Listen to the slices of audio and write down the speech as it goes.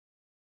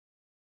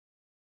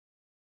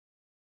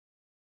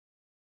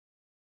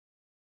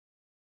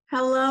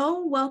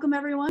Hello, welcome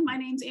everyone. My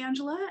name's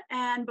Angela,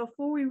 and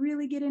before we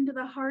really get into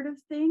the heart of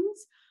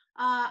things,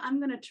 I'm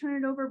going to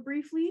turn it over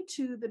briefly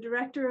to the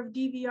Director of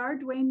DVR,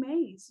 Dwayne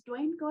Mays.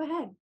 Dwayne, go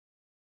ahead.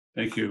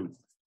 Thank you.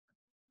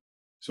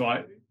 So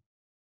I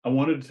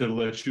wanted to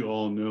let you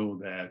all know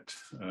that,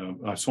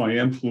 so I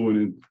am fluent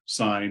in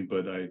sign,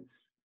 but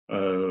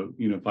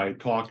if I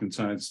talk in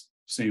sign at the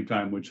same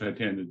time, which I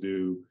tend to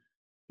do,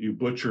 you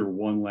butcher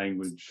one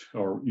language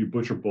or you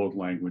butcher both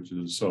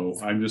languages. So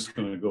I'm just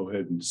going to go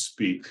ahead and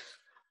speak.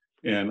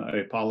 And I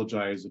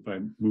apologize if I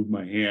move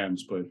my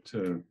hands, but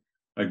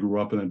I grew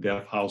up in a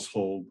deaf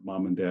household,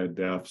 mom and dad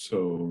deaf.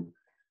 So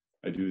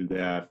I do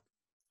that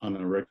on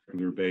a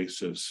regular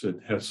basis.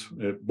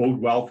 It bode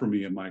well for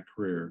me in my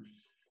career.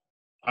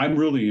 I'm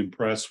really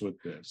impressed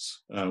with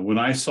this. When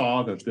I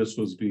saw that this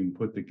was being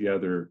put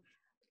together,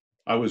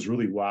 I was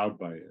really wowed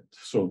by it.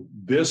 So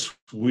this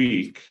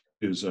week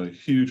is a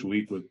huge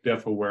week with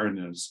deaf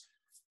awareness.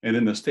 And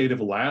in the state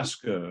of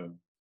Alaska,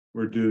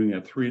 we're doing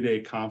a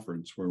 3-day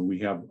conference where we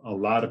have a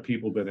lot of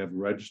people that have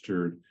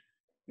registered.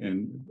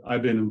 And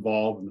I've been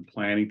involved in the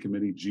planning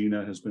committee.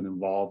 Gina has been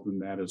involved in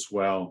that as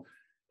well.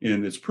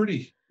 And it's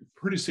pretty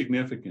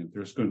significant.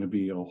 There's going to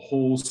be a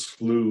whole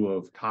slew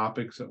of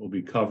topics that will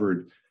be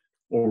covered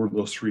over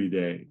those 3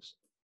 days.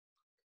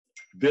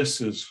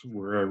 This is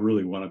where I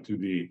really wanted to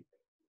be.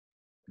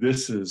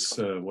 This is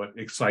what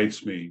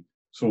excites me.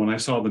 So when I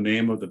saw the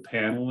name of the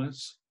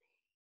panelists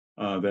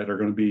that are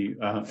going to be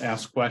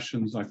asked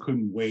questions, I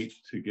couldn't wait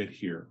to get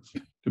here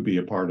to be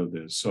a part of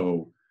this.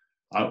 So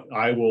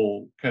I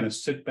will kind of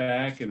sit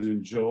back and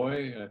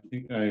enjoy. I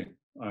think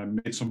I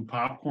made some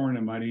popcorn. I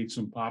might eat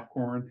some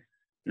popcorn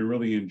and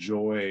really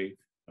enjoy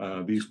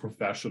these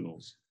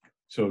professionals.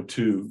 So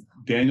to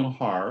Daniel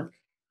Haar,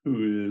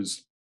 who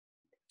is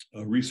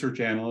a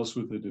research analyst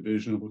with the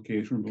Division of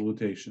Vocational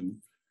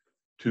Rehabilitation,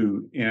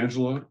 to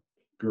Angela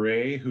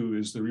Gray, who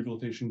is the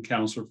rehabilitation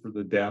counselor for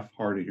the deaf,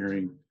 hard of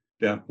hearing,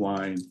 deaf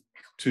blind,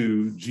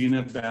 to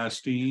Gina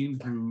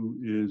Bastine, who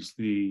is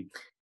the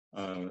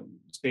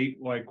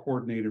statewide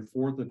coordinator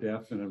for the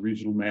deaf and a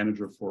regional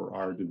manager for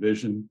our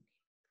division,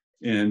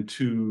 and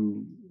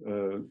to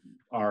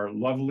our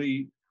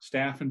lovely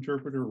staff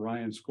interpreter,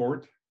 Ryan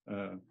Scort,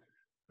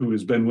 who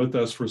has been with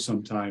us for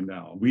some time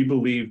now. We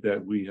believe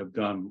that we have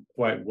done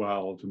quite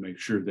well to make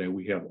sure that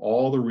we have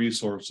all the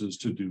resources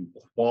to do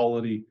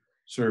quality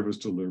service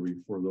delivery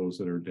for those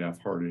that are deaf,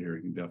 hard of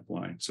hearing, and deaf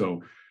blind.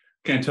 So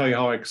can't tell you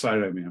how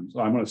excited I am. So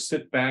I'm going to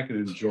sit back and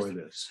enjoy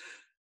this.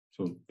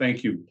 So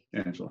thank you,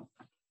 Angela.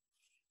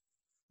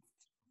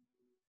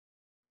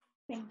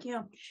 Thank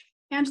you.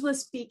 Angela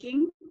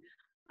speaking.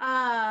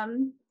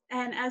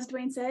 And as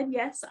Dwayne said,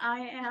 yes, I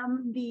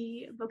am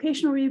the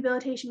vocational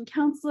rehabilitation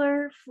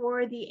counselor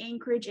for the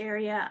Anchorage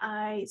area.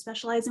 I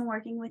specialize in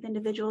working with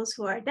individuals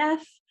who are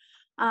deaf,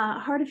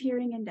 hard of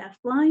hearing, and deaf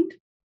blind.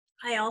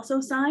 I also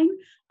sign,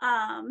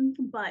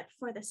 but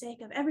for the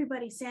sake of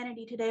everybody's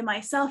sanity today,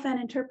 myself and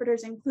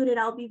interpreters included,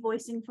 I'll be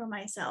voicing for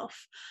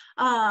myself.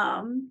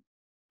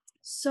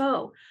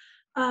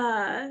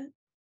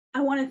 I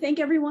want to thank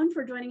everyone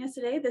for joining us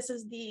today. This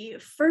is the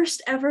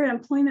first ever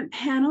employment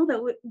panel that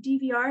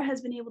DVR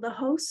has been able to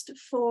host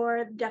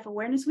for Deaf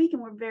Awareness Week,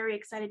 and we're very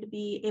excited to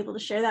be able to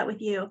share that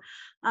with you.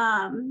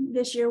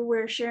 This year,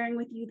 we're sharing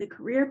with you the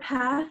career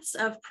paths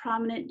of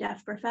prominent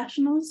deaf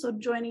professionals. So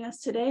joining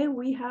us today,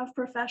 we have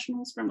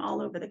professionals from all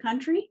over the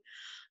country.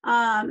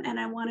 And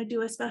I want to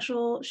do a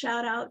special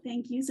shout out,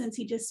 thank you, since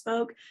he just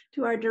spoke,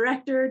 to our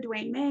director,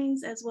 Dwayne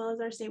Mays, as well as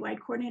our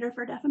statewide coordinator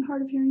for deaf and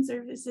hard of hearing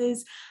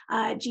services,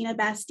 Gina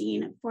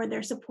Bastine, for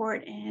their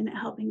support in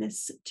helping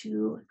this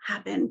to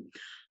happen.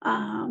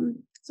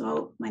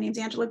 So my name's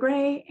Angela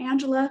Gray,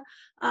 Angela,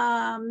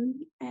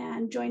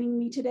 and joining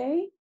me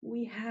today,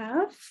 we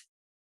have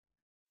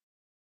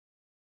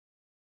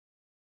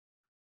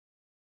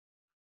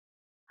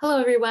Hello,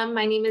 everyone.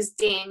 My name is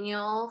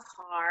Daniel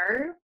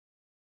Haar.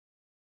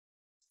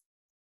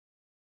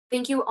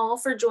 Thank you all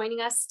for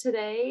joining us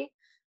today.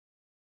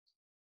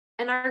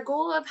 And our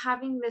goal of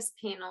having this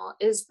panel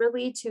is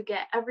really to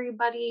get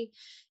everybody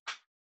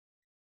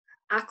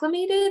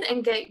acclimated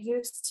and get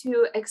used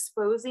to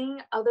exposing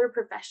other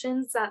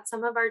professions that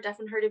some of our deaf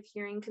and hard of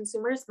hearing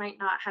consumers might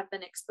not have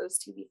been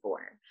exposed to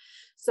before.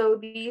 So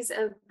these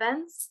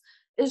events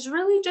is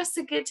really just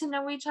to get to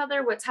know each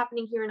other, what's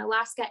happening here in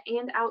Alaska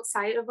and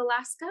outside of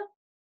Alaska.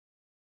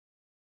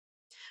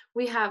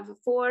 We have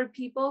 4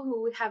 people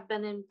who have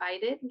been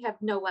invited. We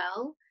have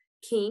Noel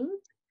King,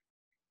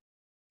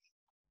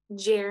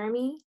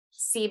 Jeremy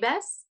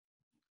Seabes,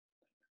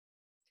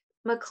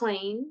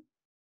 McLean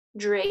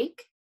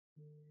Drake,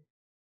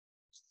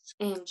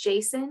 and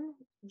Jason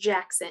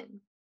Jackson,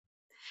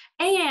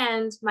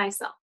 and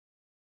myself.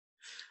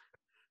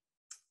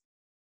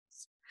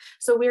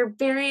 So we're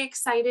very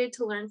excited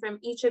to learn from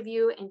each of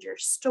you and your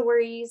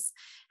stories,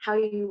 how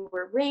you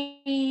were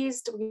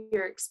raised,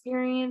 your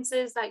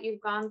experiences that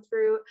you've gone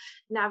through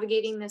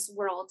navigating this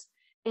world.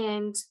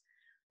 And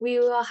We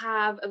will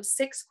have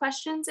 6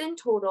 questions in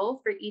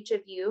total for each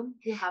of you.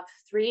 You have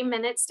 3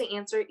 minutes to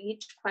answer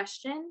each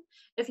question.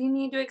 If you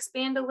need to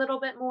expand a little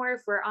bit more,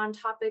 if we're on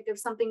topic of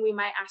something, we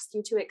might ask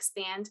you to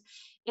expand.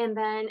 And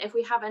then if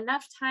we have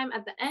enough time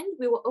at the end,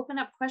 we will open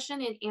up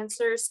question and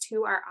answers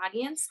to our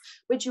audience,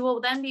 which you will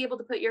then be able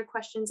to put your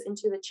questions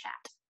into the chat.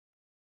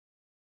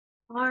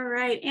 All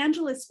right,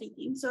 Angela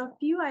speaking. So a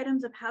few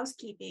items of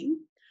housekeeping.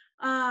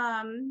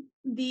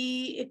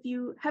 If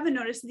you haven't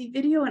noticed, the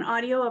video and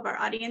audio of our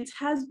audience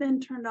has been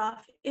turned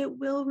off. It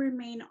will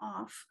remain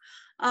off.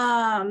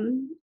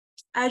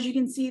 As you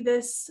can see,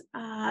 this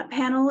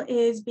panel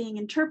is being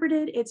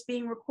interpreted, it's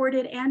being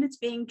recorded, and it's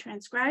being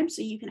transcribed,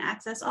 so you can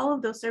access all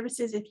of those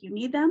services if you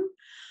need them.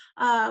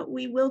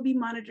 We will be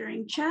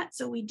monitoring chat,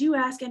 so we do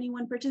ask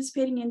anyone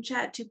participating in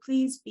chat to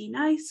please be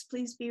nice,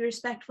 please be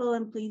respectful,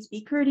 and please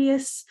be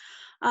courteous.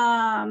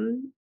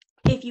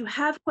 If you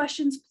have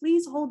questions,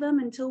 please hold them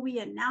until we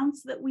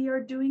announce that we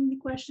are doing the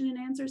question and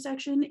answer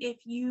section.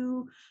 If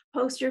you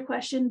post your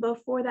question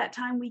before that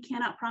time, we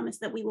cannot promise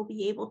that we will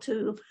be able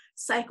to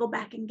cycle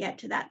back and get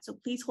to that. So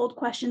please hold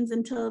questions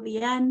until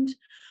the end.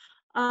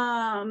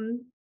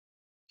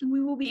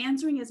 We will be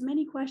answering as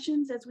many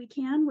questions as we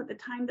can with the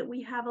time that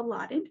we have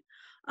allotted.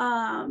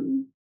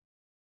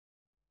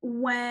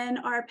 When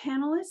our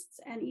panelists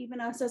and even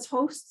us as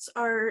hosts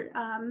are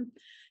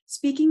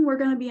speaking, we're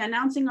going to be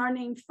announcing our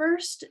name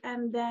first,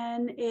 and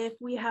then if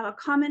we have a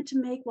comment to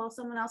make while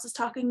someone else is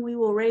talking, we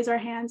will raise our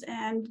hands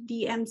and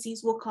the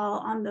MCs will call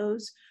on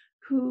those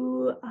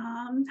who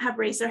have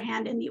raised their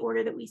hand in the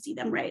order that we see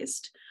them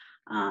raised.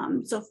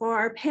 So for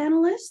our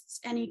panelists,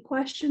 any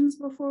questions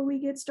before we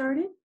get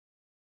started?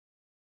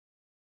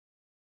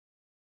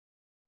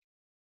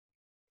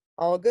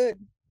 All good.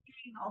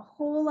 A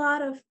whole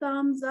lot of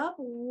thumbs up.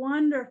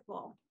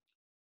 Wonderful.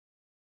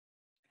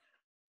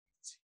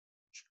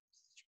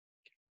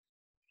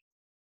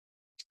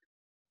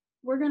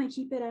 We're going to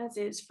keep it as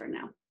is for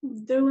now.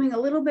 Doing a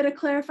little bit of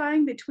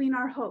clarifying between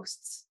our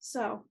hosts.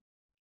 So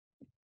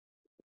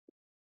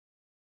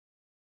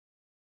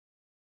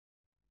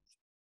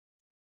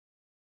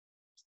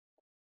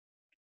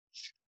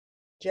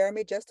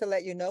Jeremy, just to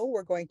let you know,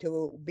 we're going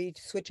to be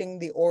switching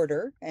the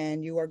order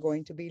and you are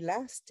going to be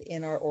last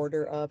in our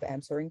order of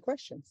answering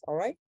questions. All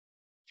right.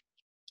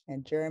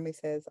 And Jeremy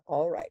says,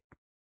 all right.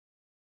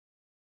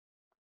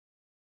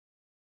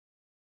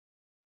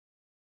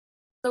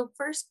 So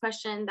first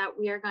question that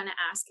we are going to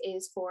ask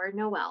is for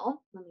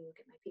Noelle. Let me look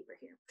at my paper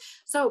here.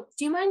 So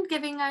do you mind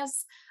giving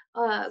us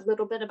a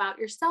little bit about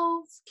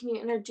yourself? Can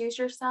you introduce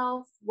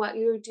yourself, what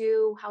you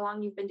do, how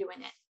long you've been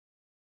doing it?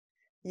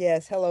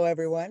 Yes. Hello,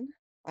 everyone.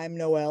 I'm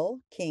Noelle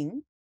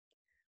King.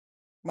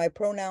 My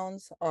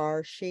pronouns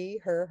are she,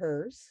 her,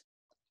 hers.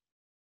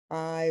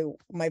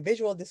 My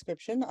visual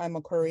description, I'm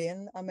a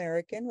Korean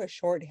American with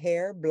short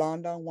hair,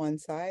 blonde on one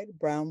side,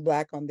 brown,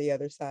 black on the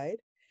other side.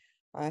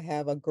 I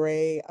have a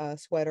gray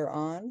sweater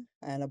on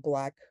and a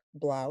black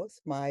blouse.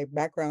 My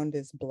background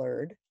is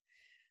blurred.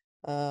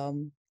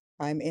 I'm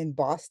in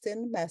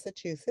Boston,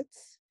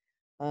 Massachusetts.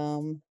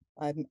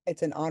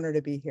 It's an honor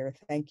to be here.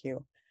 Thank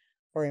you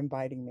for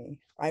inviting me.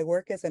 I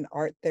work as an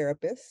art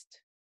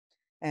therapist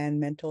and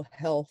mental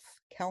health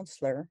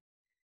counselor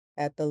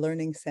at the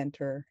Learning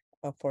Center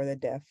for the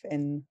Deaf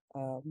in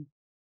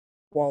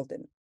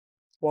Walden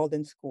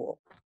School.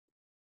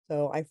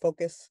 So I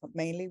focus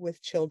mainly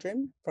with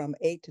children from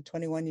 8 to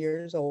 21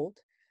 years old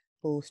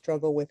who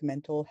struggle with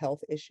mental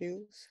health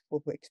issues,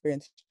 who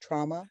experience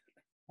trauma,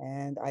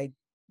 and I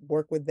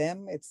work with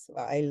them.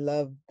 I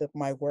love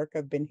my work.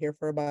 I've been here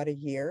for about a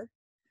year.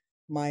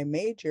 My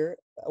major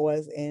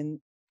was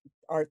in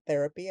art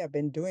therapy. I've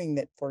been doing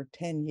it for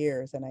 10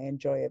 years and I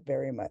enjoy it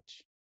very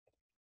much.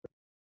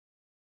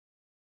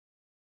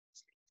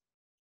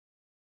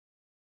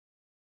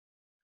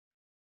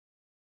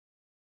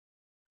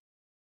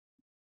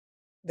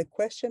 The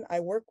question, I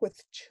work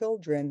with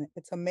children.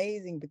 It's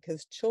amazing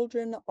because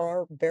children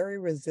are very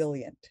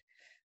resilient.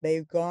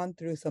 They've gone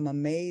through some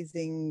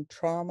amazing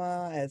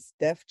trauma as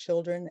deaf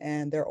children,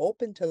 and they're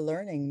open to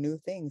learning new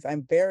things.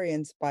 I'm very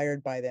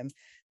inspired by them.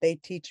 They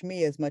teach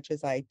me as much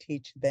as I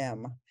teach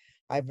them.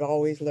 I've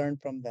always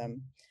learned from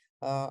them.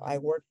 I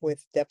work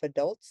with deaf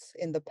adults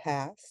in the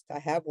past. I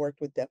have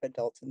worked with deaf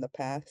adults in the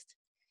past,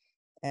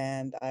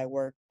 and I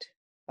worked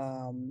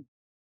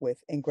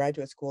in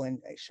graduate school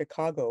in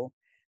Chicago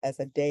as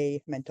a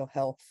day mental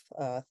health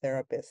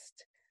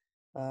therapist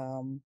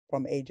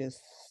from ages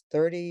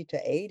 30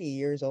 to 80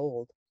 years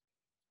old.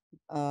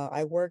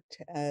 I worked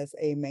at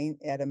a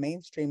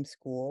mainstream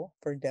school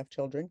for deaf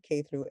children,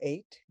 K through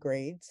 8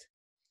 grades.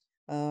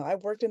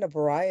 I've worked in a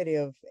variety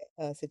of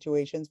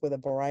situations with a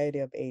variety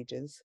of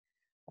ages.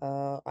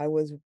 I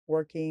was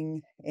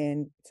working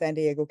in San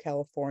Diego,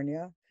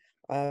 California.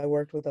 I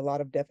worked with a lot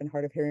of deaf and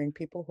hard of hearing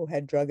people who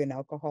had drug and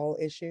alcohol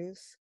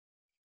issues.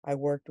 I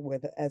worked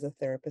as a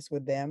therapist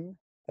with them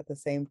at the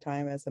same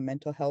time as a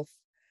mental health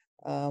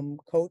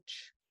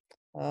coach.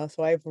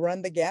 So I've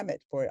run the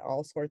gamut for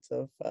all sorts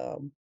of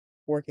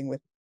working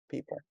with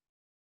people.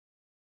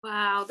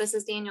 Wow, this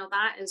is Daniel.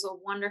 That is a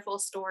wonderful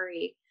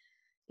story.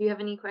 Do you have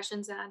any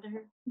questions to add to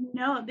her?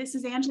 No, this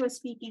is Angela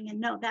speaking, and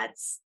no,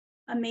 that's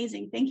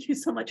amazing. Thank you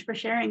so much for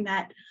sharing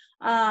that.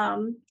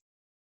 I'm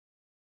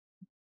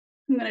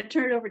going to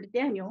turn it over to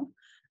Daniel.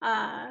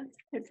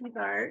 It's with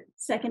our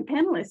second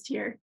panelist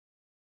here.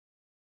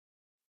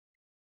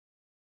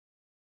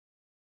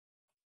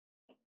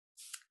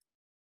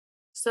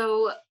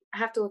 So I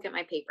have to look at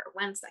my paper.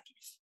 1 second.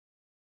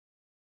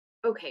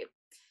 Okay.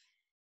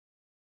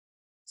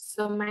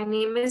 So my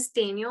name is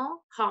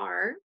Daniel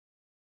Har,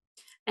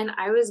 and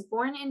I was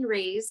born and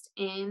raised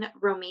in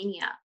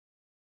Romania.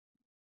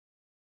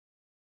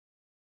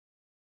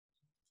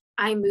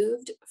 I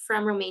moved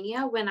from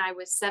Romania when I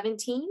was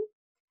 17,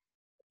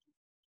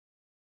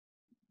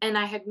 and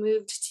I had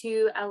moved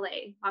to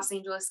LA, Los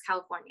Angeles,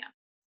 California.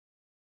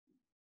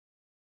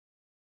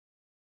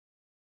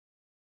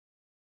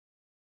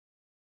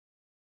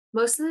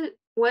 Most of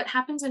what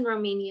happens in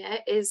Romania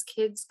is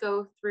kids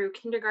go through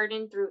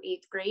kindergarten through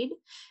 8th grade.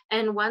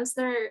 And once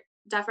they're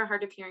deaf or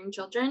hard of hearing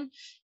children,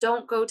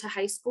 don't go to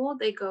high school.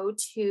 They go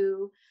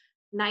to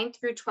 9th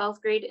through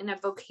 12th grade in a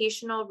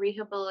vocational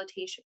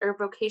rehabilitation or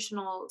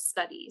vocational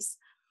studies.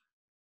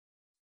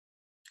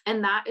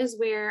 And that is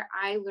where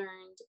I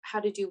learned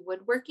how to do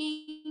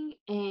woodworking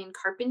and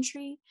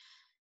carpentry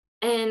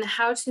and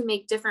how to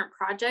make different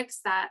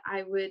projects that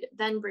I would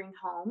then bring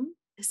home.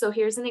 So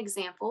here's an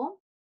example.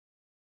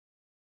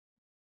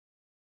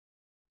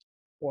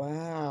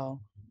 Wow.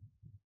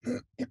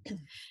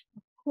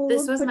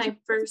 This was my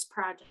first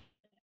project.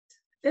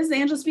 This is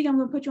Angela speaking. I'm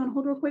going to put you on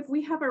hold real quick.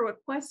 We have a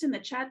request in the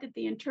chat that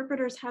the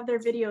interpreters have their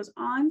videos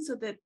on so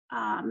that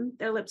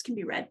their lips can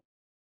be read.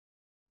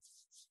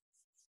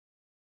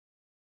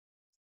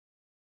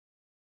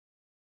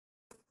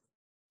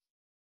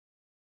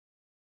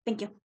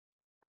 Thank you.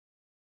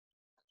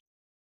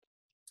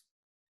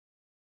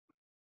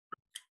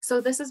 So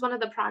this is one of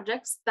the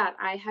projects that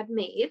I had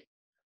made.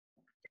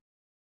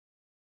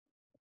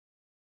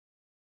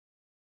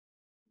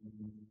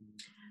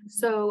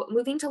 So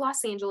moving to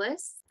Los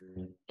Angeles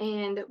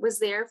and was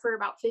there for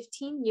about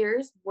 15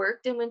 years,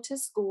 worked and went to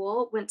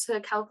school, went to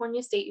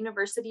California State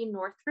University,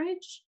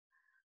 Northridge.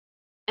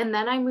 And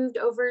then I moved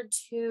over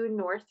to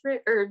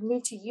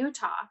moved to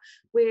Utah,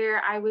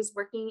 where I was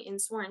working in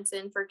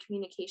Sorensen for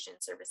communication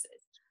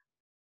services.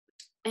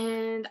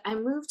 And I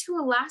moved to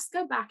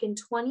Alaska back in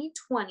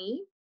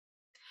 2020.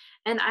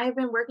 And I've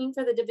been working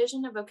for the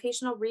Division of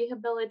Vocational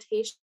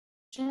Rehabilitation.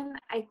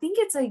 I think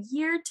it's a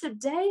year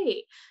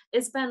today.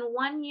 It's been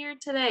 1 year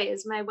today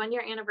is my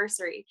 1-year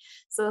anniversary.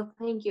 So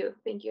thank you.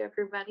 Thank you,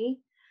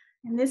 everybody.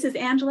 And this is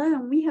Angela,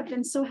 and we have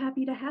been so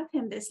happy to have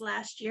him this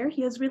last year.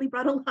 He has really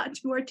brought a lot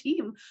to our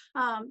team.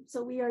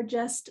 So we are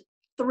just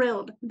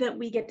thrilled that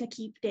we get to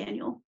keep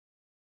Daniel.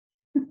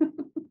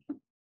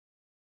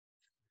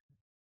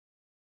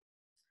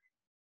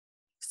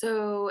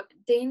 So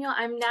Daniel,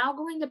 I'm now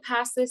going to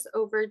pass this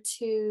over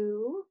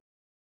to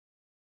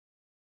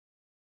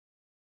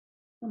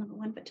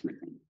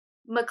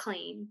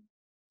McLean.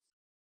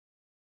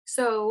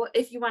 So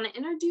if you want to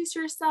introduce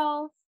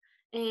yourself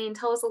and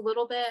tell us a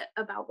little bit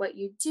about what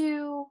you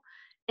do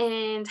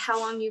and how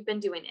long you've been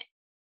doing it.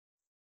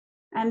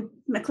 And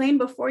McLean,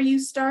 before you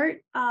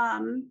start,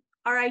 our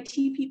IT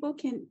people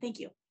can, thank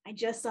you. I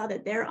just saw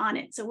that they're on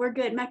it. So we're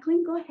good.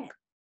 McLean, go ahead.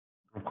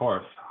 Of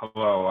course.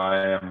 Hello, I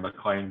am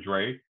McLean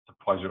Drake. It's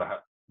a pleasure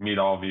to meet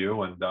all of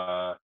you and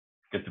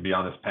get to be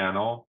on this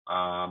panel.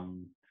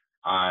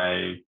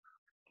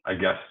 I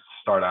guess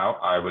start out,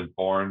 I was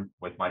born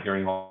with my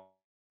hearing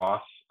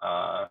loss.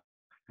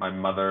 My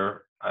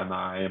mother and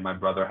I and my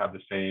brother have the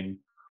same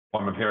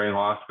form of hearing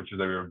loss, which is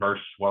a reverse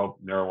slope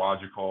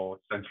neurological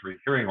sensory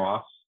hearing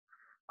loss,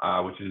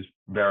 which is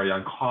very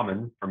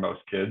uncommon for most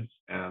kids.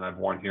 And I've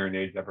worn hearing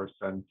aids ever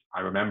since I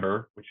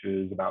remember, which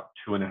is about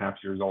 2.5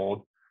 years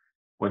old.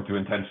 Went through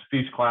intense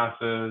speech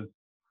classes,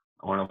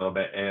 I learned a little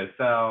bit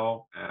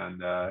ASL,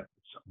 and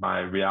it's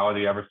my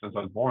reality ever since I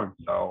was born.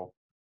 So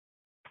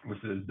this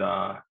is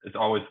it's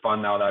always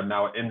fun now that I'm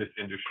now in this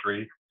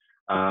industry.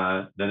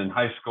 Then in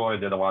high school, I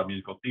did a lot of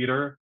musical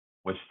theater,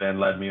 which then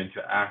led me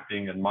into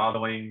acting and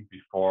modeling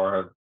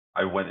before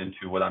I went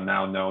into what I'm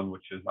now known,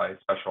 which is I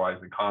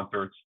specialize in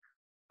concerts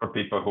for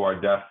people who are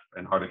deaf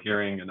and hard of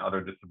hearing and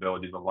other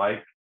disabilities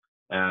alike.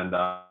 And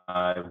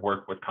I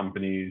work with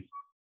companies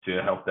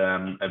to help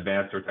them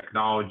advance their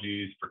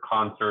technologies for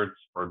concerts,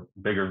 for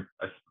bigger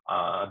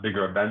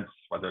events,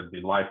 whether it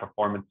be live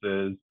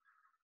performances,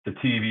 to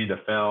TV, to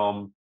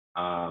film,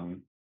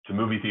 to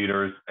movie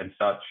theaters and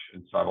such.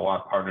 And so I have a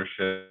lot of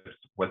partnerships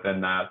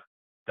within that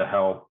to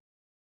help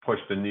push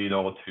the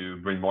needle to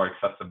bring more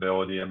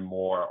accessibility and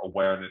more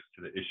awareness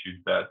to the issues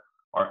that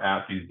are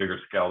at these bigger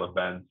scale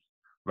events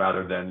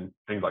rather than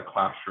things like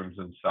classrooms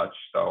and such.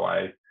 So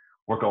I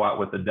work a lot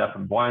with the deaf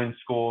and blind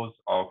schools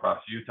all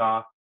across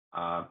Utah.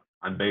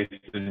 I'm based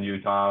in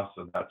Utah,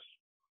 so that's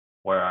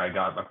where I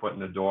got my foot in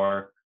the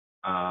door.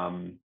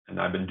 And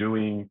I've been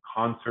doing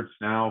concerts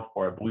now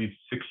for, I believe,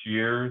 6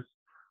 years.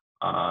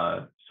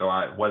 So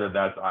whether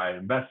that's I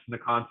invest in the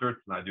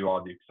concerts and I do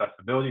all the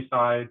accessibility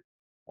side,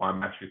 where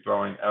I'm actually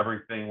throwing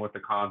everything with the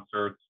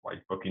concerts, like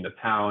booking the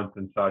talent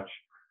and such.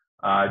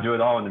 I do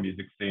it all in the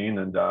music scene,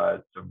 and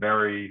it's a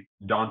very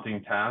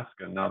daunting task,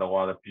 and not a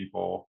lot of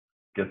people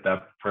get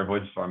that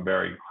privilege. So I'm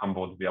very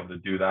humbled to be able to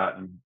do that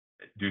and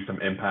do some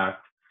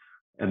impact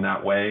in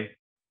that way.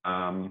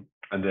 And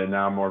then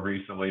now more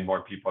recently,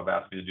 more people have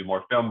asked me to do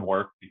more film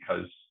work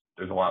because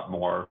there's a lot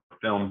more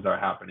films that are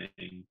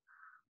happening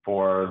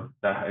for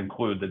that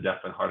include the deaf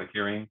and hard of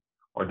hearing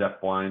or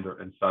deafblind or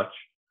and such.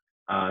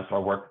 So I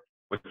work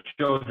with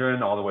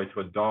children all the way to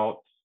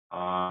adults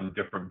on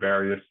different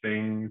various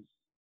things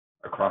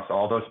across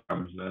all those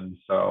films. And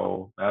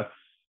so that's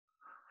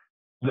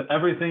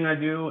everything I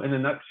do in a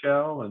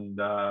nutshell, and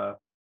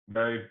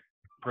very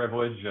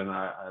privileged. And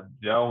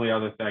the only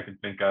other thing I can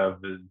think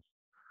of is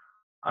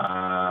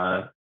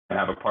I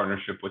have a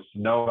partnership with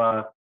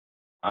Sonova,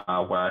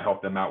 where I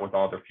help them out with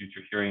all their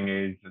future hearing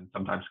aids and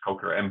sometimes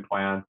cochlear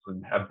implants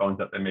and headphones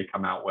that they may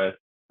come out with.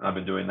 And I've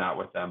been doing that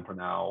with them for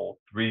now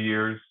 3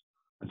 years.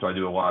 And so I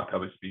do a lot of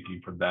public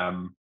speaking for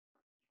them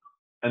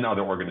and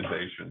other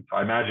organizations. So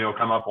I imagine it'll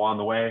come up along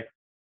the way,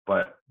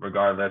 but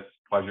regardless,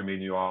 pleasure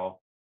meeting you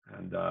all,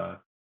 and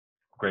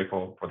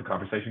grateful for the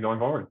conversation going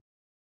forward.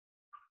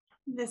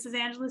 This is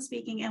Angela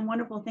speaking, and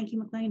wonderful. Thank you,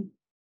 McLean.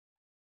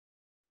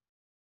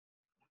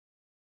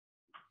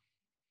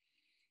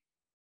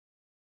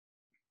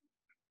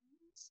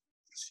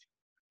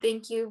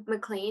 Thank you,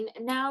 McLean.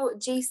 Now,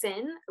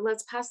 Jason,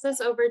 let's pass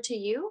this over to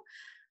you.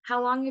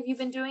 How long have you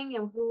been doing,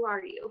 and who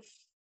are you?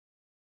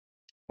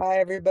 Hi,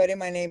 everybody.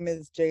 My name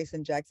is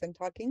Jason Jackson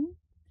talking.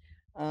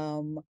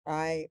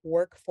 I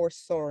work for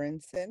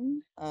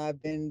Sorensen.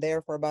 I've been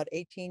there for about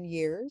 18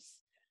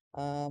 years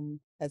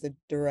as a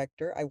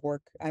director.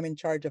 I'm in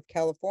charge of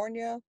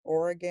California,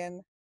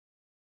 Oregon,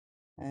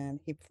 and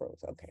he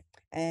froze. Okay.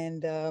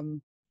 And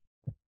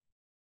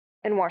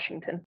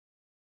Washington.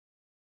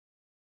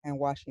 And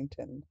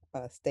Washington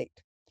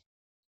State.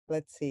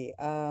 Let's see.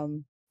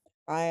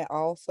 I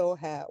also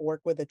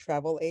work with a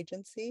travel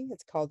agency.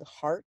 It's called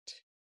Heart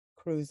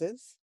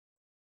Cruises.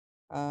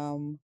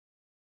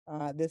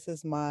 This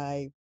is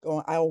I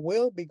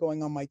will be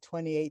going on my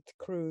 28th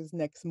cruise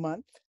next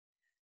month.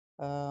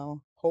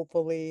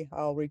 Hopefully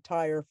I'll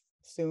retire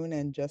soon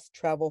and just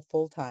travel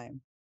full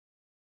time.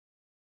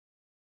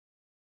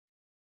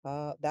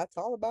 That's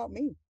all about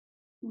me.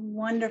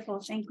 Wonderful.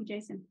 Thank you,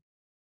 Jason.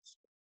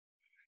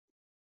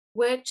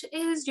 Which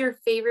is your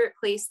favorite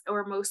place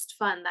or most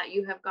fun that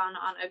you have gone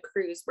on a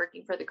cruise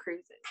working for the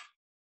cruises?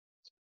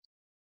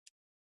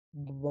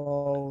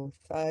 Both.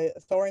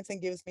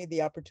 Sorensen gives me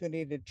the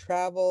opportunity to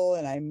travel,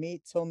 and I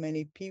meet so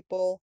many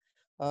people.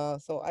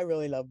 So I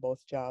really love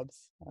both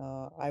jobs.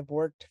 I've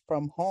worked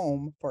from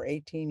home for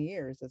 18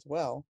 years as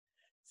well.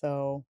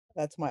 So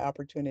that's my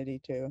opportunity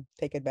to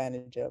take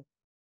advantage of.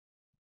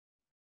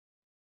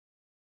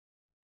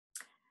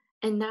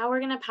 And now we're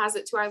going to pass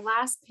it to our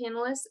last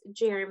panelist,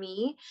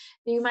 Jeremy.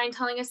 Do you mind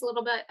telling us a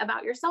little bit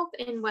about yourself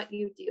and what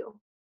you do?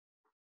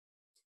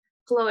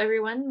 Hello,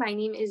 everyone. My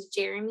name is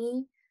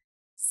Jeremy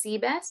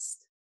Seabest.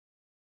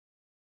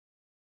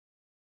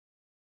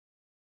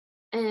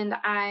 And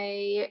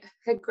I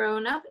had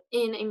grown up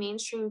in a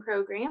mainstream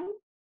program.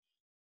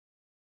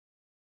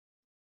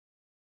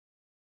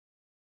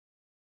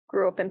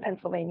 Grew up in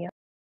Pennsylvania.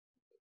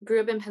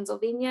 Grew up in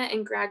Pennsylvania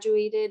and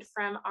graduated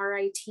from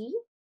RIT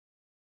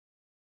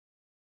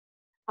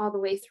all the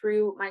way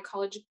through my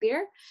college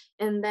career,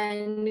 and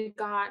then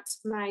got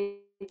my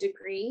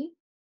degree,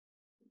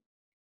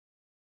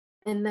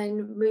 and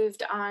then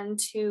moved on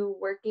to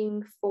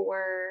working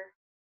for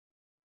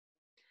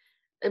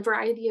a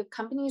variety of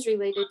companies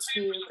related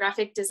to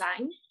graphic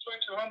design.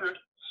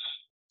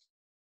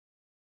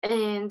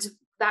 And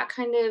that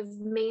kind of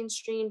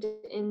mainstreamed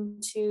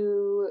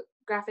into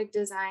graphic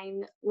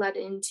design, led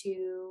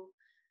into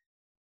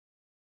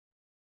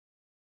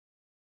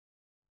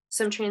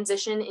some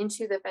transition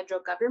into the federal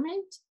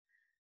government.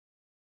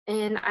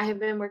 And I have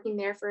been working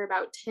there for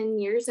about 10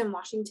 years in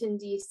Washington,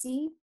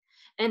 D.C.,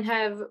 and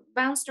have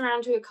bounced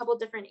around to a couple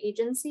different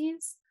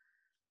agencies,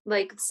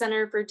 like the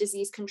Center for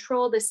Disease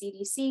Control, the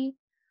CDC,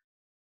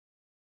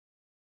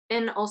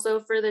 and also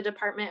for the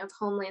Department of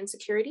Homeland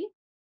Security.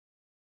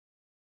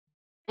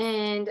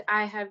 And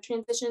I have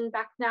transitioned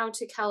back now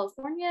to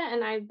California,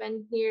 and I've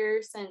been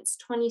here since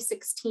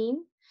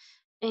 2016.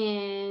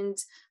 And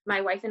my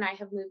wife and I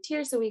have moved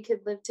here so we could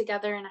live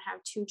together, and I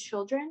have 2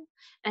 children,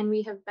 and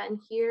we have been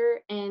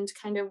here and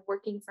kind of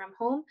working from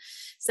home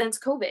since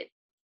COVID.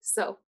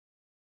 So.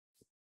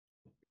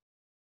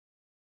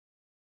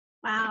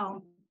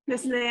 Wow.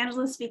 This is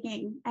Angela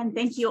speaking, and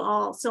thank you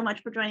all so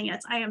much for joining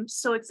us. I am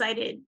so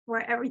excited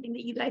for everything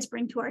that you guys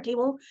bring to our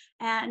table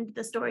and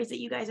the stories that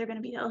you guys are going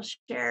to be able to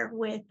share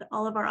with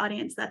all of our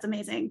audience. That's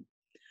amazing.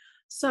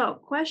 So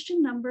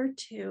question number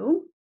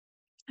 2,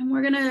 and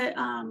we're going to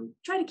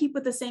try to keep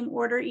with the same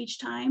order each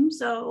time.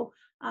 So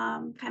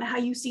kind of how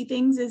you see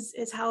things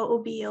is how it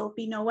will be. It'll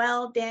be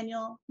Noel,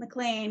 Daniel,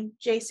 McLean,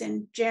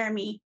 Jason,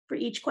 Jeremy for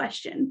each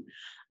question.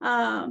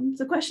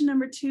 So question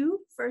number 2,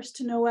 first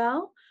to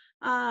Noel.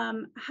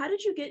 How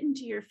did you get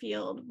into your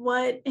field?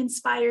 What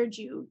inspired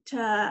you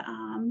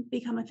to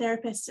become a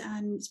therapist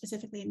and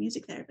specifically a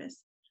music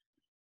therapist?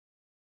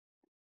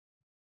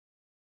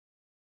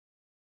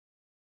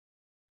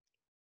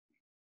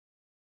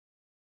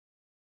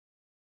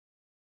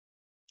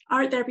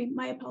 Art therapy,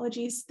 my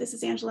apologies. This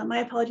is Angela. My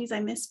apologies, I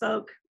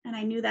misspoke and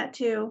I knew that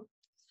too.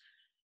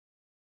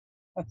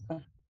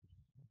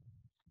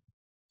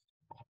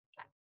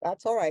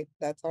 That's all right.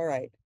 That's all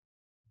right.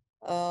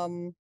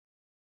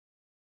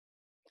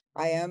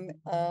 I am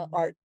an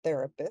art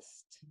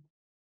therapist.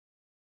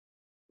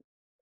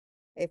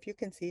 If you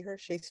can see her,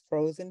 she's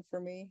frozen for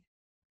me.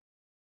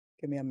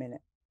 Give me a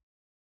minute.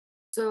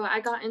 So I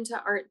got into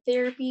art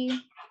therapy.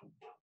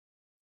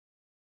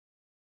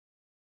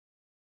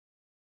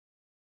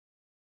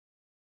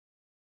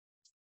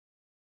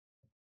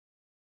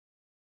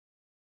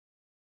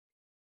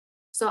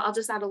 So I'll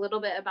just add a little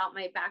bit about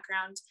my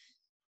background.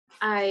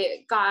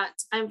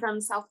 I'm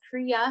from South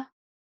Korea,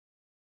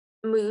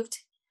 moved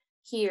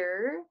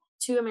here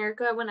to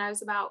America when I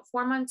was about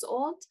 4 months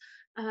old,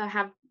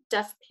 have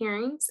deaf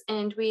parents,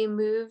 and we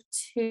moved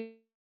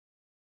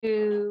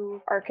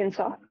to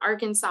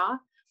Arkansas.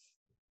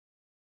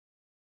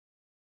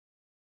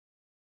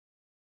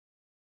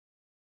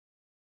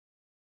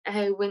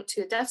 I went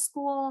to a deaf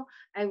school.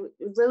 I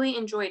really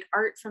enjoyed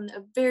art from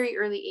a very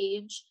early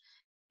age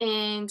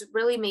and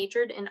really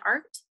majored in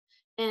art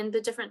and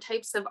the different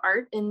types of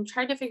art and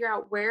tried to figure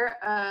out where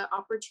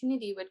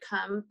opportunity would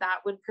come that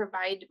would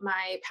provide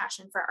my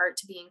passion for art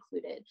to be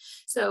included.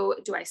 So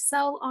do I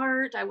sell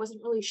art? I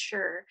wasn't really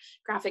sure.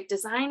 Graphic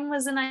design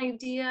was an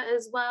idea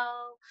as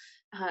well.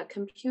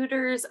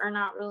 Computers are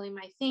not really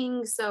my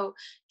thing. So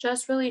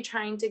just really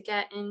trying to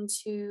get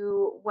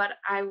into what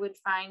I would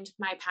find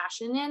my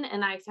passion in.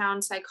 And I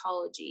found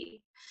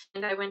psychology.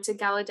 And I went to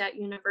Gallaudet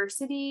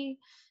University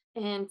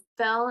and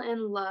fell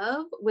in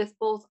love with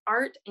both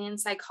art and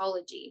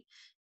psychology.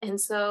 And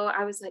so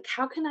I was like,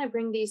 how can I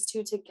bring these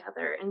two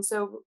together? And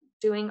so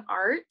doing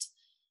art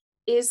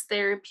is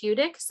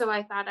therapeutic. So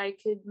I thought I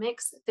could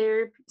mix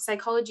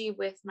psychology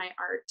with my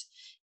art.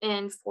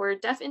 And for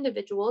deaf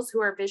individuals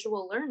who are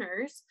visual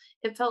learners,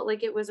 it felt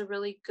like it was a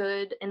really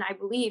good, and I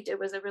believed it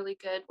was a really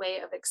good way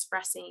of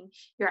expressing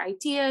your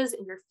ideas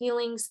and your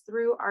feelings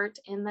through art.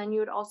 And then you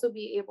would also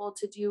be able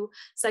to do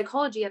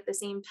psychology at the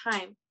same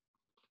time.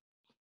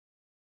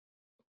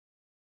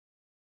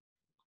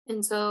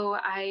 And so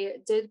I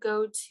did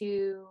go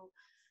to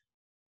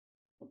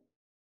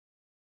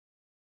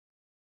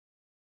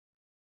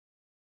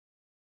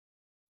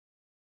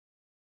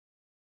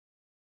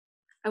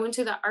I went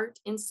to the Art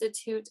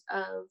Institute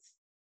of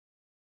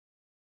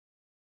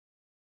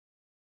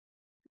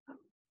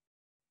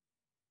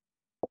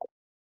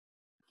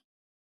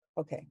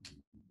Okay,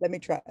 let me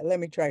try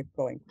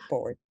going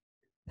forward.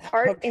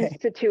 Art Okay.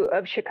 Institute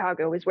of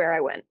Chicago is where I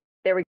went.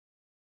 There we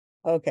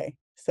go. Okay,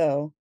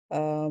 so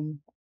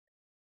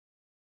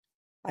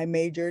I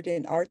majored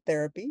in art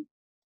therapy,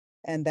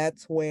 and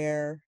that's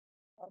where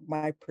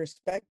my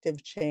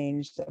perspective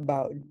changed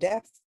about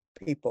deaf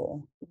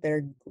people.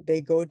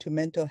 They go to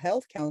mental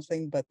health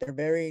counseling, but they're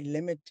very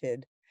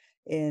limited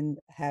in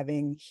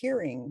having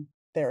hearing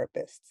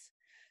therapists.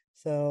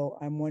 So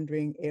I'm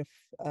wondering if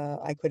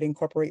I could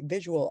incorporate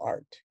visual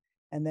art,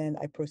 and then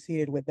I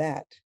proceeded with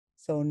that.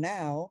 So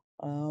now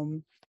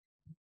I'm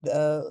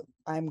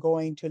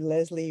going to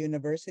Lesley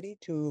University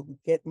to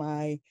get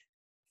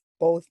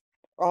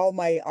all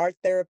my art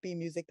therapy,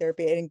 music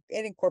therapy. It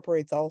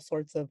incorporates all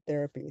sorts of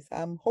therapies.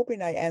 I'm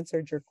hoping I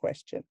answered your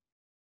question.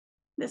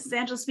 This is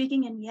Angela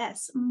speaking, and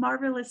yes,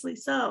 marvelously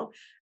so.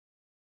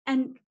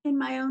 And in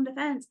my own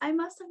defense, I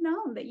must have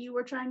known that you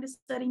were trying to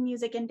study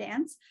music and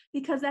dance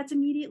because that's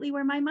immediately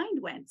where my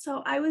mind went.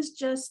 So I was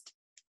just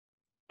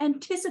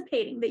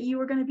anticipating that you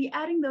were going to be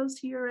adding those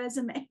to your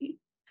resume.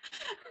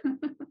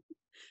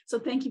 So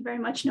thank you very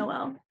much,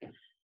 Noelle.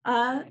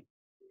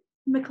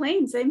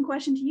 McLean, same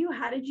question to you.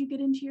 How did you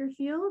get into your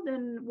field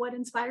and what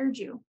inspired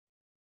you?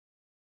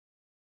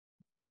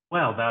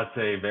 Well, that's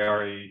a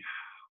very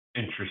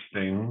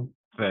interesting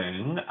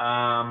thing.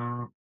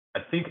 I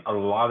think a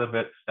lot of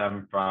it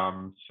stemmed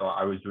from, so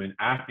I was doing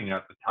acting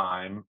at the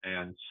time,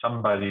 and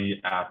somebody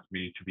asked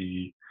me to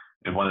be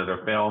in one of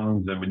their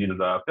films, and we needed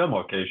a film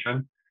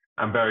location.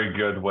 I'm very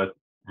good with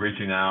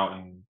reaching out,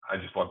 and I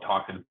just love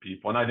talking to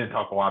people. And I didn't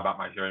talk a lot about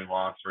my hearing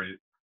loss or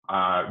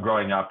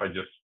growing up. I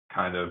just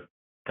kind of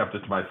kept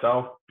it to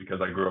myself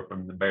because I grew up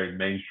in the very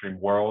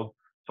mainstream world.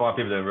 So a lot of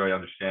people didn't really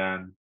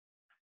understand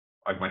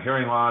like my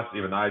hearing loss.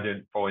 Even I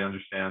didn't fully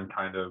understand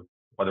kind of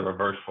what a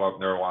reverse flow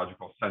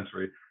neurological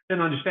sensory.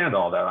 Didn't understand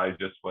all that. I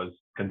just was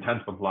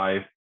content with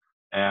life.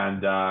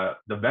 And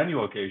the venue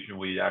location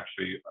we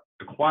actually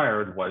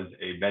acquired was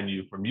a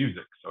venue for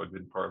music. So it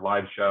did for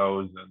live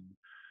shows and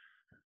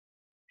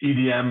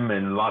EDM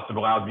and lots of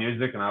loud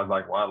music. And I was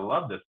like, well, I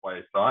love this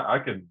place. So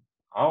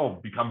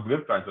I'll become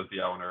good friends with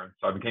the owner.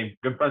 So I became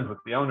good friends with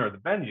the owner of the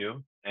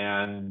venue,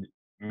 and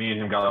me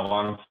and him got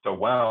along so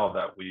well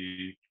that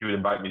he would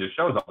invite me to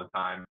shows all the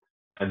time.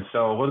 And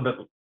so a little bit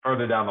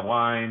further down the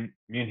line,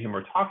 me and him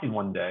were talking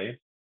one day,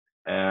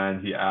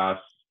 And he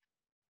asked,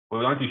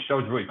 well, aren't these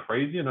shows really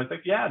crazy? And I was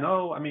like, yeah,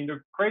 no, I mean,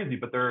 they're crazy,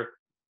 but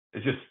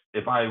it's just,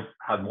 if I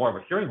had more of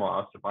a hearing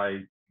loss, if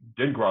I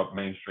did grow up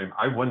mainstream,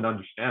 I wouldn't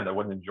understand. I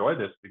wouldn't enjoy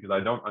this because I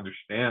don't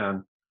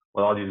understand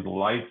what all these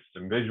lights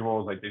and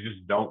visuals, like they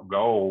just don't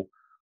go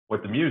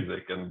with the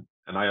music. And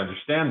I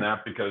understand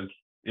that because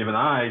even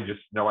I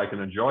just know I can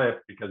enjoy it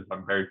because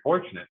I'm very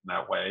fortunate in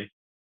that way.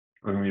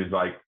 And he was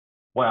like,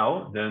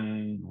 well,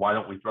 then why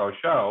don't we throw a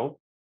show?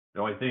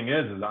 The only thing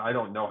is I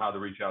don't know how to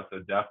reach out to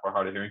the deaf or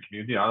hard of hearing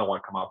community. I don't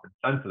want to come off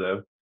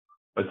insensitive,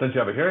 but since you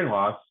have a hearing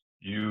loss,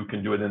 you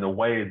can do it in a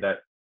way that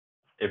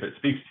if it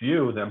speaks to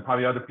you, then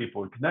probably other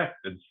people would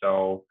connect. And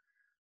so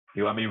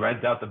he let me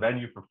rent out the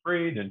venue for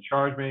free, didn't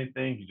charge me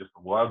anything. He just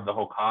loved the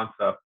whole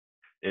concept.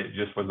 It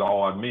just was all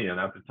on me. And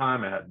at the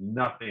time, I had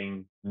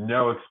nothing,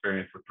 no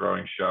experience with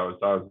throwing shows.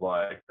 I was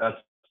like, that's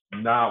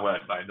not what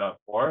I signed up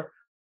for,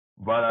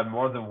 but I'm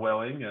more than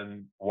willing.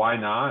 And why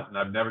not? And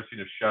I've never seen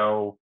a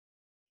show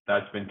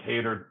that's been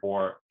catered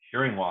for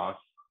hearing loss,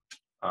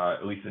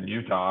 at least in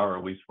Utah, or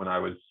at least when I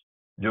was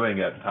doing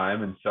it at the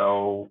time. And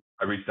so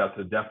I reached out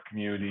to the deaf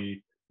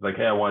community, like,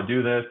 hey, I want to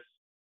do this.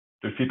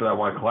 There's people that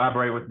want to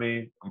collaborate with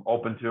me. I'm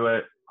open to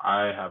it.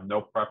 I have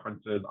no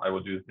preferences. I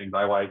will do the things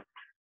I like.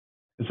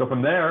 And so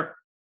from there,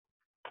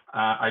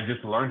 I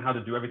just learned how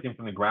to do everything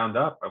from the ground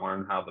up. I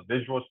learned how the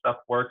visual stuff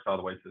works, all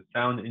the way to the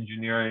sound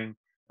engineering.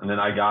 And then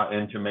I got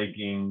into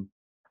making,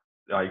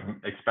 like,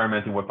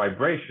 experimenting with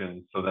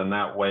vibrations. So then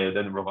that way it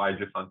didn't rely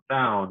just on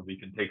sound. We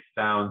can take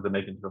sounds and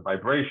make it into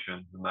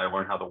vibrations. And I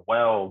learned how to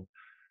weld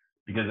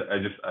because I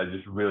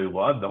just really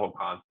love the whole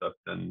concept.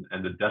 And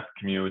the deaf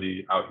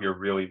community out here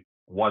really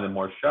wanted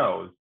more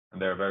shows.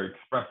 And they're very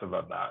expressive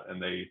of that.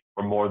 And they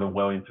were more than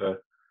willing to,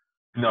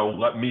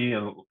 let me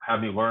and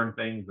have me learn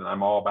things. And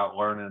I'm all about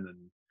learning.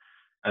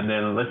 And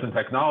then Listen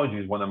Technology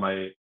is one of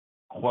my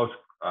close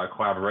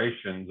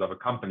collaborations of a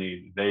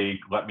company. They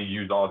let me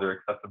use all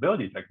their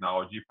accessibility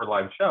technology for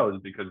live shows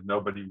because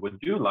nobody would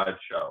do live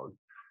shows.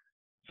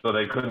 So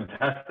they couldn't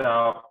test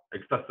out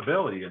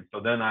accessibility. And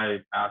so then I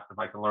asked if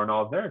I can learn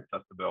all of their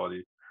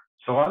accessibility.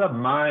 So a lot of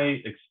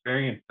my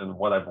experience and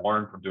what I've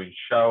learned from doing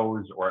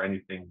shows or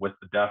anything with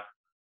the deaf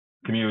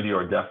community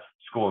or deaf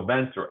school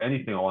events or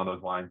anything along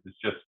those lines is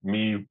just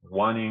me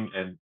wanting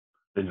and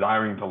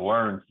desiring to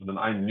learn. So then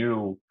I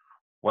knew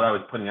what I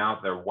was putting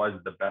out there was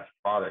the best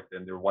product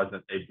and there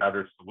wasn't a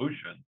better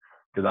solution,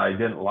 because I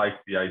didn't like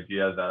the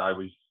idea that I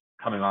was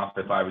coming off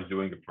if I was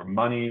doing it for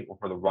money or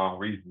for the wrong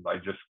reasons. I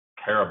just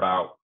care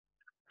about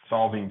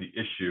solving the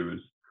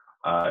issues.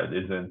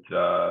 It isn't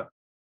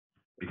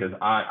because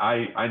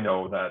I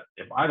know that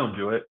if I don't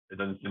do it, it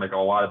doesn't seem like a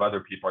lot of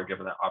other people are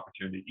given that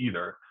opportunity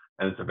either.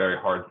 And it's a very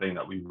hard thing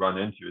that we run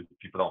into is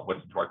people don't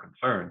listen to our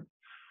concerns.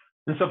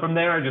 And so from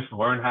there, I just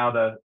learned how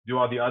to do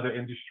all the other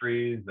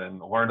industries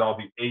and learned all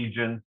the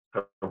agents,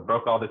 so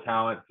broke all the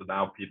talent. So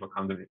now people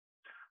come to me.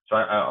 So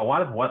a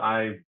lot of what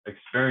I've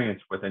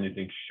experienced with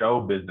anything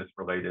show business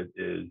related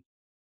is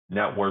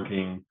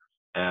networking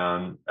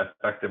and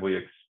effectively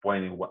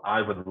explaining what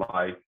I would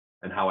like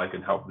and how I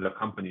can help the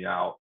company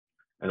out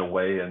in a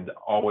way, and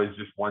always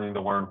just wanting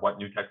to learn what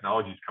new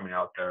technology is coming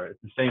out there. It's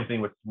the same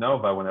thing with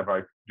Sonova. Whenever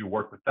I do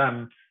work with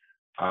them,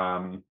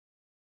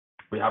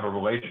 we have a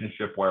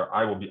relationship where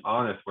I will be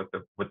honest with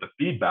the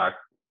feedback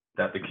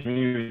that the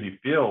community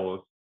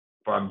feels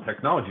from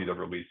technology they're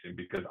releasing,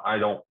 because I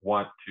don't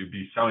want to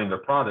be selling their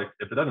product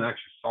if it doesn't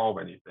actually solve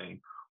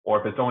anything,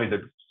 or if it's only to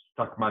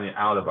suck money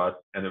out of us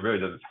and it really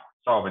doesn't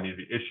solve any of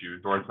the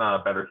issues, or it's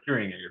not a better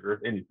hearing aid or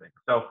anything.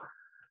 So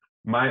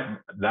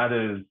that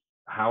is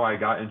how I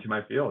got into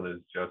my field,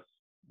 is just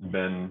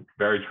been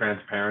very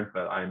transparent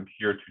that I'm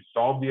here to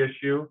solve the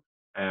issue,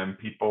 and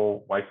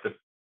people like to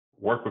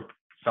work with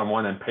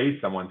someone and pay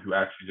someone who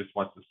actually just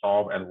wants to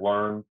solve and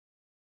learn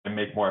and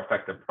make more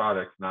effective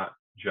products, not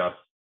just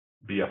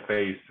be a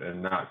face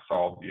and not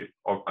solve the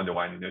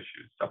underlying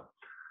issues. So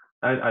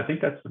I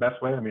think that's the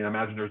best way. I mean, I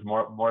imagine there's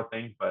more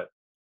things, but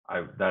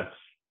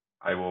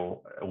I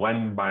will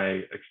lend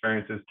my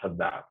experiences to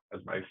that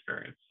as my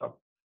experience. So.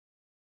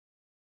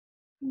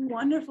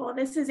 Wonderful.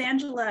 This is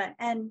Angela,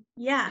 and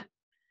yeah,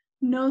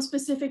 no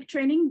specific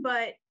training,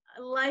 but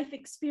life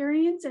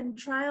experience and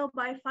trial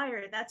by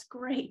fire. That's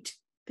great.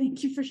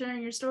 Thank you for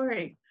sharing your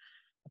story.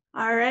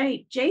 All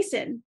right,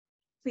 Jason,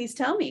 please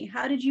tell me,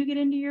 how did you get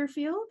into your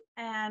field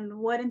and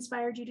what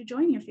inspired you to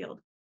join your field?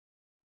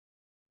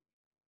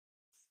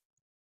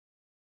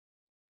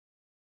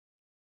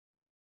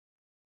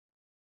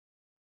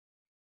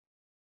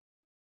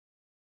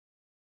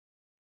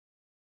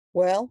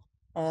 Well,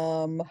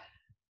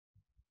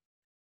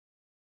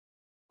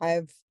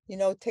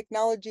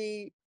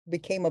 technology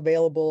became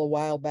available a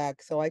while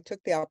back, so I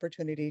took the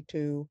opportunity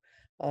to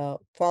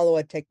follow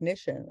a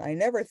technician. I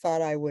never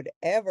thought I would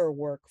ever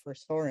work for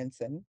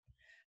Sorensen.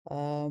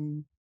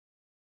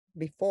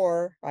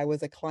 Before, I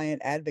was a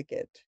client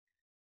advocate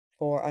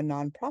for a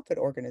nonprofit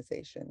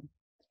organization.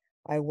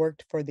 I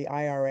worked for the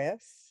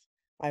IRS.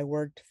 I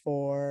worked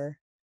for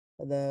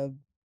the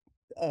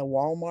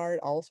Walmart,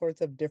 all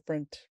sorts of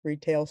different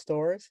retail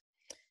stores.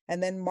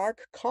 And then Mark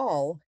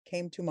Call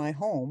came to my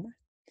home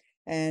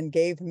and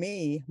gave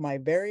me my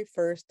very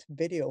first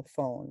video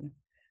phone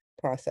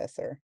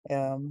processor.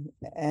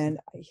 And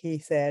he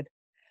said,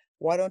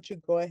 why don't you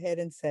go ahead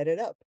and set it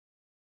up?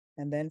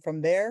 And then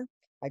from there,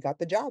 I got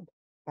the job.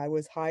 I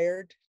was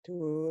hired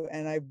to,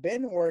 and I've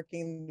been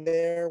working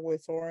there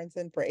with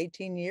Sorensen for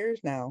 18 years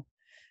now.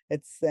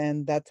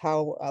 And that's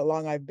how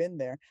long I've been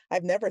there.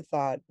 I've never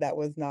thought that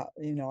was not,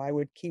 I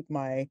would keep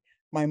my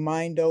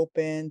mind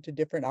open to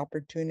different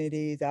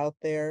opportunities out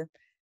there.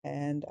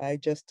 And I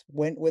just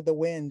went with the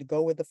wind,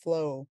 go with the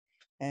flow.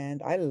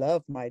 And I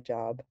love my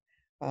job.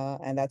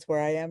 And that's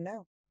where I am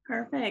now.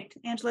 Perfect.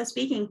 Angela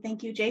speaking.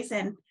 Thank you,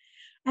 Jason.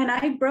 And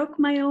I broke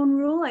my own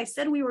rule. I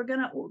said we were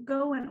going to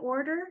go in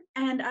order,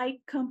 and I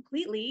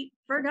completely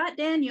forgot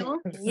Daniel,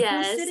 who's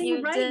Yes, sitting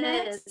you right did.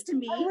 next to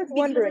me I was because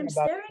wondering I'm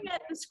about staring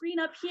at the screen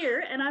up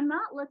here and I'm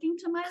not looking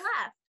to my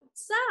left.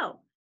 So,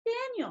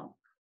 Daniel,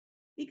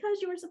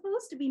 because you were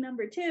supposed to be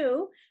number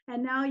 2,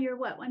 and now you're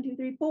what, 1, 2,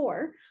 3,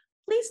 4.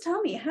 Please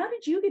tell me, how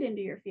did you get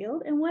into your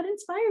field and what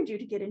inspired you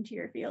to get into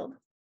your field?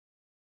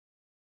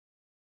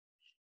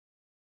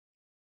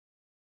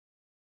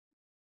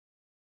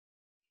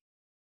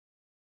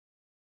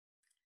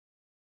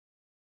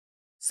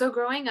 So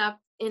growing up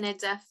in a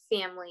deaf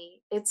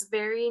family, it's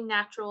very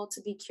natural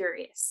to be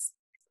curious.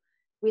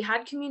 We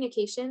had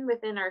communication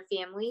within our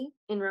family.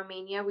 In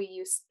Romania, we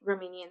used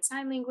Romanian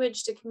Sign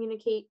Language to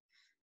communicate,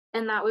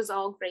 and that was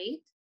all great.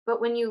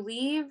 But when you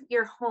leave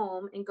your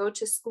home and go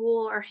to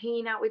school or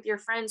hanging out with your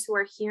friends who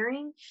are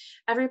hearing,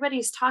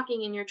 everybody's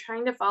talking and you're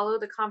trying to follow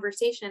the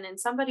conversation, and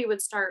somebody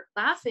would start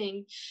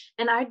laughing,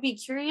 and I'd be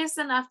curious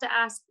enough to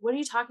ask, what are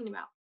you talking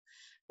about?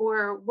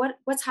 Or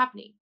what's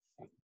happening?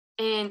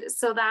 And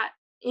so that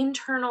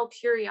internal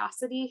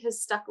curiosity has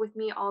stuck with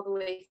me all the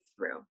way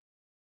through.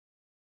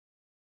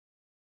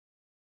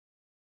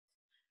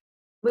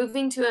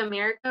 Moving to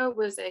America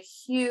was a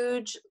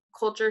huge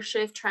culture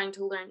shift, trying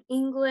to learn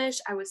English.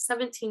 I was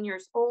 17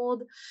 years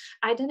old.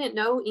 I didn't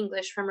know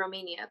English from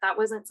Romania. That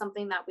wasn't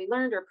something that we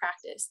learned or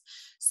practiced.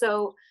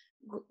 So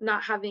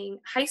not having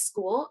high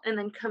school and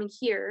then coming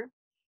here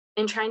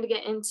and trying to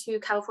get into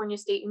California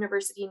State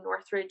University,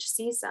 Northridge,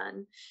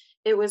 CSUN,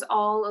 it was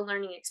all a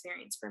learning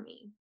experience for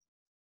me.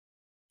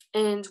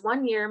 And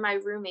one year, my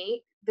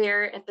roommate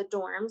there at the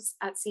dorms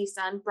at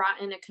CSUN brought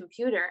in a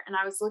computer, and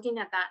I was looking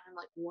at that and I'm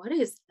like, what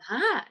is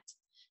that?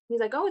 He's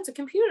like, oh, it's a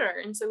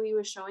computer. And so he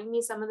was showing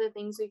me some of the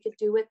things we could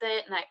do with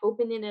it, and I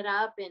opening it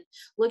up and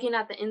looking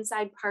at the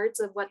inside parts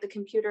of what the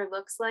computer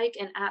looks like.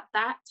 And at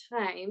that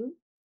time,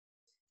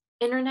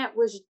 internet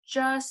was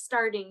just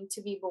starting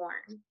to be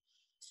born.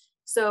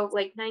 So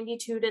like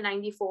 92 to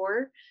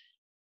 94.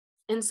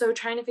 And so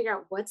trying to figure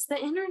out, what's the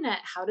internet?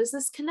 How does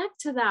this connect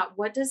to that?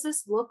 What does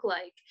this look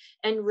like?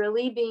 And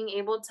really being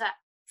able to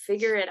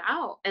figure it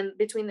out. And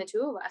between the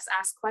two of us,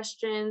 ask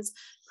questions,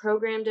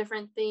 program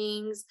different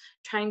things,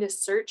 trying to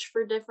search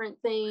for different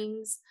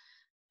things,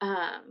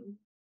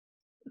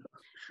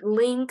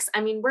 links.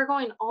 I mean, we're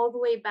going all the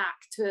way back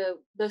to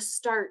the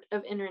start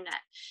of internet.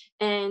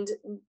 And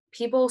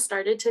people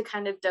started to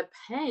kind of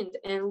depend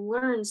and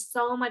learn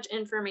so much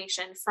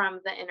information from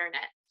the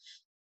internet.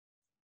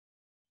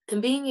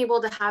 And being able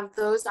to have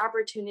those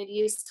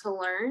opportunities to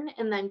learn,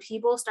 and then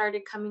people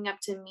started coming up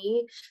to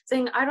me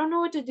saying, I don't know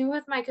what to do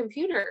with my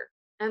computer.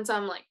 And so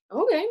I'm like,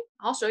 okay,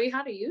 I'll show you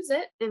how to use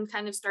it, and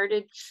kind of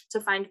started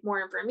to find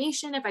more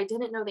information if I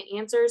didn't know the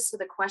answers to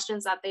the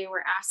questions that they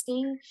were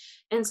asking.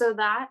 And so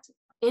that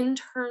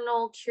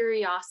internal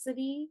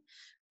curiosity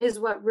is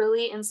what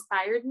really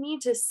inspired me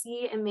to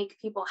see and make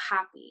people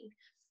happy.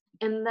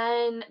 And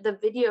then the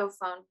video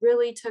phone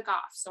really took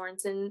off,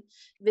 Sorensen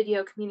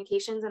Video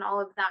Communications and all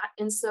of that.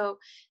 And so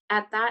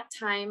at that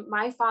time,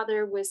 my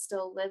father was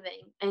still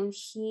living, and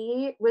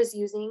he was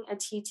using a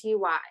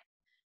TTY.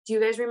 Do you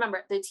guys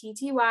remember the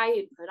TTY?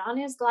 He'd put on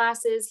his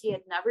glasses. He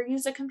had never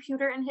used a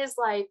computer in his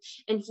life,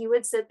 and he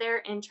would sit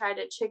there and try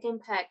to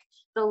chicken peck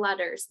the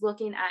letters,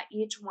 looking at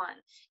each one,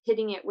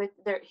 hitting it with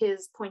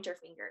his pointer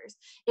fingers.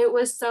 It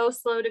was so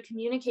slow to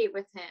communicate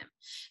with him.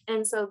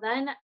 And so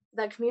then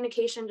the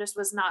communication just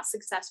was not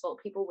successful.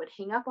 People would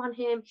hang up on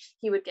him.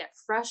 He would get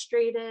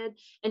frustrated,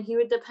 and he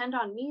would depend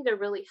on me to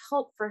really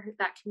help for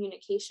that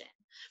communication.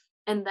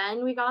 And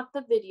then we got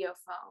the video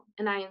phone,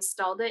 and I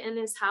installed it in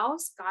his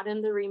house, got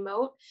him the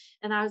remote,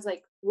 and I was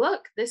like,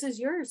 look, this is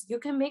yours. You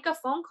can make a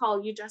phone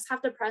call. You just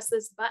have to press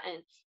this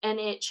button. And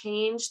it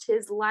changed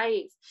his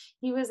life.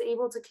 He was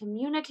able to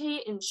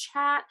communicate and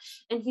chat,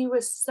 and he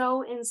was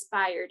so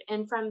inspired.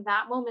 And from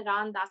that moment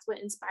on, that's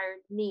what inspired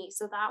me.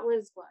 So that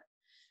was what?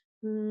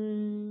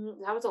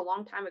 That was a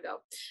long time ago.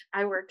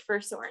 I worked for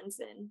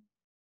Sorensen.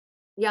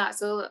 Yeah,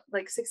 so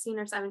like 16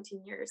 or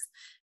 17 years.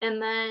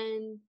 And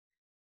then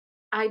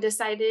I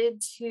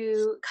decided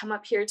to come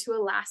up here to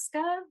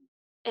Alaska,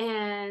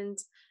 and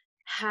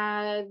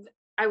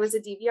I was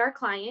a DVR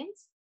client.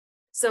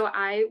 So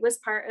I was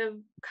part of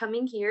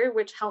coming here,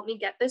 which helped me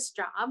get this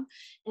job,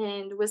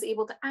 and was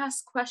able to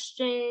ask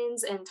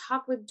questions and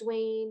talk with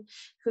Dwayne,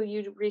 who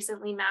you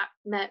recently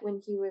met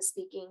when he was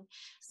speaking.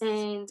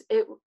 And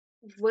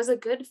was a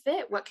good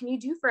fit. What can you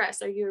do for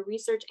us? Are you a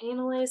research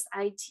analyst,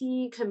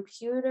 IT,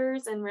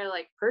 computers? And we're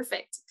like,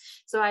 perfect.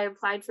 So I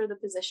applied for the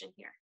position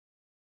here.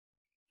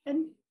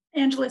 And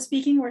Angela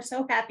speaking, we're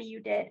so happy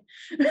you did.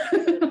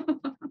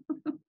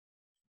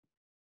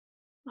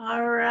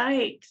 All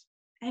right.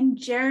 And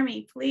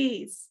Jeremy,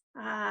 please,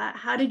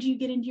 how did you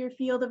get into your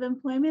field of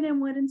employment and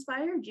what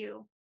inspired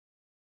you?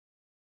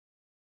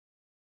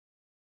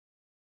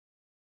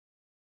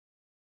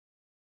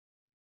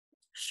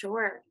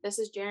 Sure, this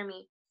is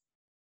Jeremy.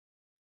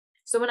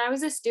 So when I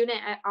was a student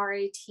at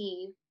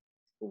RIT,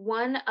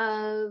 one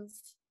of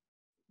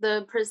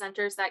the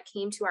presenters that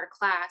came to our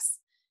class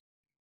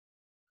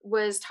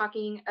was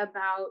talking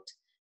about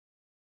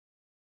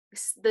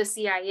the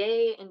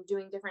CIA and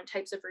doing different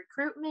types of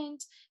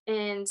recruitment.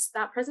 And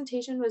that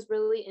presentation was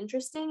really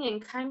interesting and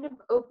kind of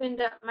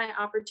opened up my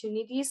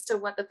opportunities to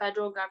what the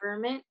federal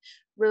government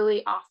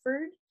really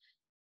offered.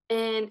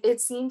 And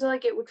it seemed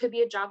like it could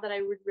be a job that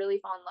I would really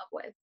fall in love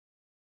with.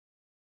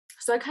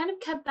 So I kind of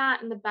kept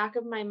that in the back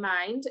of my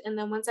mind. And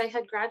then once I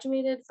had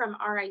graduated from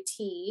RIT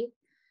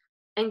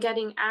and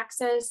getting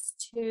access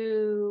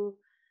to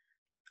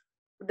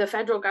the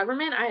federal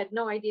government, I had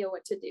no idea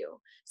what to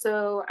do.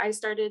 So I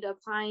started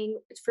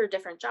applying for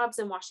different jobs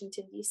in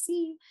Washington,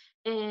 D.C.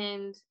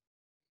 and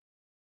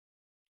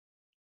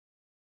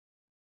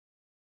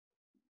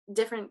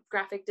different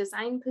graphic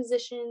design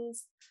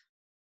positions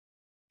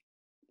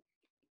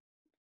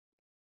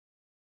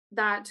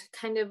that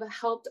kind of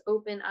helped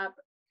open up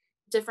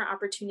different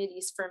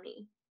opportunities for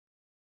me.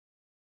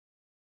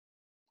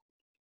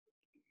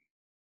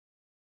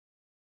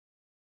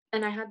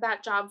 And I had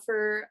that job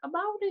for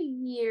about a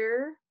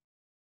year.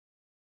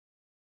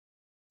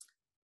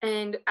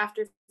 And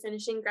after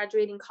finishing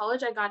graduating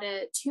college, I got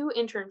a 2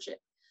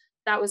 internship.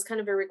 That was kind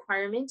of a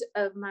requirement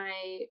of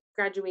my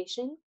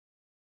graduation.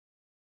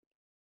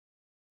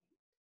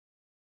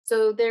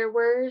 So there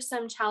were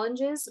some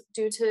challenges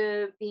due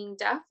to being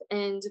deaf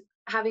and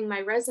having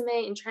my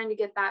resume and trying to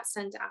get that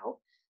sent out.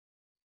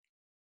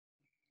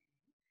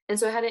 And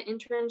so I had an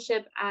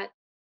internship at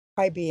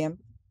IBM.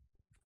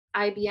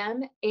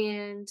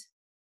 And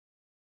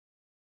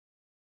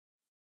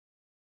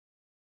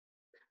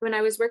when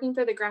I was working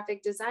for the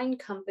graphic design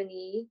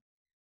company,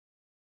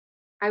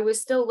 I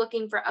was still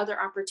looking for other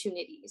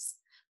opportunities.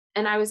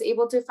 And I was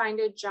able to find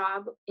a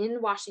job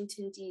in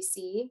Washington,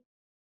 D.C.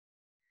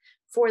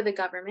 for the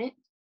government.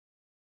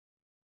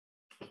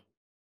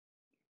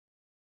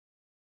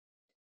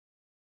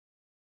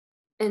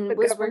 And The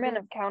was Government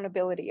working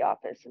Accountability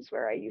Office is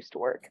where I used to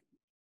work.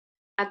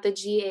 at the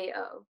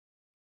GAO.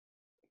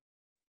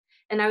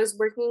 And I was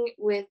working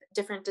with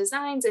different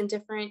designs and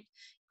different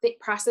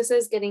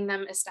processes, getting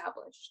them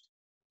established.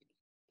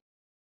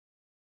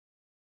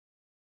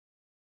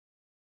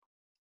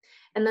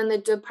 And then the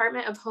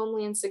Department of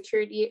Homeland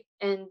Security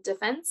and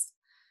Defense,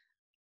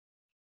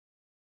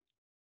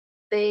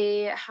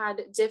 they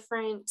had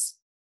different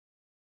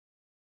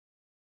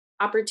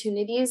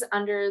opportunities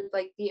under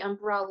like the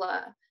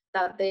umbrella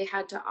that they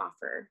had to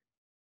offer.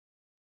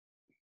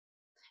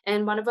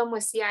 And one of them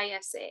was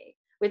CISA,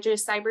 which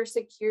is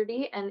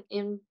Cybersecurity and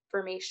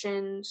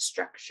Information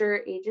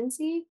Structure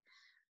Agency.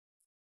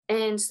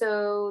 And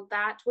so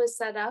that was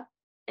set up,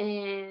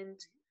 and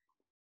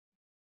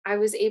I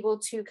was able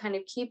to kind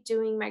of keep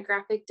doing my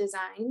graphic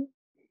design.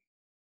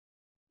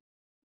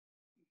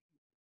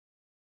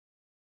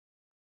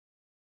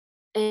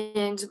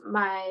 And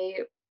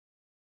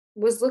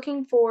was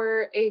looking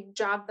for a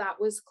job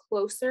that was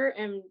closer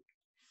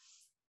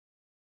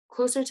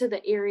to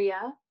the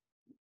area.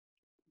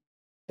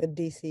 The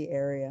DC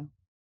area.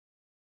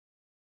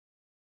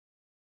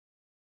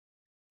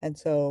 And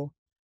so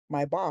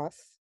my boss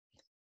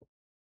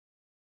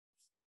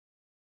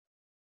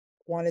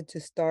wanted to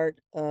start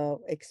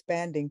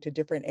expanding to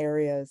different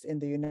areas in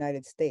the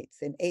United States,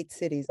 in 8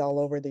 cities all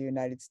over the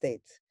United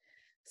States.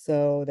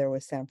 So there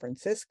was San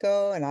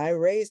Francisco, and I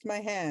raised my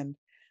hand.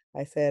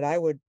 I said I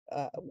would,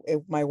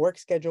 my work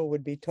schedule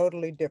would be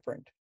totally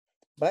different.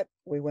 But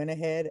we went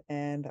ahead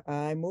and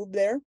I moved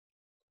there.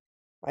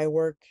 I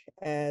work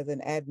as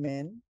an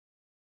admin,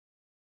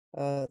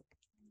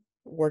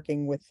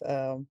 working with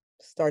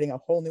starting a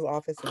whole new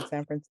office in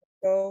San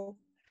Francisco.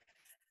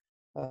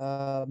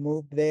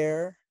 Moved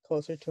there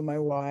closer to my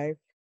wife,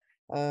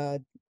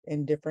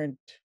 in different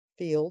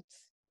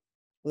fields,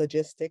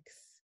 logistics,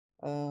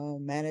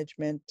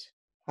 management,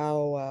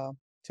 how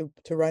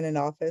to run an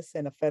office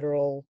in a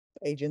federal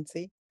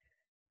agency,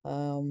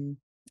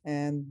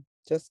 and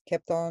just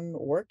kept on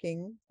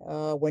working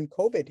when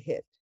COVID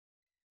hit.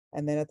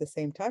 And then at the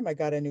same time, I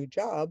got a new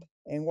job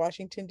in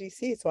Washington,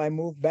 D.C. So I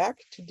moved back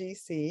to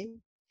D.C.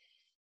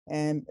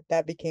 and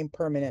that became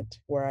permanent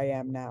where I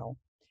am now.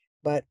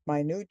 But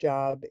my new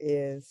job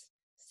is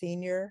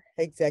senior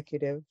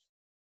executive.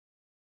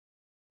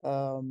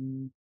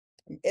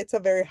 It's a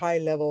very high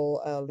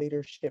level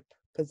leadership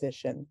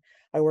position.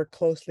 I work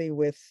closely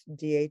with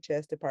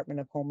DHS, Department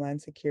of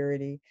Homeland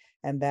Security,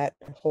 and that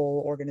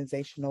whole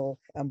organizational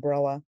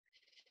umbrella.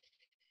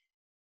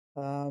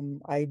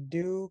 I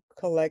do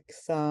collect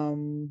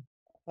some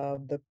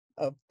of the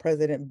of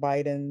President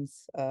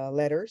Biden's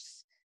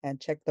letters and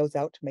check those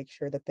out to make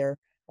sure that they're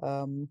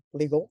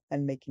legal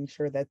and making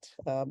sure that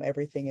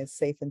everything is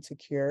safe and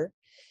secure.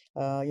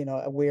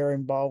 We're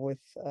involved with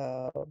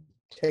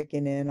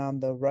checking in on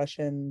the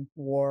Russian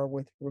war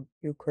with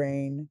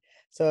Ukraine.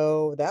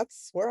 So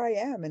that's where I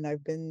am, and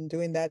I've been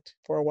doing that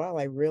for a while.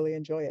 I really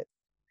enjoy it.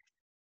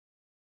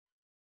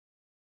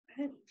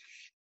 Good.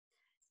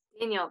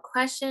 Daniel,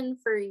 question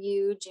for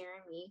you,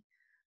 Jeremy.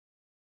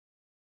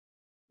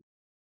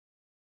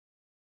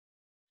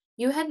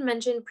 You had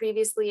mentioned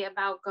previously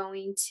about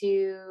going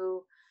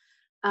to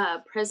a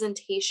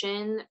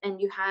presentation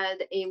and you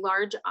had a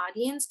large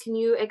audience. Can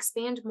you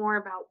expand more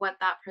about what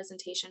that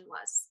presentation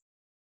was?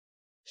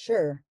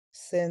 Sure.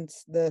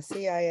 Since the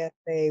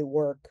CISA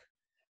work,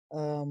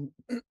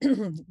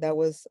 that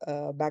was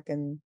back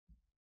in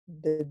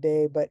the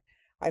day, but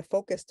I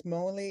focused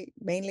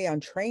mainly on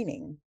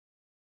training,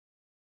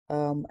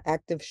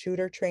 active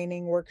shooter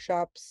training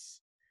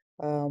workshops,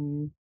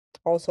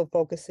 also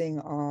focusing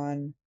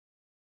on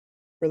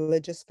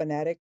religious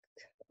fanatic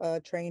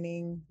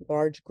training,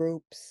 large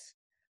groups,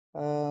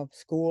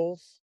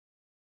 schools,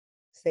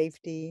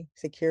 safety,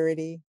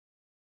 security.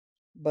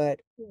 But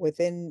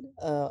within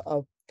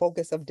a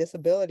focus of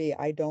disability,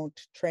 I don't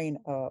train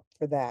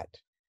for that.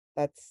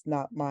 That's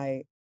not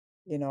my,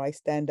 I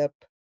stand up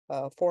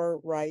for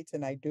rights,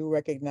 and I do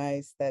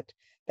recognize that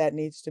that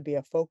needs to be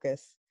a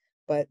focus.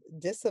 But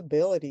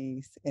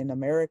disabilities in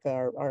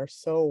America are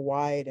so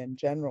wide and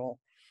general.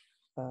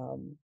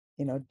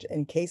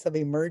 In case of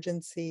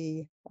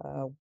emergency,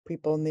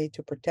 people need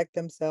to protect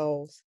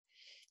themselves.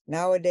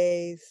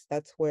 Nowadays,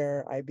 that's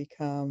where I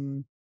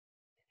become,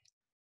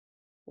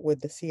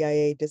 with the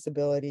CIA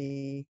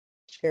disability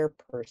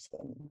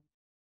chairperson.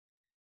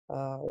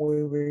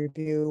 We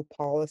review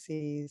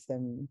policies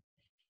and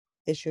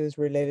issues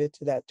related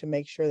to that to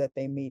make sure that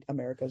they meet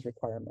America's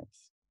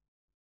requirements.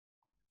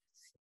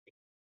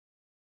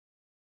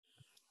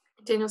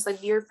 Daniel's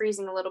like, you're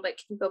freezing a little bit.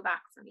 Can you go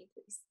back for me,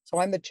 please? So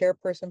I'm the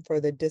chairperson for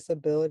the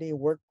disability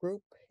work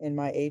group in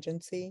my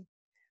agency,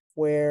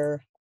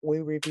 where we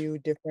review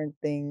different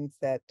things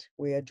that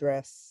we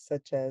address,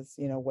 such as,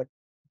 what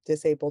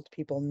disabled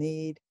people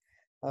need,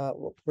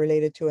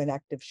 related to an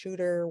active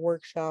shooter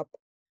workshop,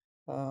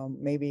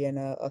 maybe in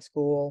a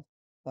school,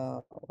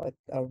 a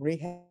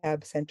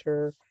rehab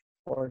center,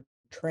 or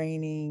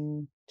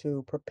training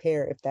to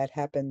prepare if that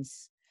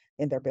happens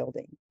in their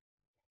building.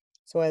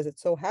 So as it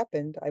so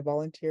happened, I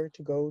volunteered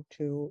to go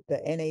to the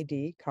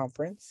NAD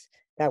conference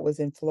that was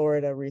in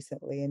Florida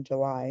recently in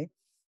July.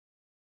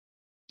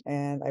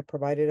 And I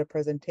provided a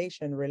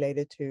presentation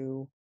related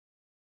to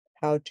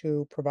how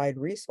to provide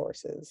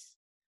resources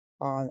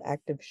on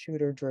active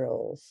shooter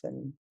drills.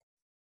 And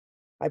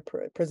I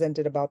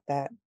presented about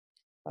that.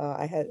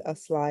 I had a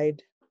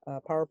slide,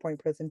 PowerPoint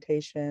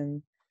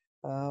presentation,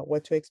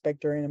 what to expect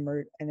during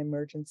an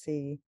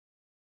emergency.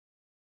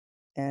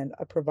 And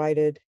I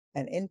provided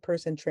an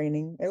in-person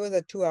training. It was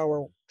a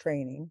 2-hour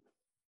training.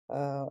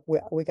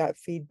 We got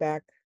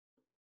feedback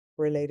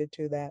related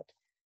to that.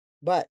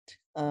 But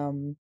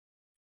the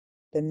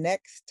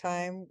next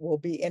time we'll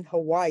be in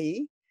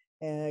Hawaii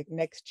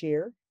next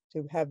year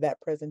to have that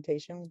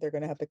presentation. They're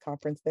going to have the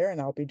conference there, and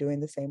I'll be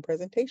doing the same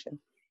presentation.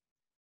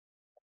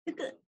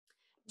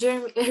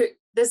 Jeremy,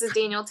 this is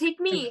Daniel. Take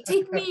me,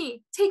 take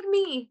me, take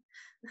me.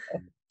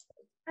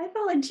 I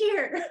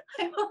volunteer.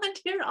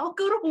 I'll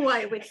go to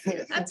Hawaii with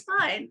you. That's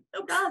fine.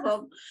 No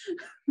problem.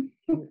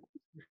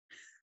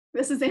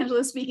 This is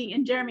Angela speaking.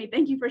 And Jeremy,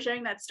 thank you for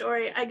sharing that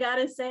story. I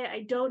gotta say,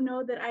 I don't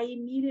know that I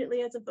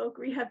immediately, as a voc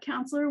rehab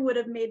counselor, would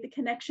have made the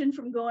connection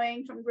from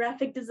going from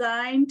graphic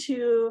design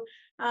to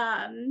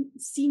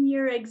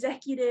senior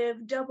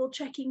executive double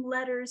checking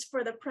letters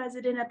for the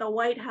president at the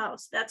White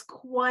House. That's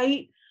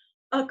quite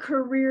a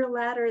career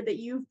ladder that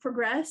you've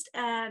progressed,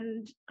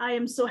 and I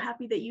am so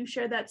happy that you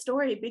shared that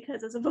story,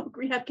 because as a voc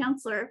rehab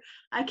counselor,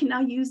 I can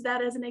now use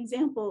that as an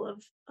example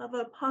of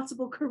a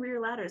possible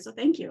career ladder. So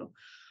thank you.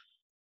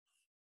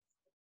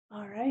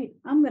 All right,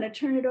 I'm going to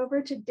turn it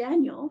over to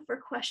Daniel for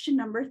question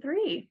number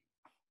 3.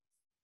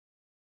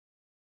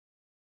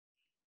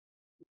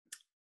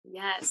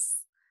 Yes,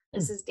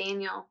 this is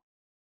Daniel.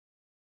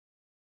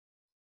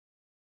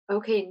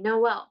 Okay,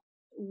 Noel,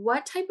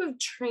 what type of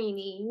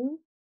training,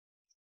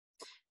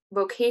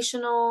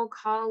 vocational,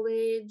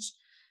 college,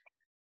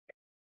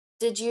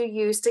 did you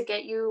use to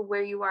get you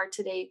where you are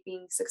today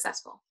being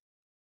successful?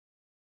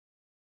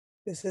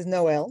 This is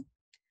Noel.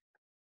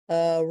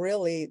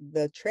 Really,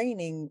 the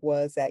training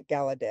was at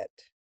Gallaudet.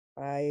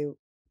 I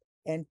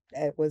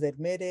was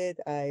admitted.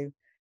 I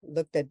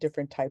looked at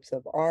different types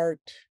of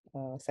art,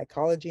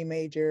 psychology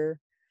major.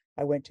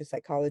 I went to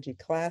psychology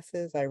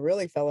classes. I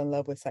really fell in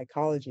love with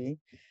psychology.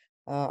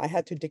 I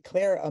had to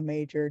declare a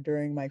major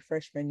during my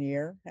freshman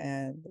year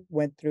and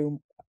went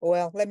through,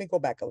 well, let me go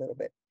back a little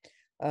bit.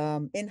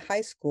 In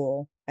high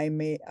school,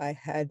 I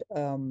had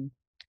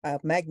a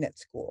magnet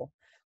school,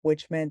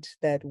 which meant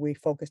that we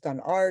focused on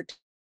art.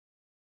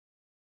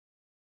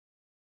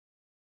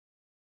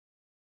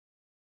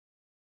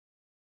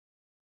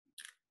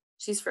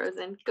 She's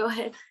frozen. Go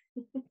ahead.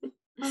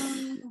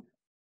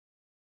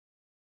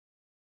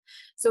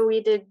 So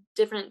we did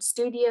different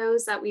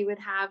studios that we would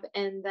have,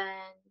 and then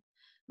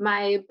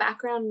my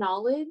background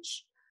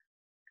knowledge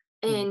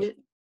and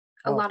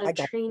a Oh, lot I of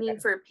got training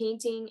for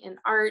painting and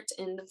art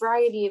and a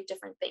variety of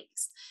different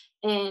things.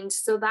 And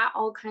so that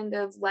all kind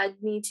of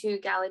led me to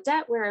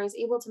Gallaudet, where I was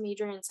able to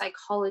major in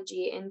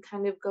psychology and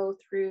kind of go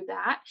through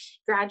that,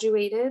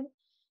 graduated,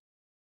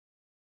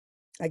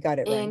 I got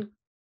it, Ryan. and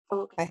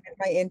oh, I had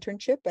my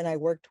internship and I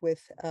worked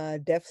with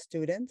deaf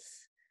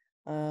students,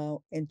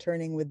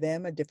 interning with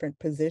them, a different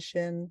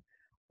position,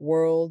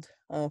 World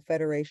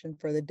Federation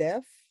for the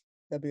Deaf,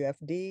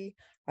 WFD.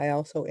 I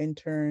also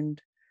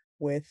interned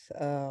with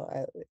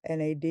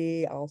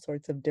NAD, all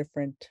sorts of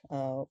different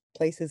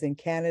places in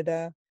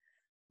Canada,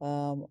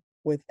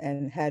 with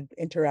and had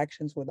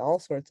interactions with all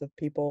sorts of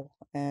people.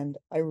 And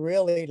I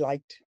really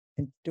liked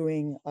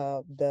doing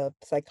the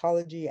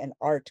psychology and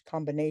art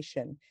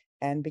combination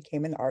and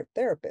became an art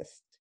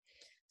therapist.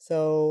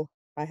 So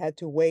I had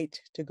to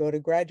wait to go to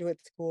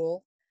graduate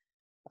school,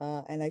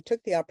 and I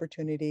took the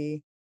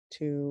opportunity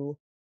to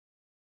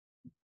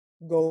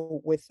go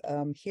with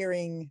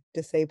hearing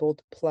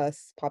disabled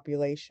plus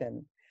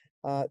population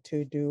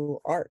to do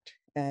art,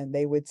 and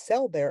they would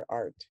sell their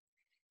art.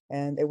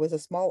 And it was a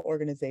small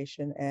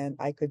organization, and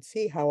I could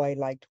see how I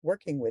liked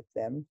working with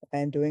them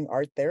and doing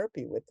art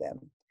therapy with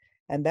them.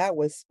 And that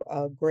was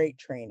a great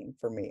training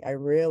for me. I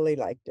really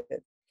liked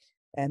it.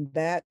 And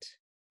that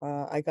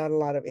I got a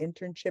lot of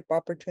internship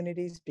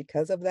opportunities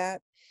because of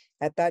that.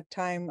 At that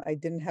time, I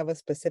didn't have a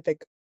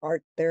specific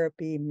art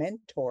therapy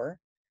mentor.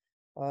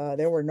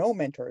 There were no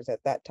mentors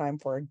at that time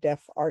for a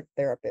deaf art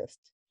therapist.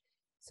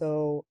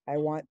 So I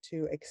want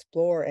to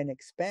explore and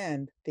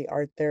expand the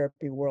art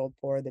therapy world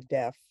for the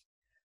deaf.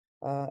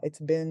 It's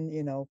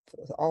been,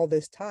 all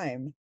this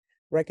time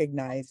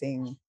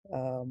recognizing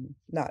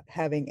not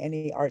having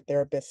any art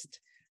therapist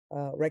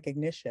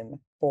recognition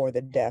for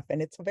the deaf.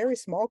 And it's a very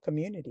small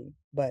community,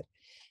 but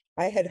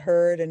I had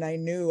heard and I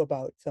knew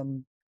about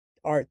some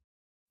art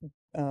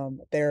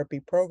therapy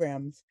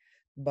programs,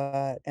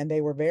 and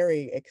they were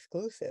very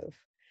exclusive.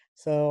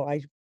 So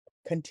I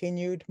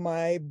continued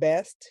my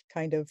best,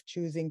 kind of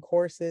choosing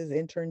courses,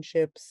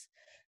 internships,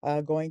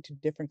 going to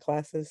different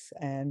classes,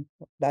 and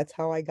that's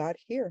how I got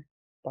here,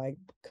 by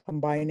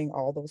combining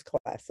all those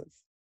classes.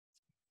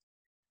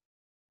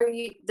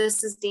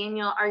 this is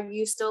Daniel. Are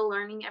you still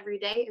learning every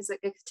day? Is it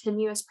a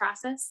continuous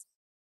process?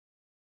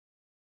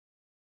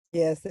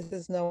 Yes, this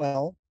is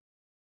Noelle.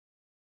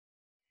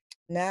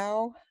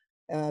 Now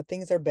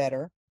things are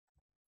better.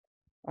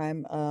 I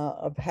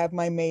have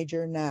my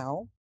major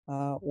now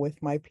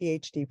with my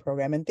PhD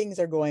program, and things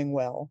are going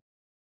well.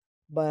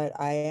 But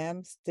I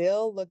am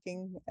still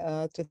looking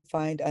to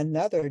find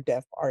another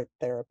deaf art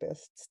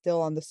therapist,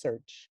 still on the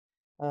search.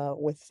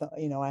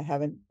 I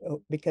haven't,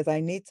 because I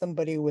need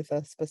somebody with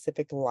a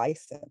specific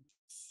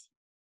license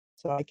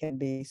so I can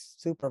be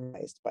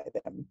supervised by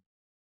them.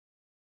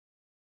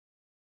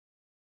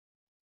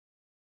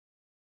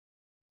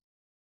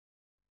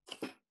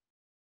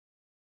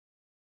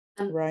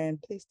 Ryan,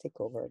 please take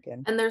over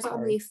again. And there's Sorry.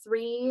 only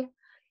three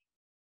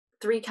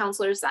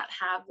counselors that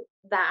have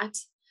that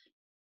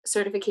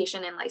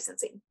certification and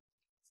licensing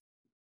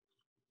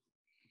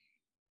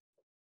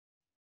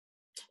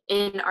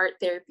in art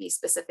therapy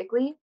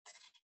specifically.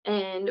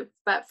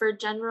 But for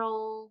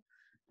general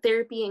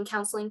therapy and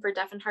counseling for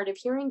deaf and hard of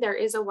hearing, there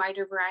is a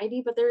wider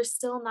variety, but there is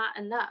still not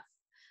enough.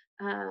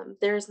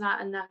 There's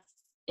not enough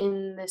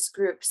in this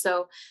group.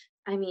 So,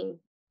 I mean,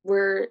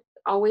 we're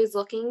always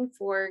looking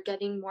for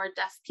getting more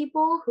deaf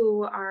people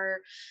who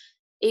are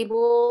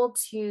able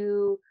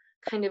to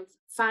kind of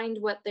find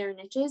what their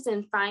niche is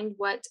and find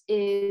what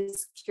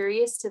is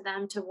curious to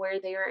them, to where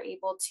they are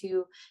able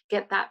to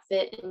get that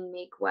fit and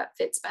make what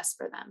fits best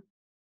for them.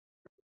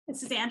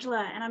 This is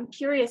Angela, and I'm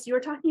curious, you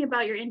were talking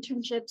about your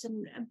internships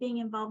and being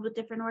involved with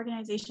different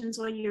organizations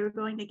while you were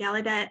going to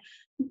Gallaudet.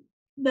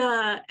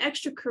 The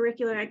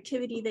extracurricular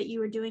activity that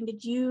you were doing,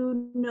 did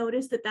you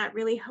notice that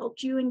really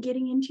helped you in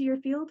getting into your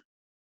field?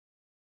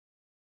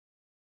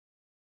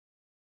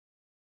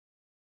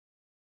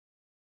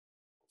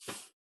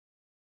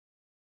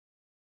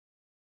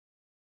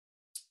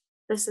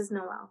 This is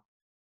Noelle.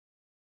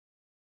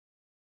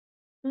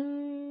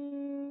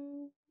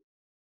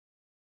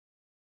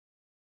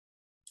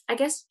 I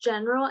guess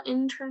general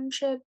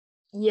internship,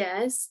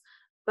 yes,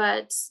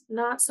 but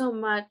not so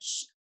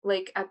much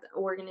like at the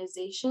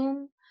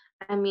organization.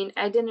 I mean,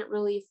 I didn't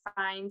really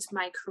find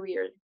my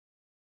career.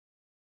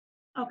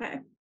 Okay.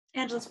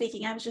 Angela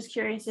speaking. I was just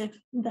curious if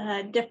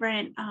the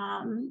different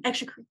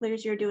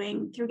extracurriculars you're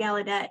doing through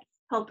Gallaudet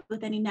helped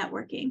with any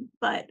networking,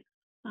 but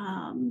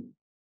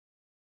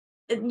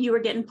you were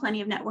getting plenty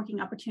of networking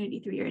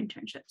opportunity through your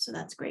internship. So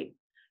that's great.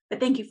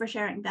 But thank you for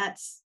sharing.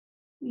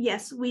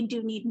 Yes, we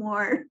do need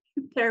more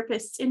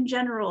therapists in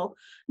general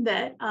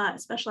that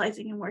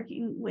specializing in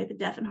working with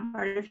deaf and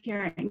hard of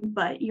hearing,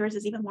 but yours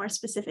is even more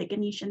specific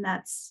and niche, and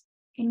that's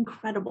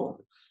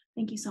incredible.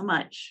 Thank you so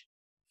much.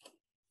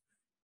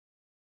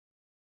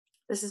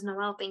 This is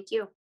Noelle. Thank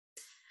you.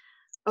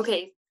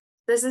 Okay,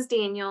 This is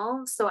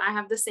Daniel. So I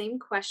have the same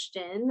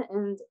question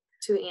and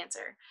to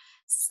answer.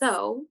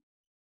 So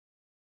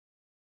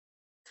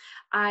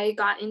I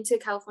got into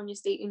California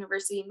State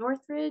University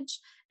Northridge,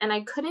 and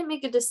I couldn't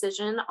make a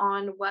decision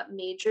on what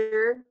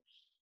major.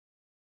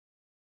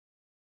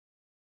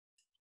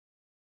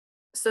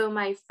 So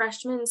my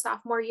freshman and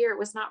sophomore year, it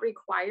was not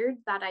required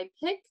that I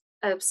pick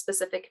a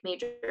specific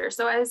major.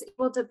 So I was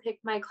able to pick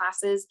my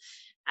classes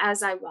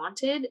as I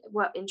wanted,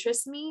 what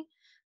interests me.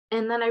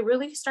 And then I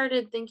really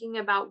started thinking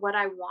about what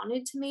I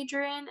wanted to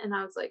major in. And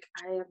I was like,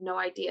 I have no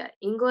idea.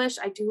 English,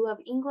 I do love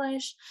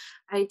English.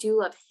 I do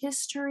love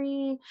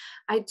history.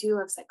 I do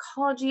love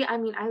psychology. I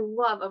mean, I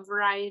love a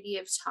variety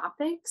of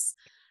topics.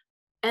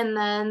 And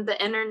then the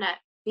internet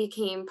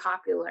became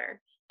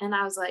popular. And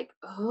I was like,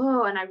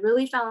 oh, and I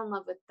really fell in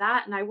love with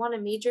that. And I want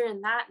to major in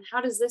that. And how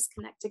does this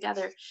connect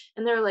together?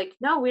 And they're like,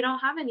 no, we don't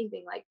have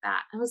anything like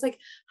that. I was like,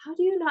 how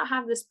do you not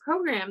have this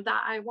program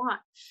that I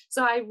want?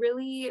 So I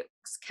really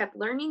kept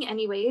learning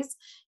anyways,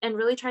 and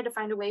really tried to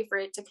find a way for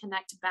it to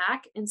connect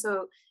back. And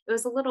so it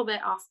was a little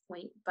bit off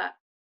point, but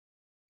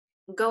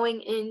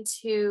going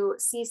into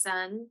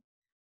CSUN,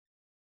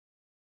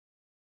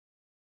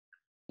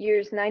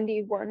 Years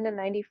 91 to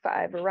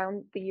 95,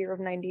 around the year of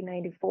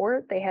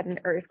 1994, they had an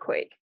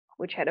earthquake,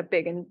 which had a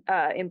big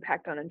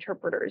impact on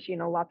interpreters. You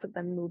know, lots of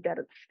them moved out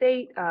of the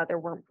state. There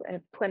weren't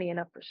plenty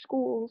enough for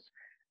schools.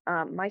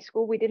 My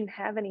school, we didn't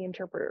have any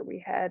interpreter. We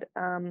had,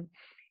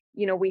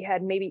 we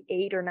had maybe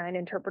 8 or 9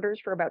 interpreters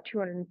for about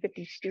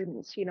 250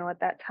 students. You know, at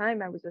that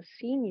time I was a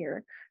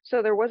senior,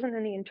 so there wasn't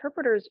any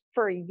interpreters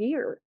for a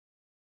year.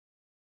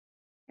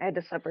 I had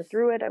to suffer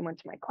through it. I went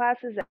to my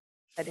classes.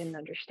 I didn't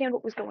understand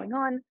what was going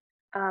on.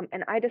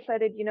 And I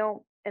decided,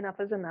 enough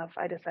is enough.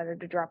 I decided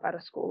to drop out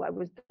of school. I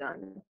was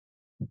done.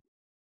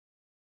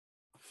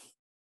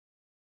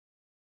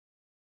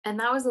 and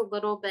that was a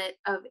little bit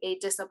of a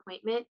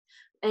disappointment.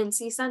 And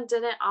CSUN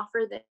didn't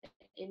offer the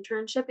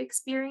internship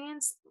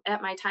experience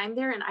at my time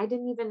there. And I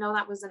didn't even know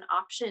that was an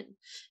option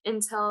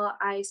until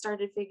I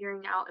started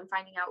figuring out and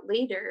finding out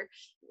later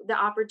the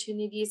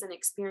opportunities and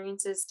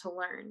experiences to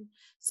learn.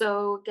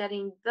 So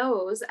getting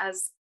those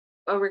as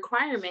a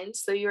requirement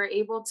so you're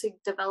able to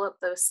develop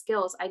those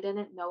skills. I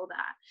didn't know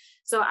that.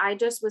 So I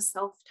just was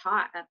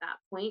self-taught at that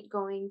point,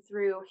 going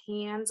through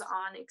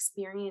hands-on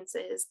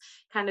experiences,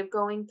 kind of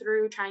going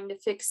through trying to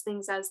fix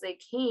things as they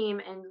came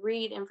and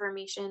read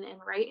information and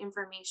write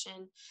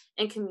information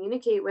and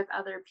communicate with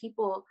other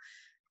people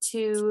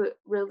to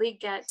really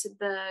get to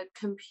the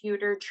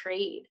computer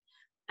trade.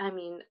 I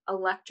mean,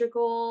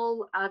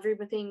 electrical,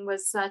 everything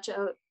was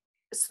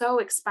so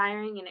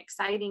inspiring and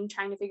exciting,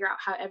 trying to figure out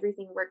how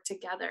everything worked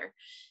together.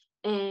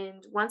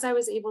 And once I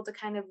was able to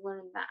kind of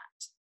learn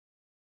that,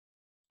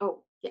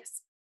 oh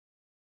yes,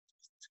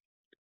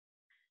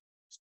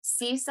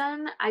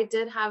 CSUN, I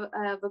did have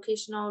a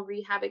vocational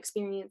rehab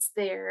experience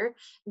there.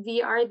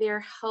 VR there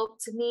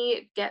helped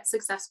me get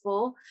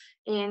successful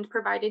and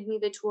provided me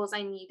the tools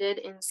I needed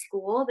in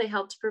school. They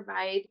helped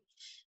provide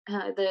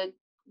the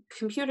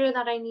computer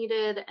that I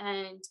needed,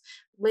 and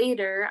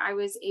later I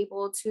was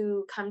able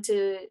to come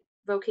to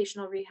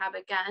vocational rehab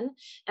again,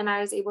 and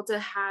I was able to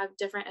have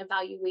different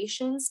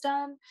evaluations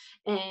done,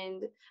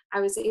 and I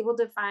was able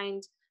to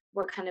find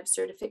what kind of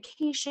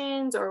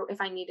certifications or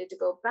if I needed to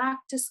go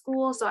back to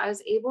school. So I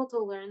was able to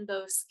learn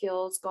those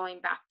skills going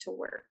back to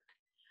work.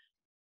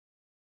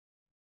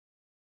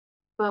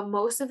 But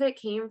most of it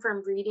came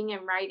from reading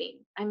and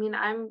writing. I mean,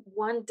 I'm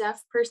one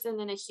deaf person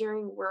in a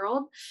hearing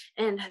world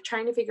and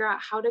trying to figure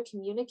out how to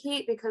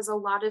communicate because a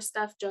lot of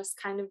stuff just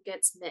kind of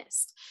gets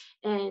missed.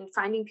 And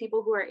finding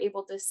people who are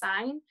able to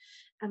sign,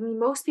 I mean,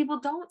 most people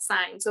don't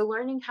sign. So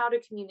learning how to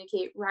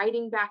communicate,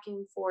 writing back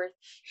and forth,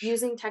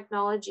 using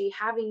technology,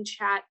 having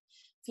chat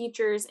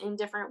features in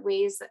different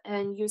ways,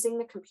 and using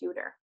the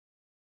computer.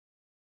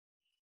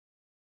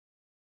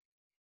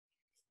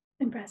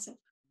 Impressive.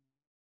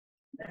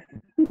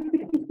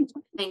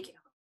 Thank you.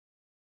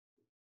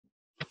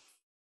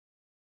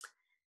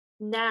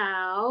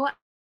 Now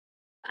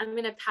I'm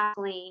going to pass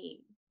Lane.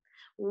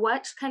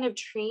 What kind of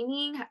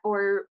training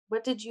or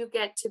what did you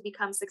get to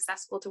become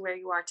successful to where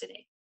you are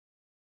today?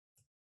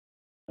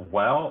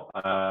 Well,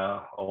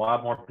 a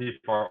lot more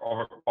people are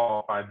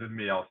overqualified than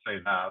me. I'll say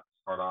that to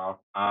start off.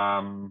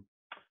 I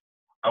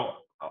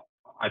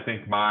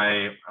think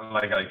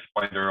like I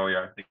explained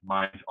earlier, I think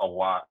mine's a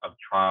lot of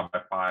trial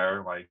by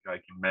fire, like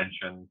you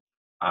mentioned.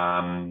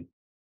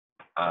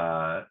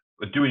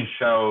 With doing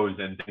shows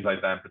and things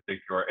like that in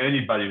particular,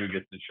 anybody who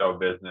gets in show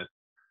business,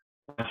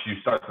 once you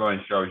start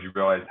going shows, you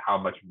realize how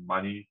much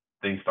money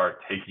things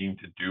start taking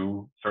to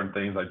do certain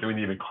things, like doing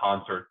even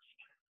concerts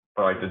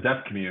for like the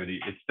deaf community.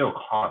 It still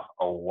costs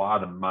a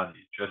lot of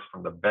money just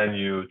from the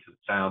venue to the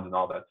sound and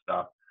all that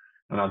stuff.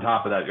 And on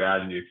top of that, you're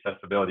adding the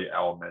accessibility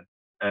element.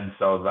 And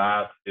so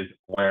that is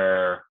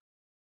where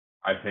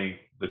I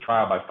think the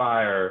trial by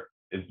fire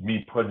is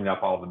me putting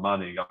up all the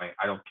money, going,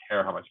 I don't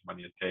care how much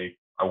money it takes.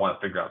 I want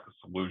to figure out the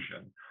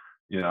solution,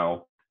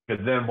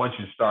 because then once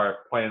you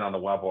start playing on the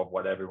level of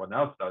what everyone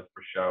else does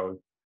for shows,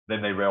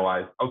 then they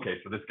realize, okay,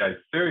 so this guy's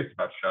serious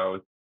about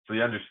shows. so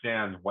he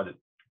understands what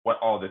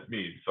all this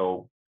means.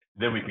 So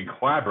then we can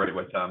collaborate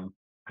with him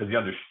because he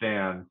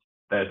understands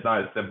that it's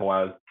not as simple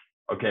as,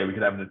 okay, we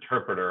could have an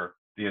interpreter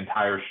the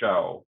entire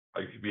show.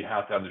 Like we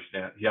have to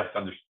understand, he has to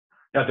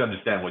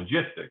understand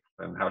logistics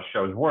and how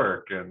shows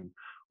work and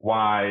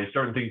why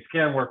certain things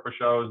can work for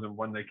shows and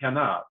when they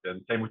cannot.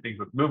 And same with things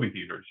with movie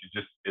theaters.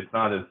 It's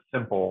not as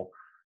simple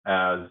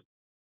as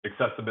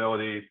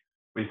accessibility.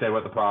 We say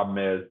what the problem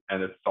is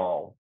and it's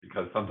solved,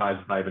 because sometimes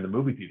it's not even the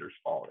movie theater's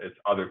fault. It's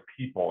other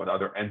people and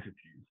other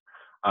entities.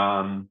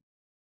 And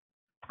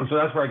so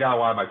that's where I got a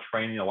lot of my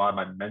training, a lot of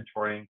my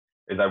mentoring,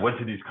 is I went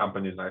to these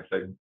companies and I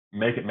said,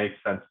 make it make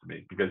sense to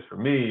me. Because for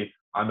me,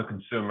 I'm a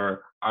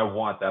consumer. I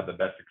want to have the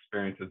best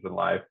experiences in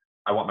life.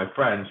 I want my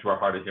friends who are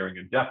hard of hearing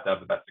and deaf to have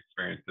the best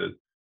experiences.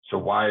 So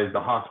why is the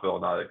hospital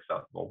not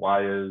accessible?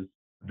 Why is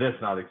this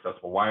not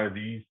accessible? Why are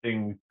these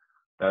things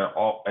that are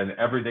all an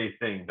everyday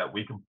thing that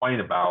we complain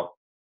about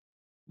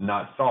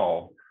not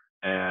solved?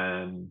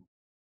 And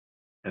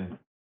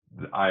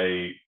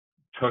I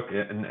took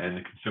it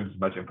and consumed as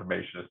much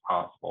information as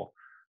possible.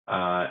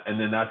 And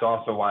then that's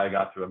also why I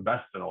got to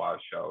invest in a lot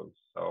of shows.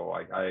 So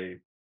like I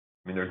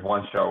mean, there's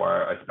one show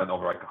where I spent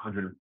over like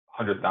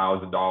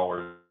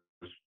 $100,000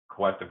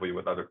 collectively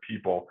with other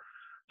people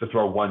to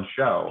throw one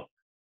show.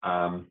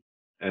 And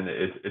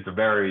it's a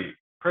very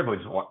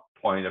privileged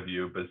point of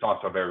view, but it's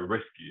also very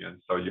risky. And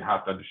so you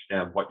have to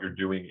understand what you're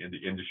doing in the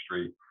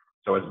industry.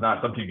 So it's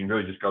not something you can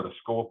really just go to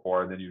school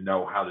for and then you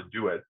know how to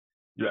do it.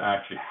 You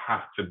actually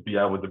have to be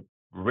able to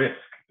risk.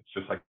 It's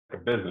just like a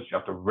business. You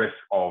have to risk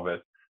all of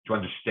it to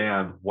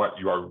understand what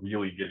you are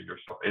really getting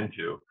yourself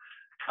into.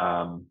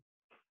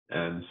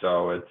 And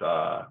so it's,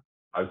 I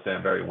would say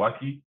I'm very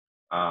lucky.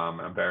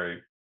 I'm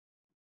very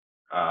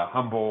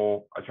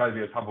humble. I try to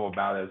be as humble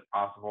about it as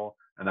possible.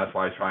 And that's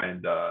why I try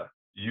and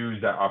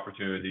use that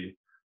opportunity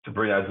to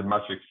bring as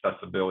much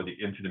accessibility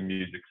into the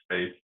music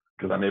space,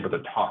 because I'm able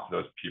to talk to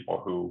those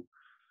people who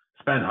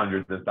spend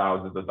hundreds of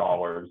thousands of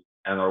dollars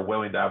and are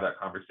willing to have that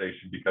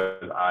conversation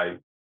because I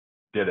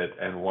did it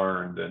and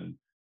learned and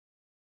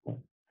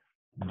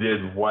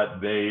did what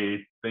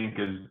they think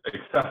is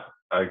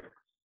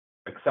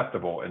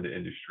acceptable in the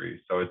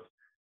industry. So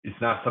it's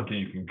not something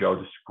you can go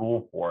to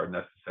school for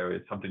necessarily.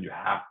 It's something you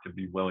have to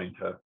be willing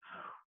to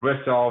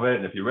risk all of it.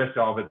 And if you risk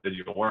all of it, then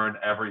you learn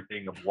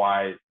everything of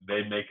why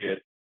they make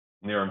it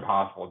near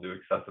impossible to do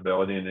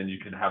accessibility. And then you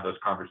can have those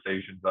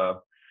conversations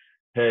of,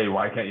 hey,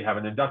 why can't you have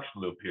an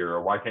induction loop here?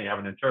 Or why can't you have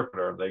an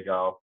interpreter? They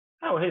go,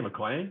 oh, hey,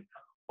 McLean,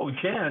 well, we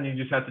can. You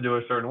just have to do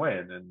it a certain way.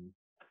 And then,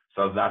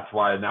 so that's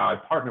why now I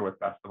partner with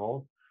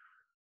festivals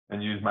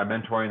and use my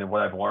mentoring and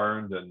what I've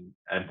learned and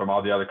from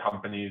all the other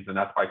companies. And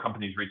that's why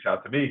companies reach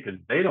out to me, because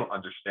they don't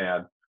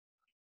understand,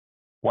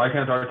 why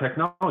can't our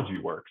technology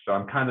work? So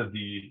I'm kind of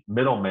the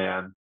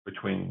middleman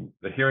between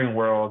the hearing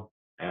world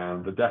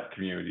and the deaf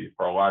community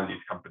for a lot of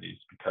these companies,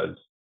 because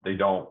they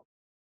don't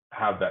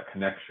have that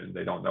connection.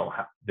 They don't know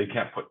how, they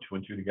can't put two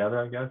and two together,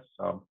 I guess.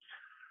 So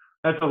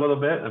that's a little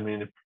bit. I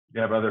mean, if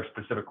you have other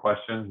specific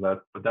questions,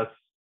 but that's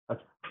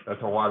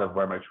a lot of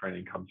where my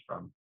training comes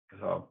from.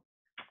 So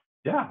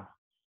yeah.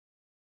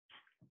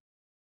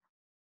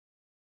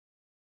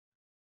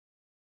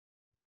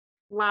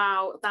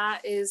 Wow,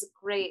 that is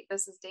great.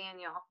 This is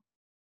Daniel.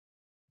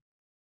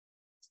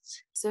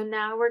 So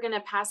now we're going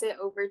to pass it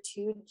over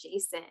to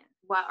Jason.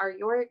 What are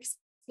your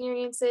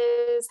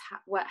experiences?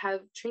 What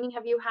training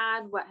have you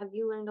had? What have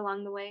you learned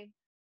along the way?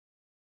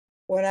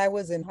 When I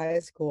was in high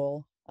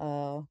school,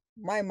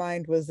 my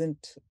mind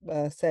wasn't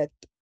set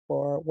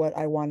for what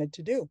I wanted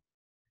to do.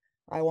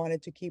 I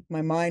wanted to keep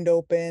my mind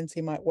open,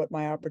 see what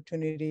my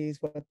opportunities,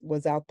 what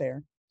was out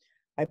there.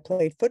 I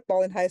played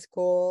football in high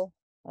school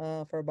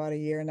for about a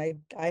year, and I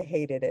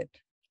hated it.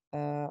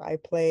 I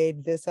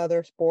played this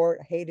other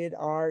sport, hated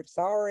art.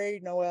 Sorry,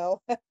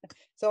 Noel.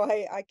 So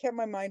I kept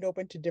my mind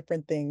open to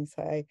different things.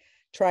 I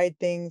tried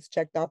things,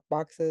 checked off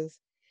boxes,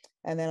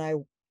 and then I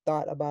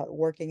thought about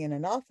working in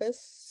an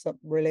office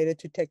related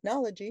to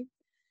technology,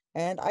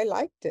 and I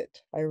liked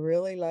it. I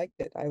really liked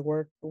it. I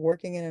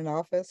working in an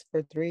office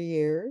for 3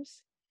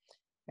 years,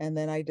 and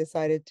then I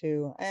decided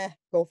to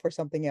go for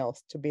something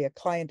else, to be a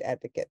client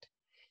advocate.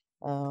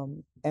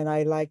 And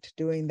I liked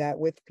doing that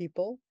with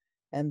people.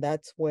 And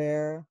that's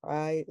where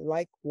I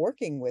like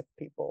working with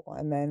people.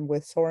 And then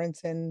with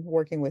Sorensen,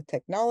 working with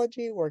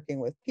technology, working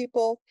with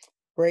people,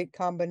 great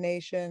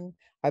combination.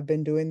 I've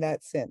been doing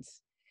that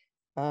since.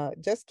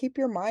 Just keep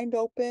your mind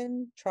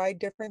open, try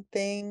different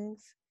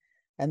things.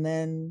 And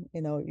then,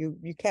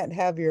 you can't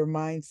have your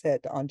mindset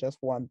on just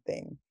one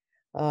thing.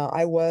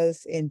 I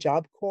was in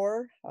Job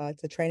Corps.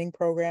 It's a training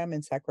program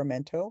in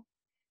Sacramento.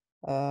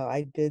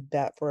 I did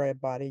that for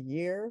about a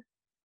year.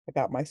 I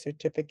got my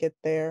certificate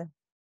there.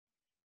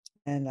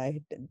 And I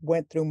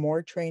went through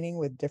more training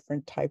with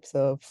different types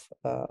of,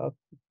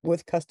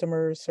 with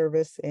customer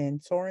service in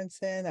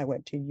Sorensen. I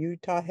went to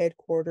Utah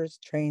headquarters,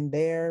 trained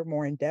there,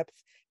 more in-depth,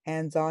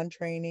 hands-on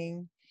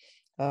training.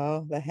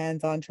 The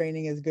hands-on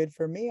training is good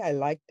for me. I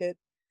liked it.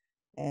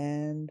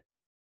 And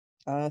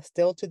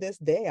Still to this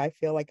day, I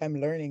feel like I'm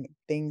learning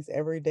things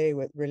every day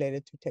with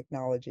related to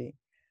technology.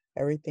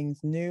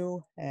 Everything's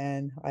new,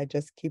 and I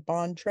just keep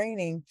on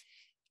training.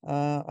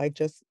 I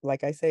just,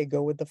 like I say,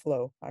 go with the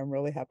flow. I'm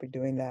really happy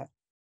doing that.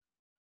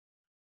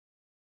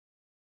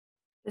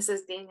 This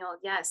is Daniel.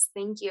 Yes,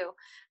 thank you.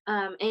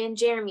 And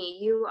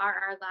Jeremy, you are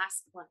our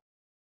last one.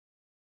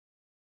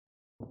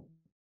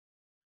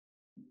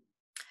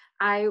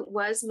 I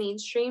was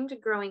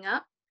mainstreamed growing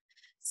up,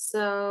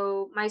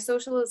 so my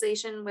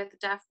socialization with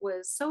deaf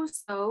was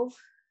so-so,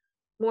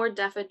 more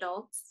deaf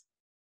adults.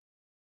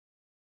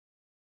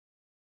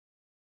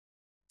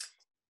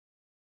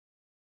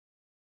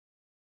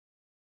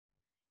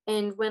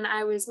 And when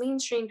I was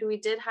mainstreamed, we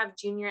did have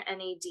junior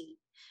NAD.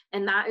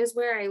 And that is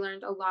where I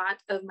learned a lot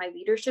of my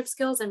leadership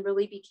skills and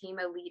really became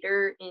a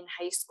leader in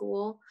high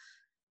school.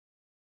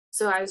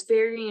 So I was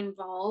very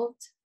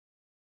involved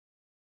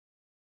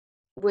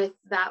with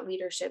that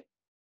leadership,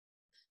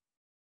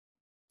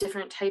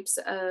 different types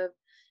of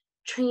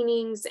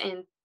trainings.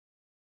 And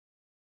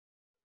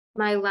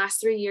my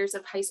last 3 years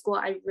of high school,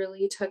 I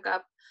really took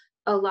up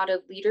a lot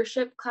of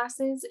leadership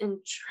classes and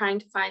trying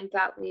to find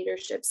that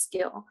leadership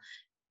skill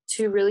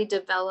to really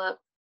develop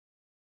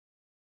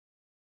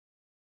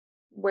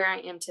where I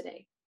am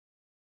today.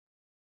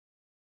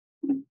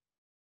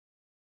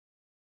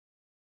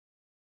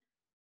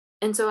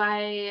 And so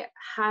I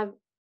have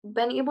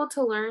been able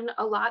to learn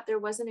a lot. There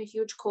wasn't a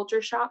huge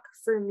culture shock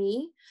for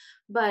me,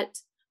 but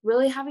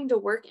really having to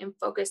work and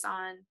focus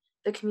on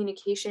the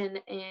communication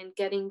and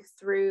getting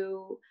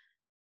through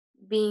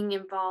being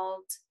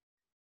involved.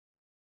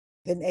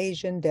 An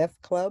Asian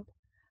Deaf Club.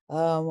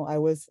 I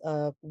was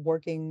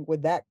working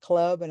with that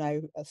club, and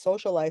I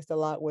socialized a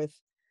lot with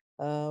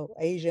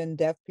Asian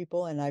deaf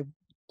people, and I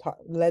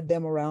led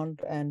them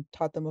around and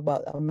taught them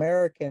about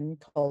American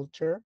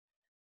culture.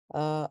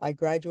 I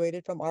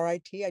graduated from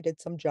RIT. I did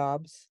some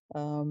jobs.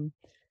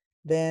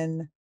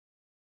 Then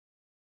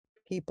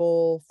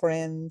people,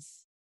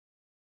 friends.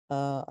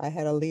 I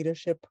had a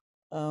leadership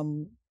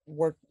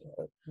work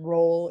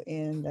role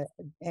in the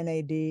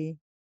NAD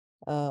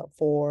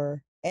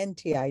for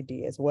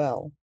NTID as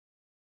well.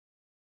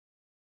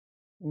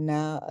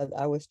 Now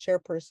I was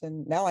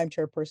chairperson. Now I'm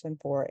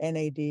chairperson for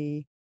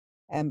NAD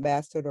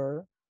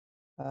ambassador.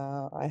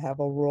 I have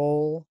a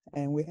role,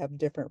 and we have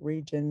different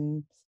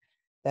regions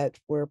that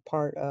we're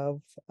part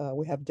of.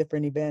 We have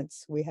different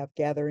events. We have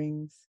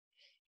gatherings,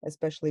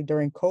 especially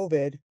during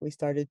COVID. We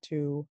started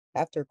to,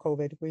 after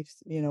COVID,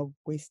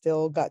 we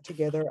still got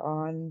together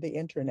on the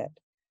internet.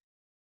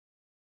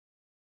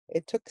 I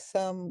took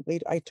some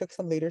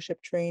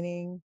leadership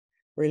training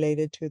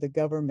related to the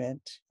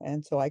government,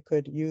 and so I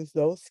could use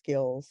those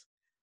skills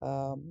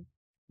um,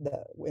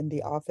 in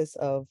the Office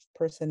of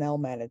Personnel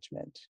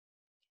Management.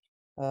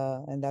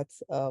 And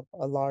that's a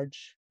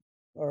large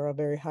or a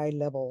very high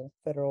level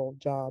federal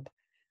job.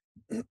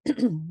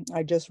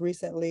 I just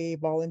recently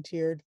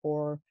volunteered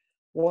for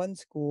one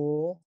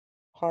school,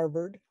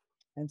 Harvard,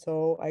 and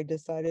so I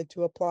decided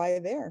to apply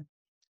there.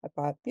 I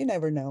thought, you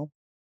never know.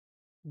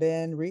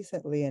 Then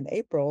recently in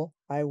April,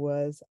 I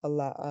was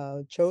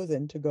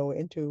chosen to go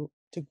to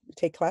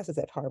take classes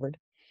at Harvard,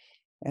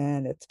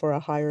 and it's for a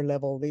higher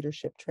level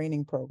leadership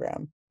training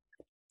program.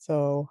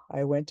 So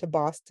I went to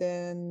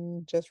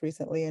Boston just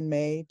recently in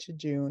May to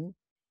June.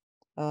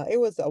 It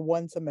was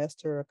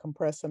a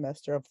compressed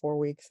semester of 4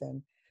 weeks,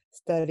 and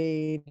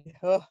studied.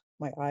 Oh,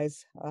 my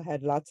eyes, I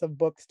had lots of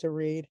books to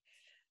read,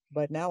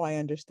 but now I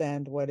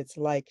understand what it's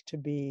like to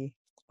be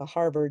a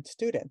Harvard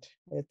student.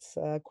 It's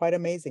quite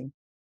amazing.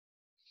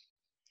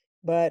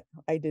 But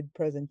I did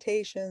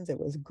presentations. It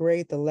was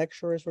great. The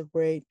lecturers were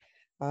great.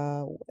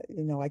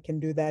 I can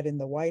do that in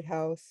the White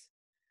House.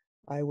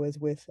 I was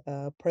with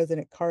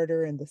President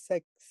Carter in the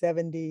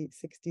 70s,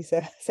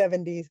 60s,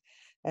 70s,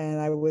 and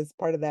I was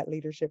part of that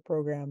leadership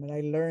program, and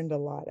I learned a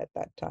lot at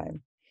that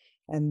time.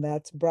 And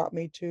that's brought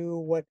me to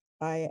what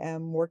I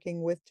am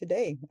working with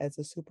today as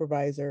a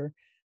supervisor.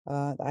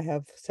 I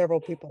have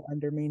several people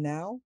under me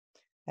now,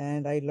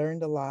 and I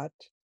learned a lot.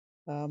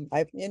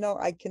 I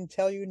can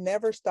tell you,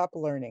 never stop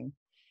learning.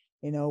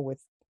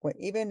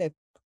 Even if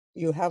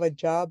you have a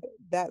job,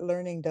 that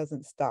learning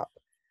doesn't stop.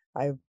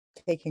 I've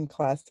taken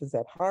classes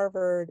at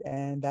Harvard,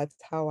 and that's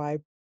how I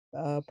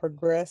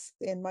progress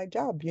in my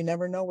job. You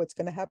never know what's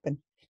going to happen.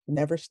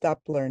 Never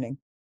stop learning.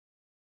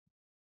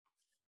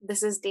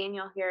 This is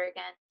Daniel here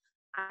again.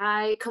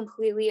 I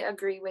completely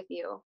agree with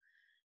you.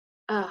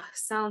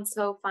 Sounds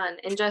so fun.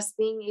 And just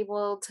being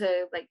able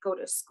to go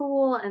to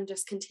school and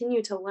just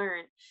continue to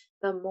learn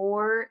the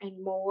more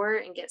and more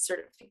and get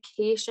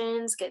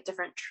certifications, get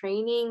different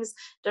trainings,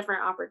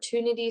 different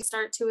opportunities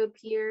start to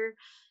appear.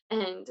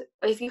 And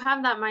if you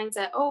have that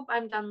mindset, oh,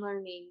 I'm done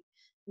learning.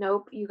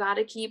 Nope, you got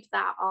to keep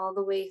that all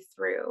the way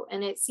through.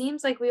 And it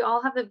seems like we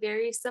all have a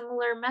very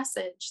similar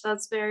message.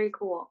 That's very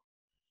cool.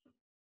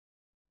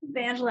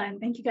 Angela,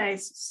 and thank you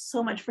guys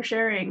so much for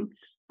sharing.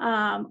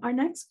 Our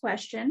next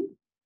question.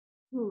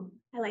 Ooh,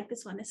 I like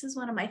this one. This is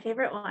one of my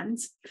favorite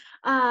ones.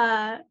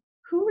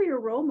 who were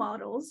your role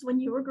models when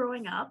you were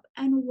growing up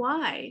and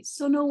why?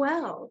 So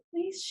Noelle,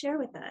 please share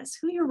with us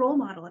who your role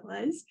model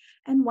was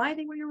and why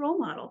they were your role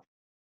model.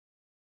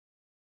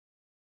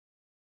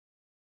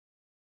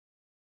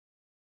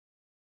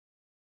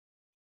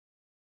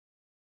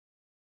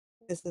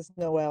 This is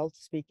Noelle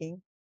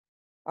speaking.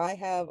 I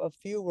have a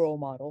few role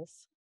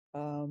models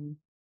um,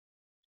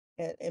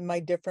 in my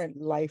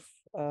different life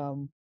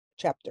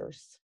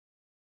chapters.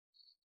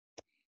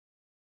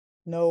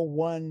 No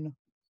one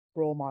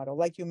role model.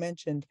 Like you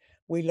mentioned,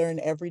 we learn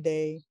every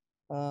day,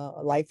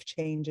 life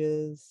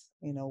changes,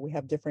 we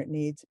have different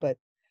needs, but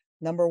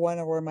number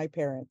one were my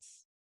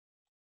parents.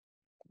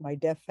 My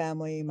deaf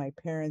family, my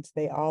parents,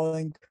 they all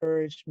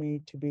encouraged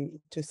me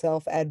to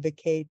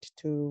self-advocate,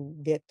 to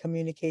get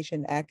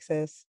communication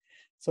access.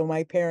 So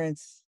my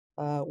parents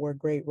were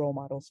great role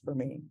models for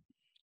me.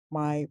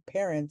 My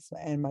parents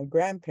and my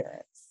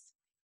grandparents,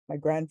 my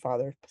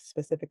grandfather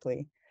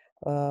specifically,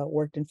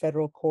 worked in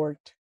federal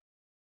court,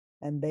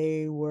 and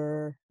they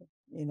were,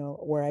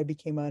 where I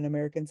became an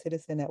American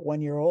citizen at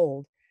 1 year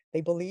old.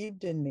 They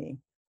believed in me,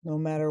 no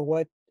matter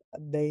what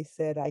they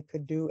said I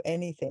could do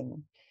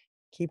anything.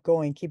 Keep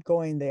going, keep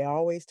going. They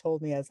always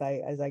told me as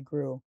I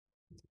grew,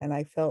 and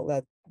I felt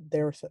that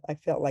I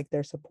felt like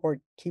their support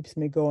keeps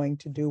me going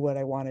to do what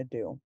I want to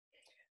do.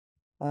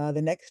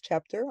 The next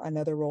chapter,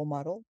 another role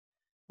model,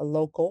 a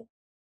local,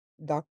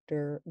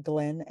 Dr.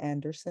 Glenn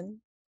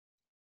Anderson.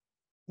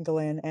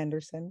 Glenn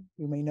Anderson,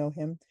 you may know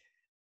him,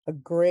 a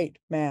great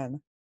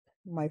man.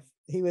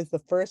 He was the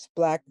first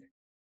Black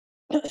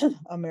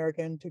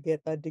American to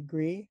get a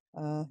degree.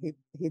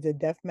 He's a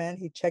deaf man.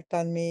 He checked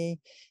on me.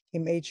 He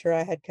made sure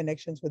I had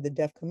connections with the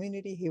deaf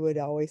community. He would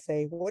always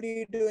say, "What are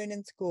you doing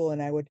in school?"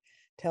 And I would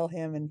tell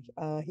him,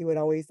 and he would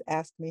always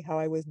ask me how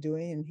I was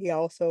doing. And he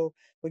also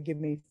would give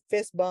me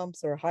fist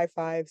bumps or high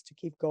fives to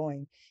keep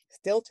going.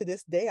 Still to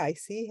this day, I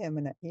see him,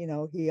 and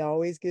he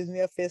always gives me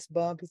a fist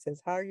bump. He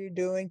says, "How are you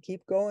doing?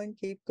 Keep going,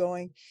 keep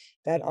going."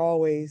 That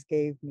always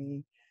gave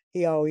me.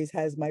 He always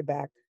has my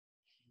back.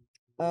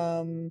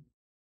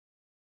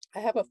 I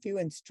have a few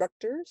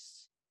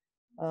instructors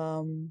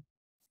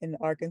in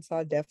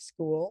Arkansas Deaf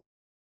School.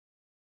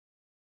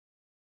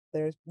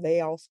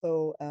 They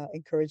also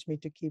encourage me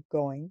to keep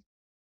going.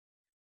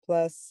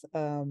 Plus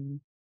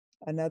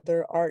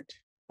another art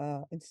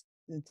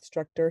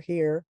instructor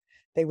here,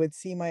 they would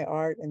see my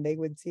art and they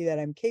would see that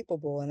I'm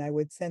capable, and they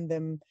would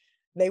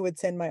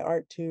send my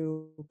art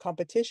to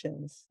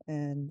competitions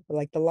and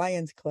like the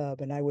Lions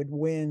Club, and I would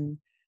win.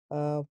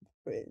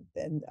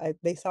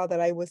 They saw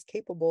that I was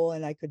capable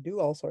and I could do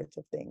all sorts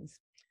of things.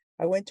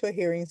 I went to a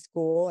hearing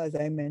school, as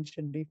I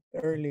mentioned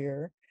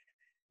earlier.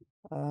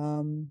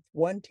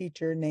 One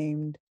teacher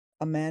named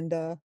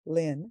Amanda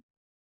Lynn,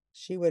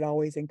 she would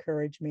always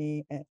encourage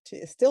me, and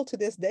still to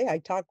this day, I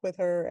talk with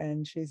her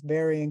and she's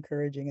very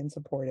encouraging and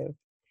supportive.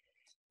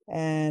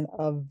 And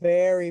a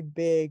very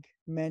big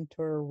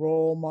mentor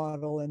role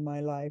model in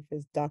my life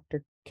is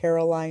Dr.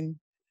 Caroline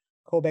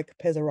Kobek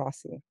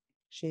Pezarasi.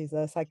 She's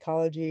a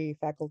psychology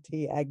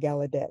faculty at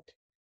Gallaudet.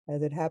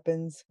 As it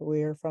happens,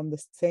 we're from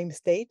the same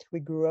state.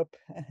 We grew up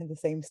in the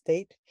same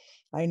state.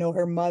 I know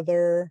her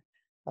mother.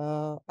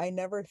 I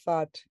never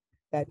thought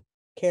that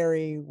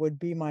Carrie would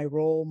be my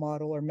role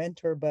model or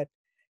mentor, but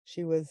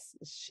she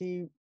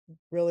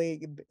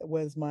really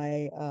was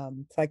my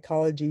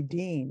psychology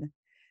dean.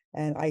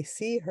 And I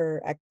see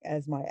her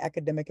as my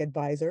academic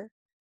advisor.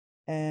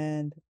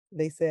 And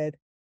they said,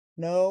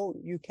 "No,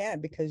 you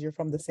can't because you're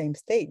from the same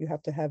state. You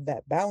have to have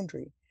that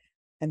boundary.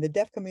 And the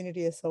deaf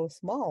community is so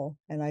small."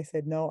 And I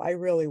said, "No, I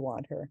really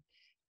want her."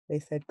 They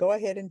said, "Go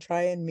ahead and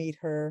try and meet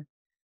her."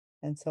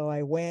 And so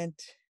I went,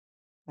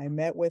 I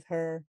met with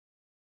her,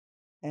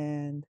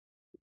 and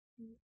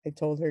I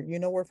told her,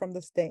 "We're from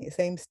the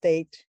same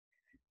state,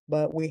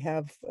 but we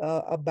have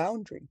a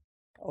boundary."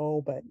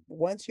 Oh, but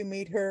once you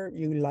meet her,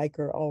 you like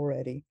her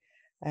already.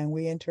 And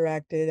we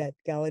interacted at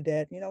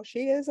Gallaudet.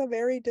 She is a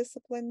very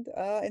disciplined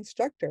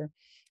instructor,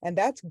 and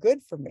that's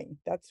good for me.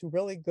 That's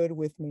really good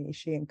with me.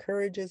 She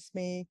encourages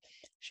me.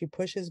 She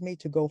pushes me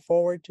to go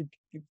forward, to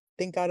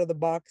think out of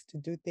the box, to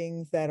do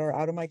things that are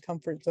out of my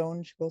comfort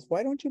zone. She goes,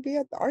 "Why don't you be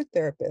an art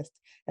therapist?"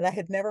 And I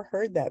had never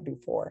heard that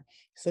before.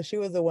 So she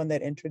was the one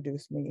that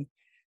introduced me.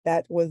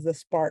 That was the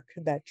spark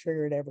that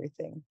triggered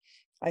everything.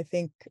 I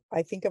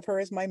think of her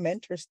as my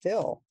mentor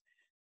still.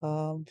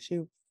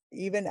 She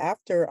Even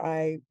after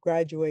I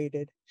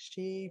graduated,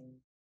 she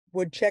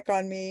would check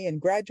on me in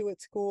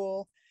graduate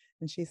school,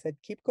 and she said,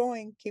 "Keep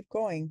going, keep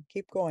going,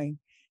 keep going."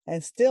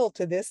 And still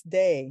to this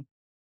day,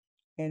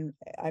 and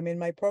I'm in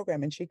my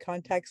program, and she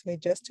contacts me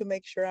just to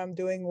make sure I'm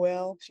doing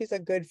well. She's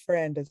a good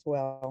friend as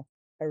well.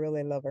 I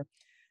really love her.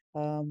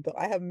 But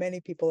I have many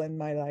people in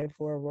my life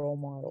who are role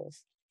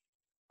models.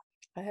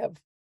 I have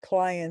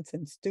clients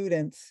and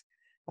students.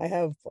 I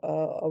have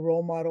a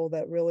role model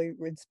that really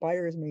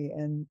inspires me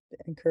and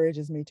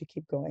encourages me to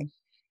keep going,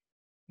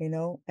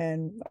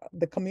 and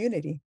the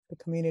community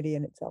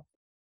in itself.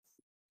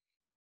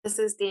 This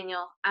is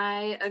Daniel.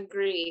 I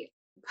agree.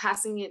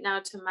 Passing it now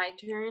to my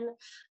turn,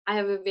 I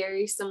have a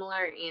very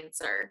similar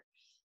answer.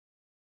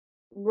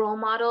 role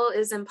model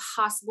is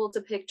impossible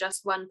to pick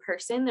just one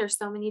person. There's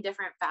so many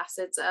different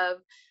facets of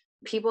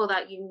people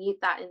that you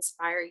meet that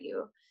inspire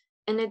you.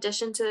 In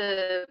addition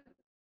to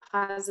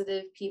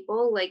positive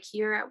people, like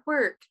here at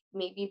work,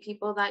 maybe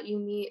people that you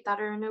meet that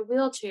are in a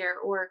wheelchair,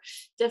 or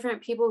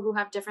different people who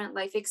have different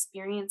life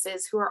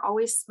experiences who are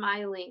always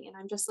smiling. And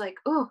I'm just like,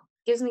 oh,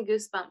 gives me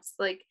goosebumps.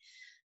 Like,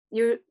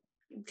 you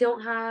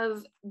don't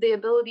have the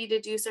ability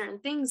to do certain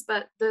things,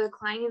 but the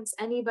clients,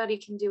 anybody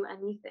can do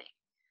anything.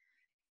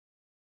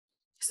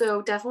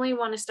 So definitely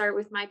want to start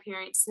with my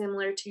parents,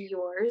 similar to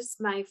yours.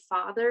 My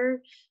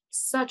father,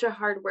 such a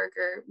hard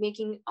worker,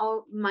 making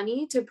all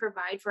money to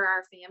provide for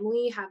our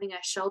family, having a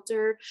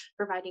shelter,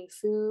 providing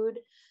food,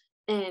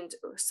 and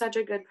such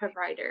a good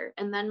provider.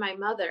 And then my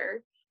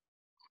mother,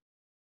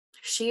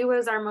 she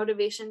was our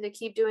motivation to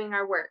keep doing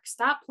our work.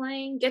 Stop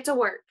playing, get to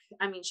work.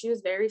 I mean, she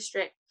was very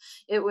strict.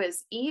 It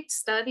was eat,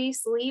 study,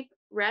 sleep,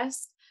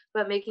 rest,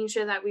 but making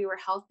sure that we were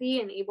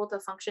healthy and able to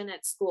function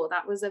at school.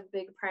 That was a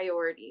big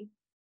priority.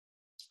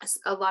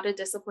 A lot of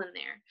discipline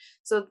there.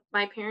 So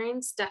my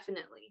parents,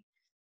 definitely.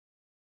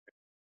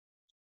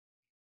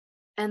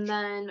 And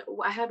then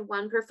I had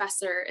one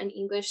professor, an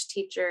English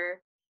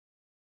teacher,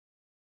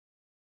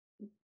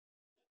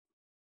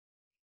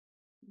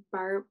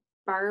 Barbara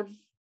Boyd.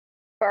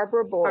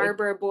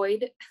 Barbara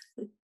Boyd.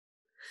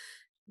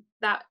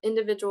 That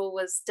individual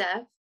was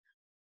deaf.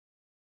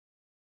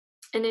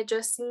 And it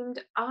just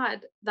seemed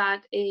odd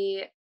that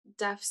a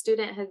deaf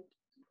student had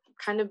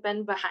kind of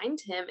been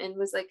behind him and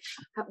was like,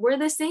 we're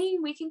the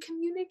same, we can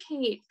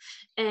communicate.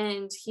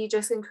 And he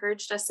just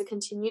encouraged us to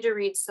continue to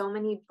read so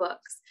many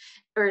books,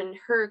 or in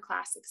her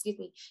class,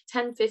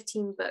 10,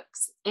 15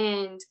 books.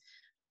 And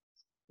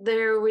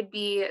there would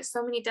be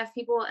so many deaf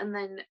people, and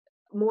then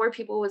more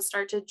people would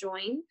start to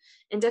join,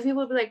 and deaf people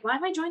would be like, why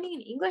am I joining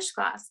an English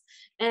class?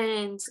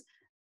 And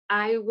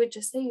I would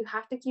just say, you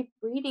have to keep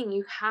reading.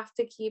 You have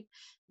to keep,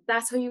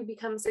 that's how you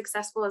become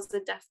successful as a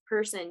deaf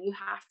person. You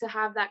have to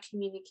have that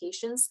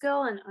communication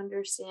skill and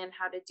understand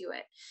how to do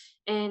it.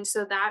 And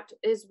so that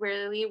is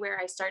really where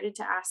I started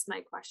to ask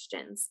my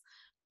questions.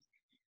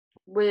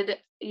 Would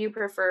you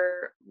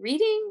prefer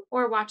reading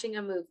or watching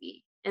a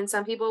movie? And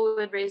some people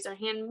would raise their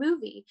hand,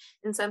 movie,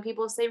 and some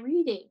people say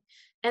reading.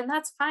 And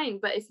that's fine.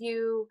 But if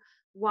you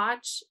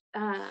watch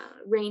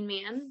Rain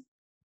Man,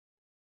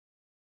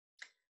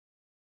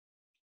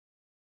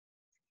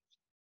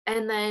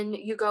 and then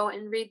you go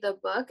and read the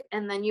book,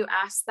 and then you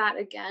ask that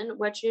again,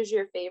 which is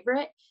your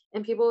favorite?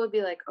 And people would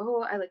be like,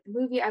 oh, I like the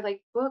movie, I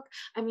like the book.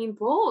 I mean,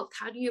 both.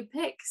 How do you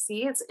pick?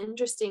 See, it's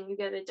interesting. You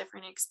get a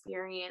different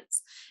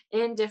experience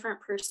and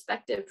different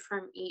perspective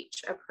from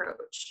each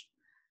approach.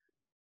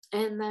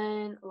 And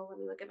then, oh, let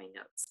me look at my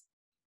notes.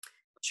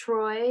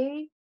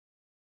 Troy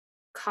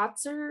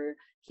Kotsur,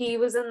 he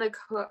was in the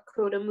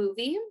Coda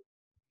movie.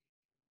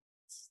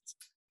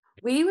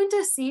 We went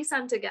to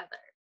CSUN together.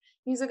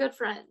 He's a good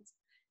friend.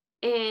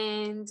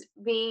 And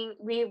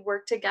we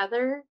worked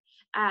together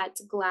at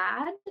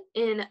GLAAD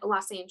in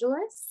Los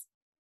Angeles.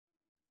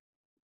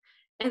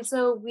 And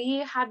so we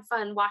had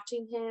fun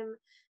watching him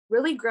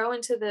really grow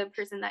into the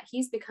person that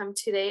he's become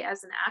today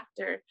as an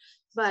actor.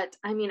 But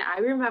I mean,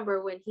 I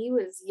remember when he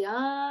was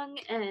young,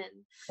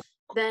 and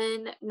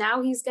then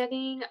now he's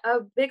getting a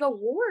big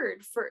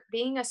award for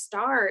being a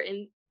star.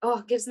 And oh,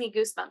 it gives me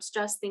goosebumps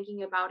just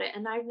thinking about it.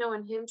 And I've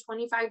known him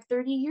 25,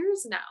 30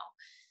 years now.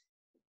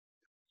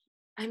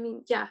 I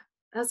mean, yeah,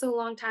 that's a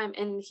long time.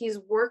 And he's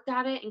worked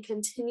at it and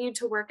continued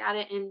to work at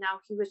it. And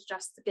now he was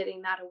just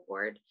getting that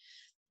award.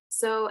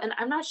 So, and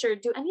I'm not sure,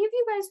 do any of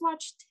you guys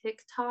watch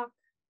TikTok?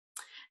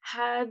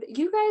 Have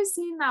you guys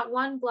seen that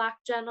one Black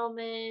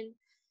gentleman,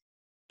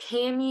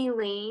 Cami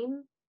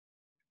Lane?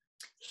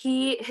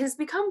 He has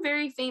become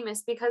very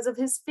famous because of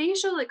his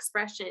facial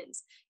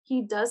expressions.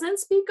 He doesn't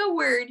speak a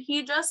word,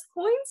 he just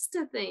points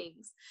to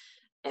things.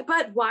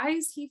 But why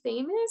is he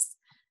famous?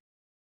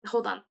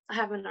 Hold on, I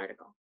have an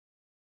article.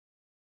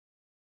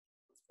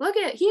 Look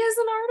at, he has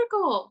an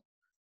article.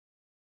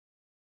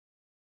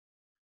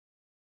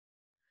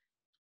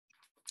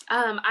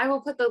 I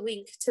will put the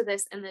link to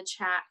this in the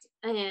chat.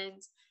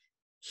 And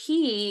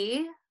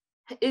he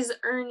is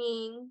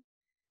earning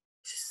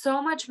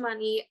so much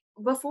money.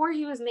 Before,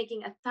 he was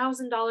making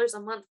 $1,000 a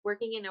month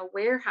working in a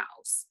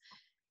warehouse.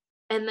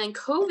 And then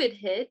COVID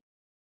hit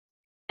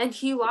and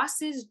he lost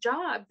his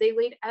job. They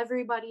laid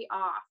everybody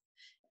off.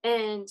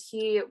 And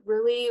he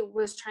really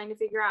was trying to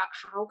figure out,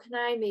 how can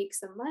I make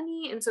some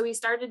money? And so he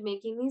started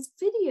making these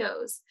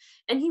videos,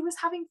 and he was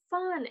having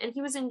fun, and he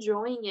was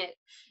enjoying it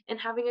and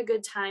having a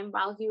good time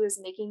while he was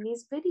making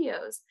these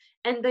videos.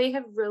 And they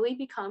have really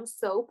become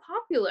so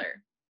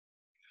popular.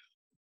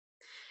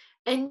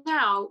 And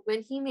now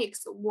when he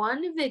makes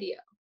one video,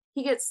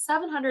 he gets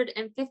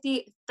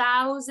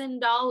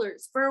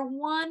 $750,000 for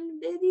one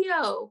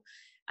video.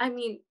 I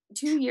mean,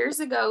 2 years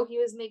ago, he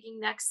was making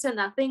next to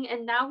nothing,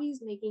 and now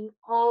he's making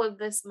all of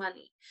this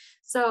money.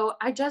 So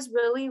I just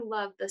really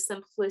love the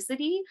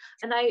simplicity,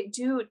 and I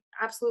do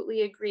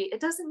absolutely agree.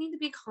 It doesn't need to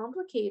be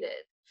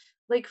complicated.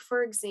 Like,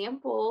 for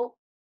example,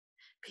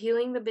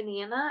 peeling the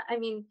banana. I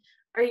mean,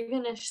 Are you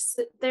going to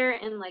sit there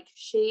and like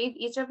shave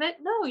each of it?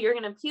 No, you're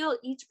going to peel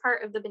each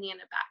part of the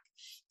banana back.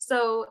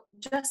 So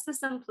just the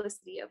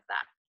simplicity of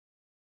that.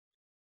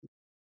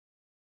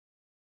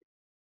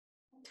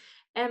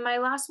 And my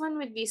last one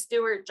would be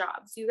Stewart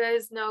Jobs. You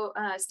guys know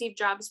Steve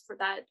Jobs for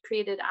that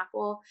created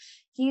Apple.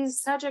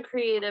 He's such a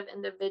creative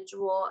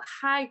individual,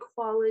 high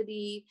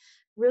quality,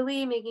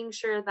 really making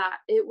sure that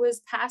it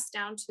was passed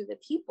down to the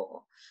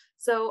people.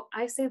 So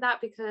I say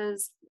that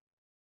because,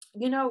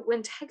 you know,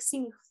 when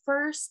texting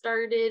first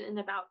started in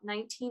about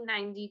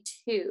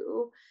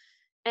 1992,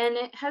 and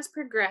it has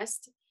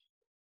progressed,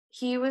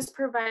 he was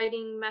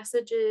providing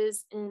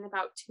messages in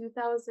about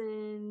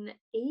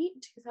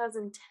 2008,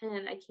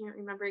 2010. I can't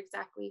remember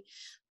exactly.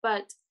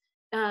 But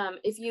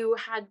if you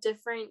had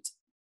different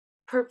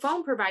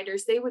phone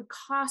providers, they would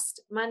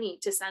cost money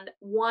to send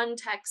one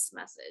text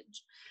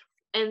message.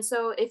 And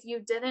so if you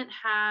didn't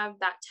have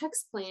that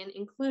text plan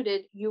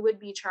included, you would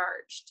be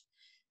charged.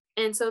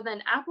 And so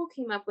then Apple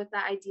came up with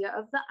the idea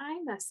of the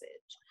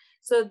iMessage.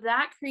 So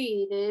that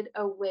created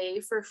a way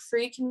for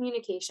free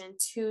communication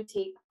to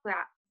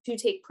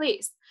take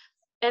place.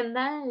 And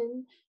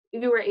then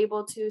you were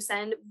able to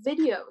send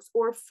videos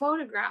or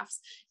photographs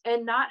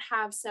and not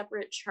have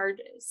separate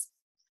charges.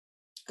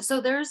 So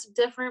there's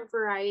different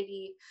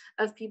variety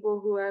of people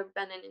who have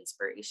been an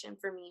inspiration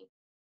for me.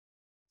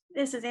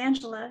 This is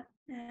Angela,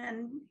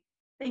 and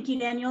thank you,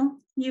 Daniel.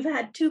 You've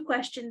had two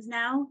questions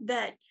now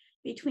that,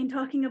 between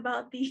talking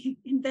about the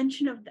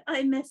invention of the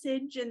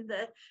iMessage and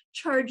the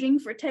charging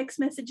for text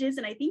messages,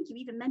 and I think you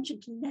even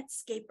mentioned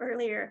Netscape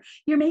earlier,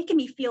 you're making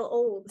me feel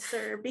old,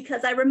 sir,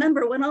 because I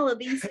remember when all of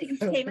these things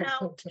came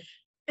out,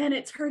 and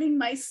it's hurting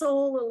my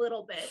soul a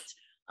little bit.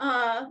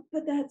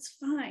 But that's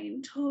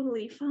fine,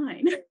 totally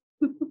fine.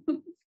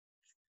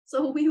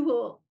 So we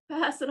will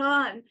pass it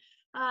on.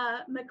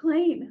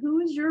 McLean,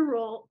 who is your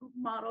role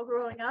model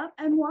growing up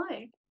and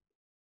why?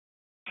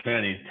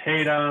 Channing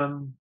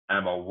Tatum,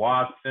 Emma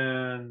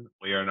Watson,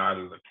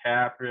 Leonardo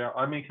DiCaprio.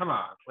 I mean, come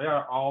on. We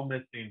are all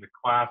missing the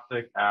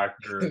classic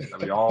actors that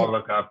we all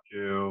look up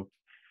to.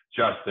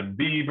 Justin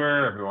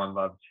Bieber, everyone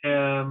loves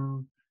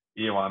him.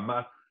 Elon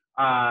Musk.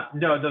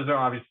 No, those are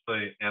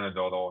obviously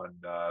anecdotal, and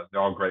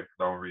they're all great for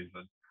their own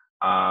reason.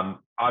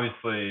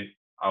 Obviously,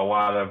 a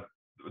lot of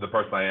the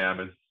person I am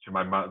is to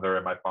my mother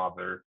and my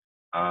father.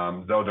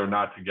 Though they're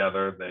not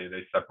together,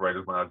 they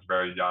separated when I was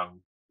very young.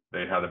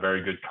 They had a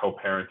very good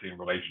co-parenting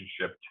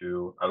relationship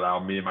to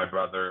allow me and my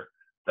brother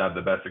to have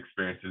the best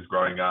experiences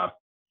growing up.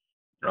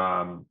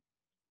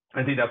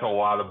 I think that's a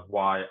lot of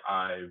why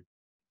I've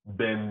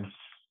been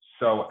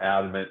so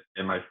adamant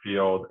in my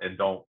field and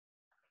don't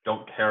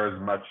care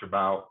as much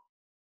about.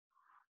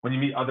 When you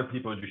meet other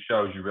people at your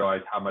shows, you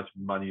realize how much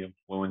money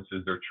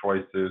influences their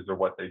choices or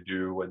what they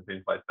do and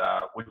things like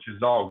that, which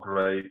is all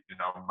great. You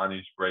know,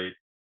 money's great.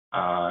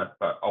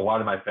 But a lot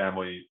of my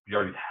family, we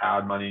already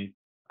had money.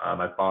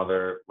 My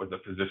father was a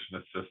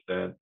physician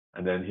assistant,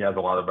 and then he has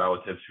a lot of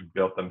relatives who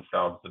built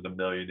themselves into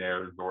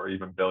millionaires or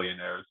even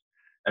billionaires.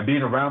 And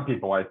being around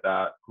people like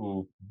that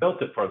who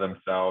built it for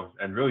themselves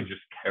and really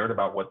just cared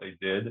about what they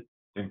did,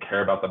 didn't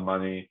care about the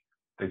money.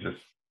 They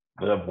just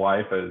live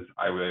life as,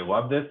 I really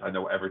love this, I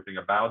know everything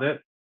about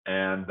it,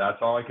 and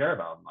that's all I care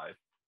about in life.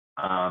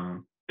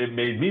 It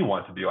made me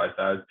want to be like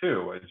that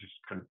too. I just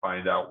couldn't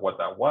find out what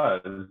that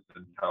was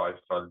until I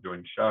started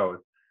doing shows.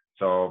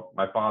 So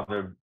my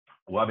father,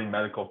 loving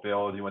medical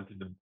field, he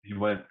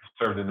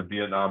served in the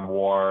Vietnam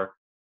War,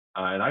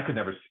 and I could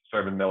never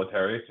serve in the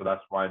military. So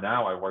that's why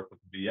now I work with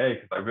the VA,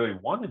 because I really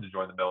wanted to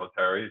join the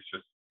military. It's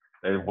just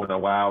they wouldn't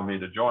allow me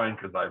to join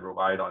because I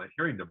relied on a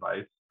hearing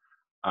device.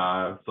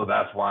 So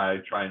that's why I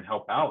try and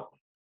help out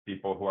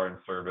people who are in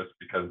service,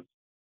 because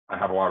I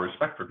have a lot of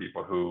respect for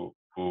people who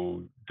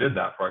did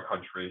that for our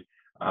country.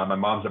 My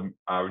mom's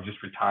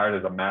just retired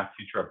as a math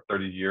teacher of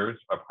 30 years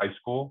of high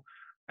school,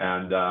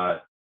 and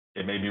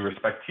it made me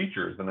respect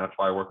teachers, and that's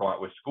why I work a lot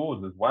with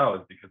schools as well,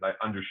 is because I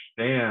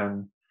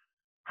understand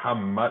how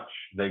much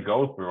they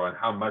go through and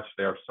how much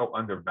they are so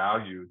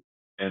undervalued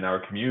in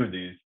our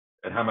communities,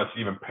 and how much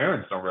even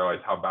parents don't realize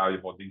how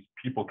valuable these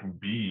people can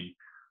be.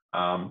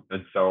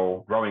 And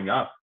so growing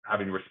up,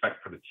 having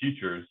respect for the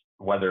teachers,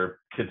 whether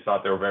kids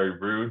thought they were very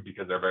rude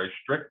because they're very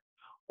strict,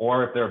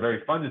 or if they're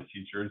very fun as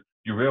teachers,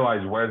 you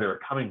realize where they're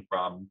coming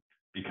from,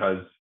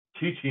 because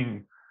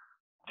teaching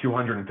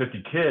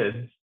 250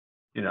 kids,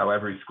 you know,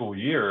 every school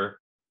year,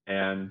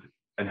 and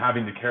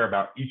having to care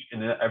about each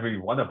and every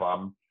one of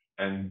them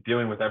and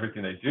dealing with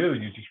everything they do,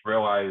 you just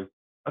realize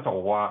that's a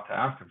lot to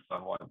ask of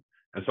someone.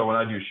 And so when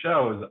I do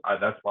shows,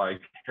 that's why I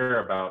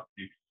care about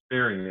the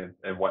experience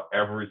and what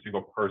every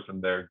single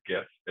person there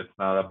gets. It's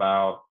not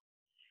about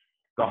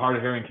the hard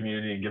of hearing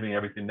community and giving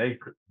everything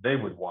they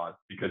would want,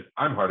 because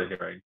I'm hard of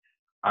hearing.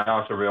 I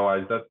also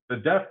realize that the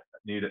deaf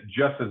need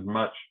just as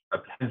much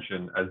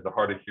attention as the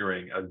hard of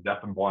hearing, as deaf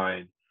and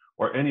blind,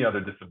 or any other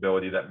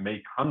disability that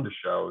may come to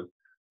shows,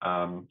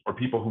 or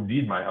people who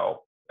need my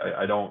help.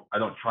 I don't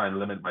try and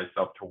limit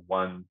myself to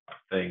one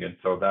thing. And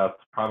so that's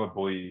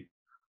probably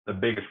the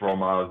biggest role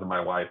models in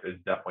my life, is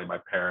definitely my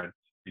parents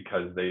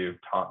because they've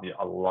taught me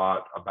a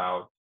lot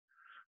about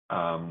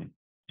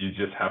you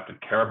just have to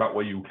care about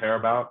what you care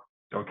about.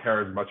 Don't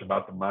care as much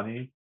about the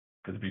money,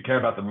 because if you care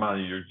about the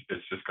money,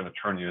 it's just going to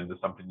turn you into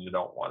something you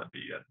don't want to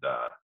be.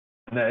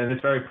 And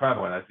it's very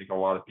prevalent. I think a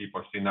lot of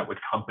people are seeing that with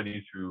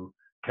companies who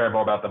care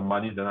more about the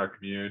money than our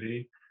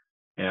community.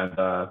 And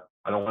I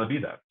don't want to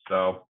be that.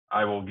 So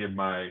I will give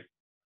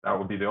that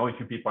would be the only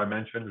two people I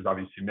mentioned. There's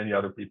obviously many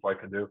other people I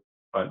could do,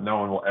 but no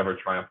one will ever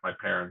triumph my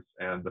parents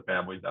and the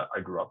family that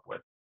I grew up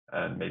with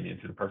and made me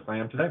into the person I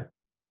am today.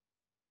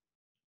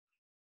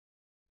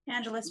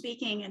 Angela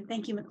speaking, and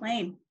thank you,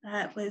 McLean.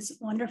 That was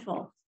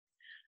wonderful.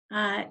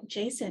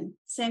 Jason,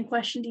 same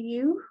question to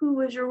you. Who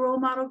was your role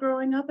model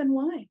growing up and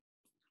why?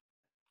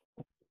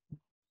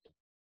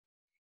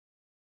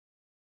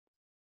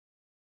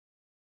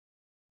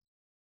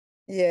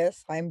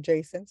 Yes, I'm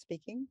Jason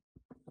speaking.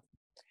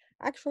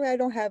 Actually, I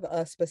don't have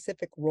a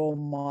specific role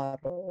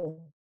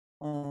model.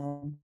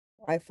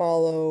 I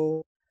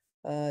follow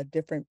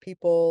different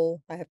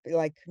people. I have,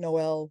 like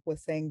Noel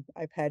was saying,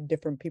 I've had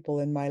different people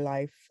in my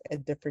life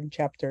at different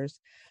chapters.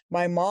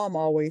 My mom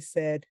always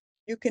said,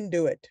 "You can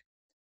do it."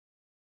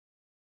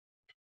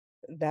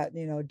 That,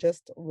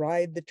 just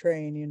ride the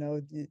train,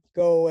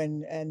 go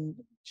and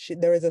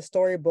there is a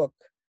storybook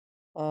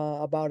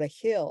about a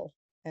hill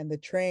and the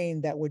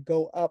train that would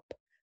go up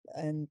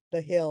and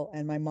the hill,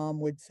 and my mom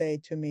would say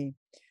to me,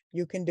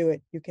 "You can do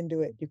it, you can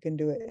do it, you can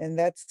do it." And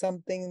that's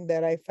something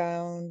that I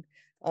found,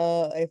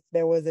 if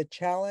there was a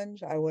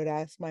challenge, I would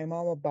ask my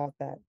mom about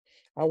that.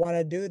 I want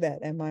to do that,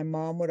 and my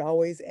mom would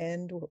always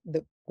end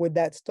with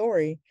that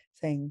story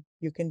saying,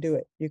 "You can do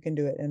it, you can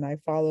do it." And I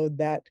followed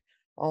that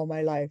all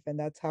my life, and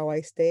that's how I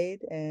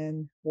stayed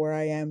and where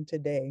I am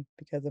today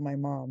because of my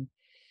mom.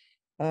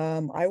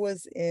 I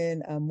was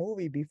in a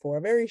movie before,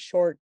 a very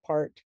short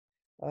part,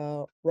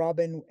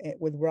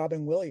 with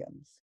Robin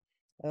Williams.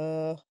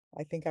 Uh,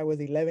 I think I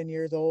was 11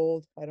 years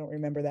old. I don't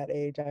remember that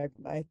age.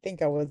 I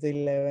think I was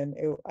 11.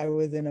 I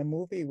was in a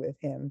movie with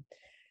him,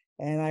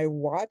 and I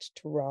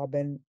watched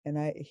Robin,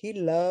 and he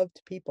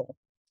loved people,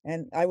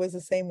 and I was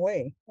the same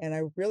way. And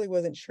I really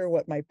wasn't sure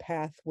what my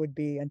path would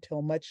be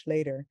until much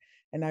later.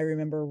 And I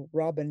remember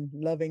Robin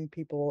loving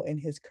people in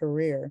his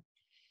career.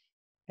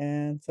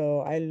 And so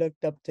I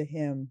looked up to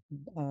him,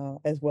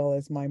 as well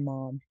as my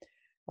mom.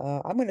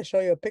 I'm going to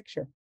show you a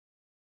picture.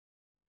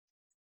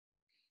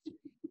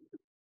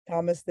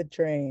 Thomas the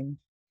Train,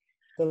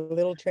 the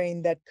little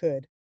train that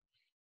could.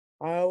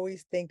 I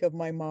always think of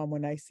my mom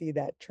when I see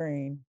that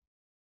train.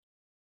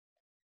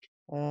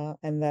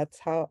 And that's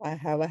how I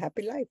have a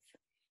happy life.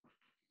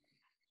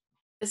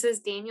 This is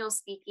Daniel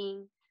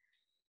speaking.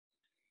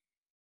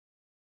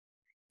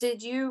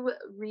 Did you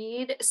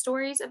read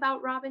stories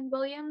about Robin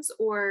Williams,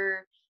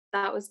 or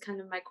that was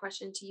kind of my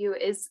question to you?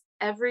 Is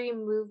every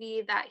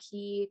movie that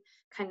he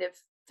kind of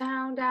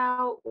found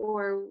out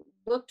or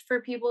looked for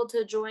people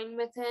to join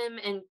with him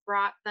and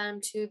brought them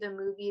to the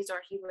movies,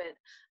 or he would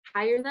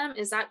hire them?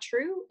 Is that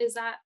true? Is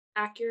that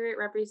accurate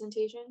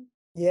representation?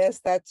 Yes,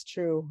 that's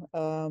true.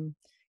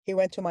 He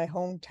went to my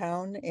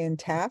hometown in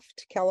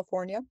Taft,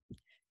 California.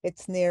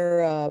 It's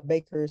near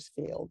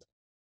Bakersfield.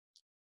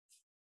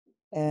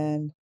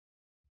 And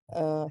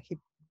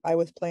I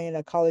was playing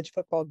a college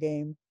football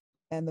game,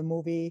 and the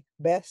movie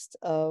Best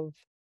of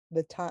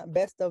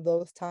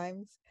Those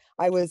Times,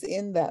 I was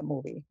in that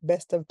movie,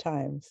 Best of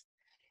Times.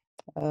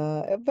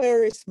 A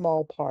very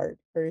small part,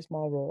 very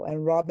small role.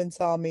 And Robin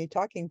saw me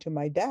talking to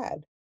my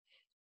dad.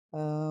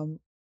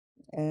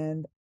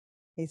 And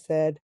he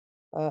said,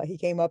 he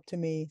came up to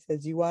me,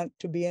 says, "You want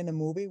to be in a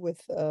movie with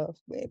a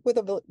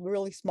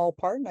really small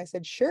part?" And I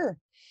said, "Sure."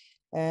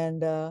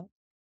 And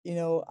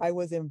I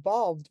was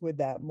involved with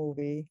that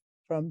movie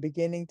from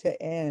beginning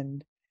to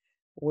end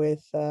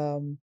with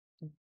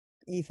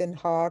Ethan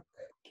Hawke,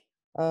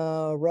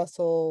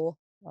 Russell,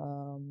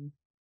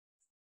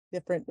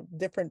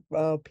 different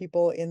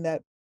people in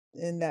that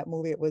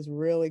movie. It was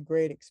really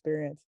great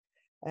experience.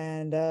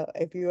 And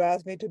if you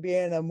asked me to be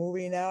in a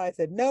movie now, I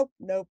said, nope,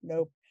 nope,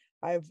 nope.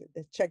 I've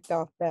checked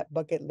off that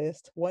bucket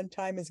list. One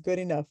time is good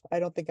enough.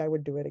 I don't think I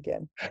would do it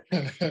again.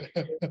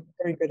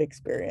 Very good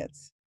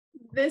experience.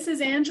 This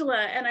is Angela,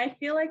 and I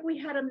feel like we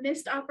had a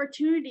missed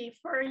opportunity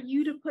for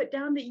you to put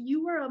down that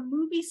you were a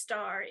movie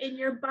star in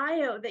your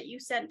bio that you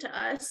sent to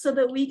us so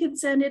that we could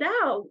send it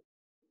out.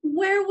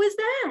 Where was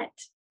that?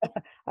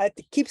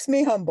 It keeps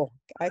me humble.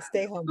 I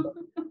stay humble.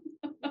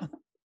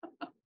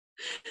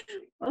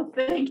 Well,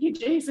 thank you,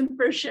 Jason,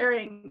 for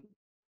sharing.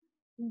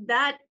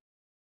 That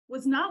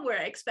was not where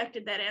I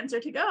expected that answer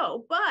to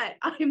go, but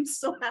I'm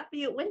so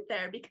happy it went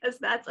there because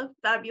that's a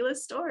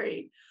fabulous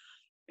story.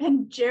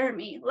 And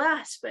Jeremy,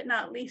 last but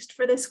not least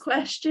for this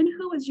question,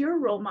 who was your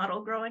role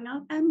model growing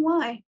up and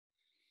why?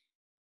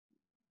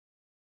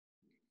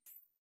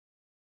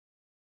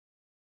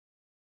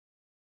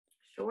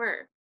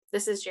 Sure.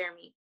 This is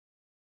Jeremy.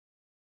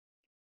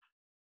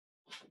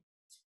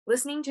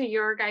 Listening to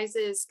your guys'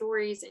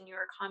 stories and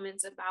your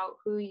comments about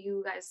who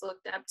you guys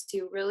looked up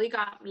to really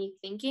got me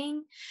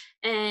thinking.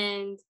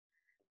 And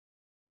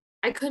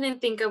I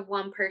couldn't think of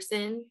one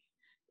person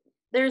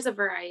there's a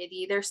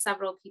variety. There's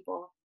several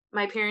people.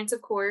 My parents,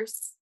 of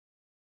course,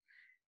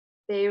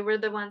 they were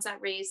the ones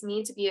that raised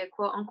me to be a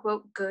quote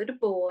unquote good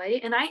boy,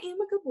 and I am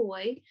a good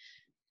boy.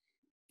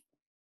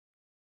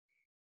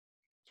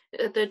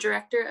 The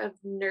director of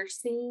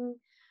nursing,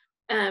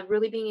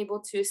 really being able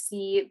to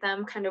see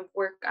them kind of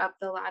work up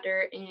the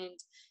ladder and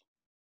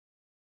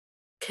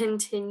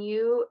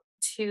continue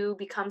to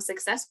become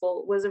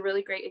successful was a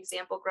really great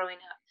example growing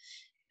up.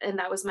 And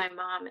that was my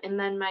mom. And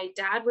then my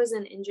dad was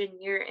an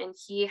engineer, and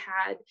he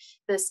had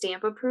the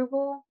stamp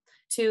approval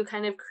to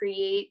kind of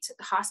create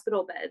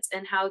hospital beds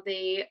and how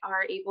they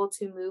are able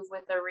to move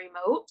with a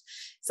remote.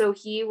 So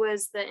he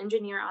was the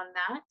engineer on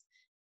that,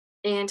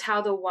 and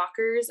how the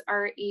walkers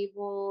are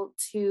able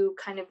to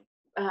kind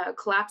of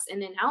collapse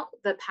in and out,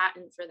 the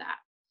patent for that.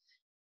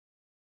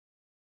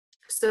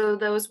 So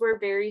those were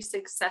very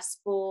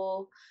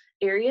successful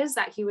areas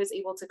that he was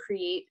able to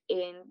create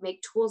and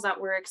make tools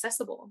that were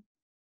accessible.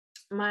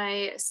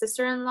 My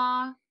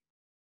sister-in-law,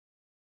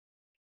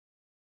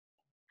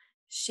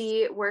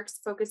 she works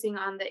focusing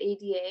on the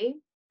ADA,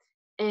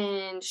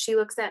 and she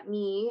looks at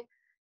me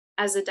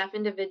as a deaf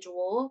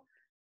individual.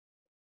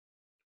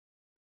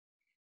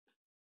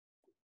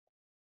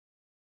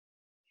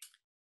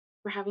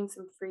 We're having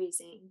some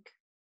freezing.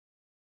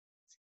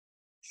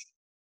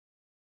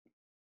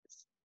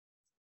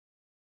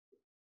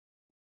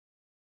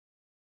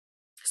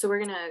 So we're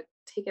gonna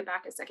take it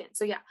back a second.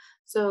 So yeah,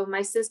 so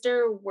my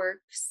sister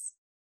works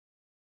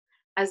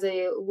as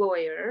a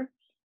lawyer.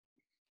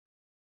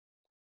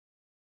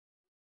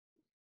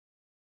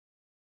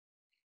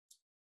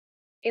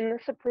 In the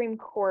Supreme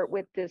Court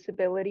with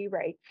disability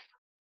rights.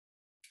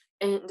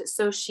 And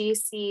so she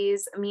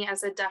sees me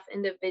as a deaf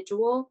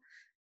individual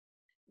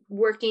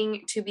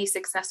working to be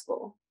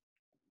successful.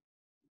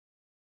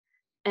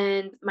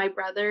 And my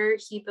brother,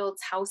 he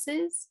builds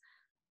houses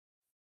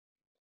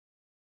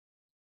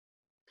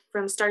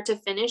from start to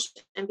finish,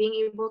 and being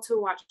able to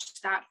watch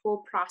that whole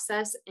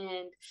process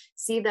and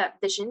see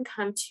that vision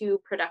come to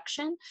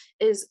production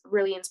is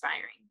really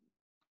inspiring.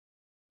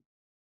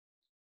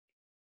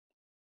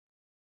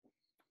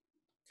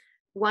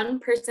 One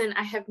person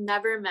I have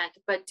never met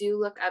but do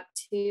look up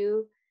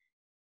to,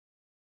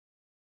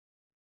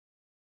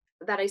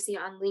 that I see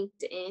on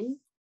LinkedIn.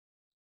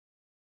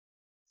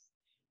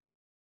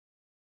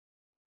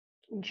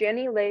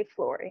 Jenny Leigh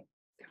Flory.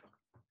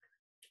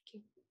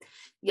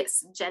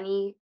 Yes,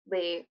 Jenny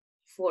Leigh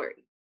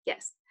Flory.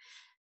 Yes.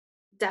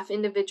 Deaf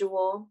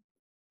individual,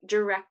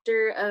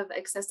 director of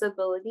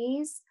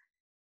accessibilities.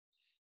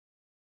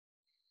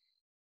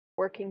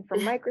 Working for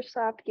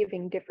Microsoft,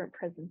 giving different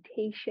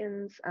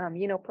presentations,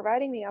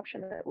 providing the option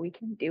that we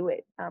can do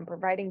it,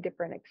 providing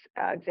different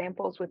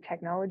examples with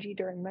technology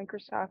during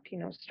Microsoft,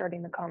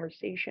 starting the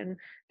conversation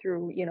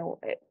through,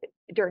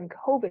 during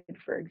COVID,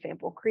 for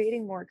example,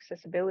 creating more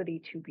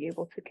accessibility to be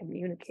able to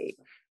communicate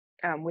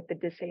with the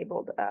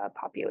disabled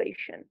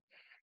population,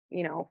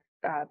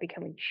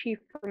 becoming chief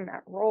from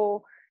that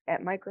role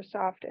at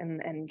Microsoft.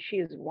 And she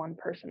is one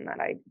person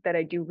that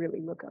I do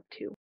really look up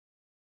to.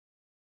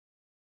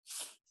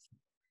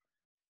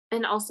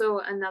 And also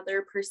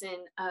another person,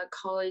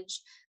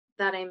 college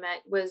that I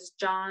met was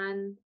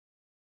John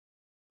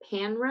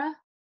Hanra.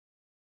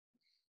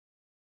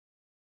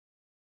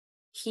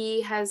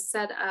 He has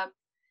set up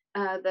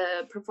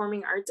the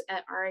performing arts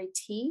at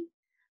RIT,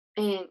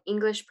 and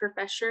English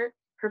professor.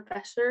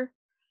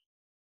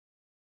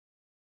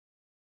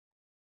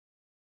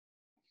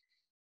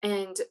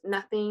 And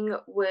nothing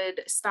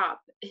would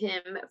stop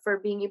him for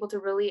being able to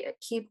really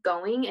keep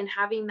going and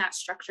having that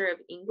structure of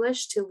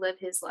English to live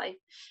his life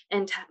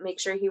and to make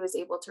sure he was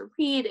able to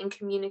read and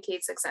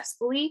communicate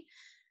successfully.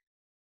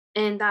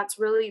 And that's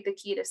really the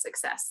key to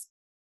success.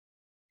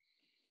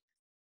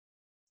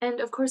 And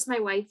of course, my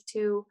wife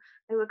too,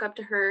 I look up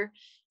to her.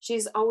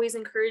 She's always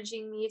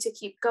encouraging me to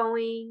keep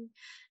going.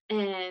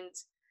 And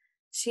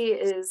she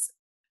is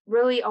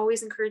really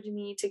always encouraging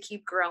me to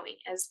keep growing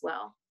as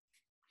well.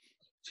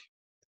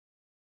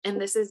 And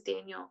this is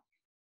Daniel.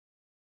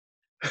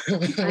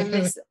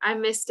 I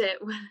missed it.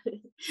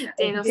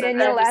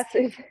 Daniel asked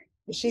if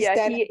he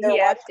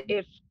asked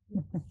if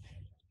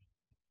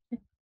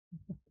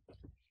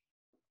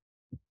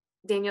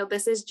Daniel,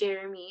 this is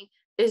Jeremy.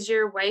 Is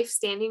your wife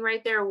standing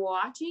right there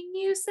watching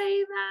you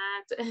say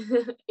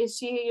that? Is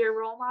she your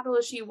role model?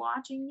 Is she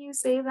watching you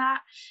say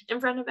that in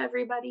front of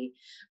everybody?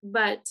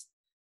 But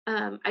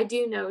I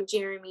do know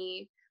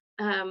Jeremy.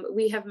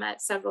 We have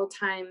met several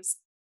times,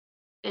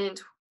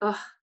 and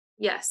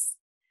yes,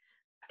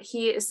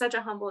 he is such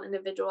a humble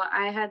individual.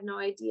 I had no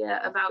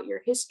idea about your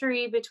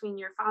history between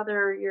your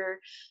father or your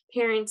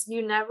parents.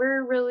 You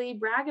never really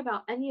brag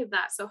about any of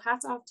that. So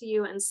hats off to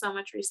you and so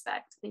much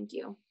respect. Thank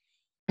you.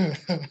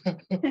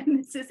 And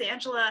this is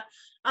Angela.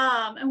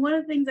 And one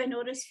of the things I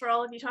noticed for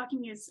all of you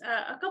talking is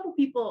a couple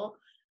people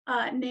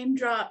name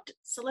dropped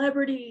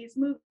celebrities,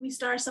 movie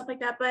stars, stuff like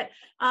that. But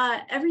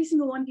every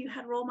single one of you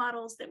had role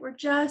models that were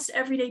just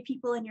everyday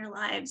people in your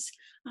lives,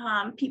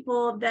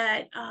 people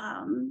that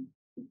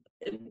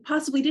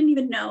possibly didn't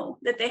even know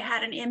that they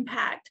had an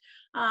impact.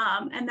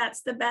 And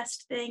that's the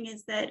best thing,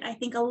 is that I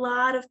think a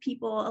lot of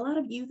people, a lot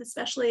of youth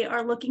especially,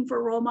 are looking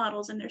for role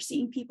models, and they're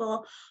seeing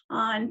people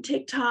on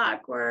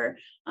TikTok or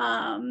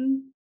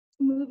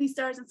movie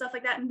stars and stuff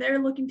like that, and they're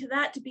looking to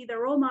that to be their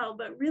role model.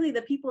 But really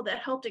the people that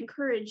helped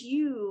encourage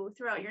you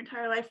throughout your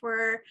entire life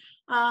were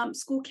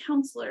school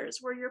counselors,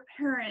 were your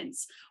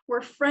parents,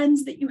 were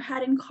friends that you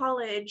had in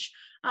college,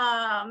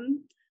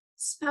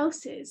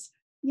 spouses.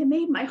 You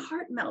made my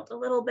heart melt a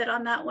little bit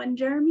on that one,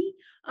 Jeremy.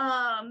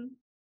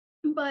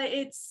 But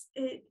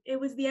it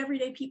was the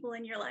everyday people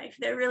in your life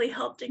that really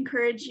helped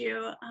encourage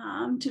you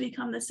to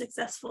become the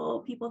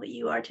successful people that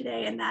you are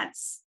today. And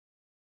that's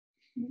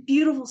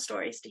beautiful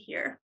stories to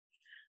hear.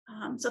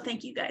 So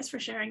thank you guys for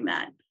sharing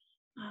that.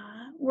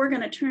 We're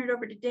going to turn it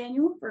over to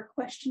Daniel for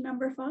question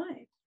number 5.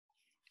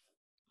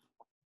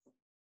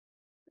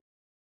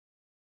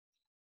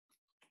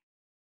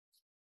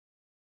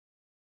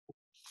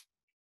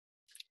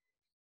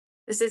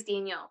 This is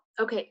Danielle.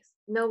 Okay,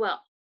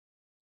 Noel.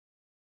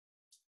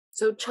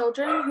 So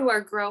children who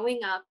are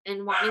growing up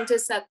and wanting to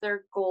set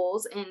their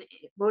goals and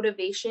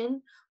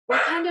motivation,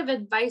 what kind of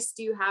advice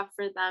do you have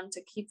for them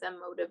to keep them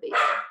motivated?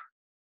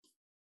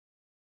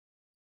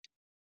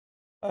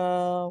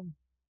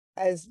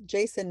 As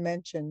Jason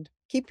mentioned,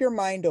 keep your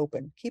mind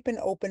open, keep an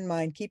open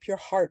mind, keep your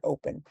heart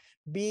open,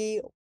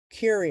 be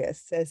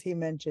curious, as he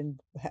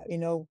mentioned,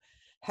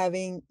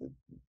 having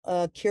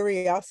a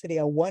curiosity,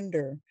 a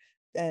wonder,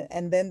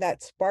 and then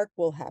that spark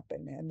will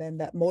happen, and then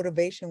that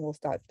motivation will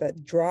start,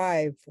 that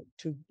drive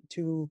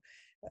to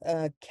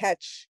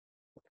catch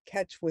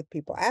with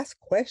people, ask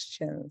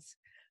questions,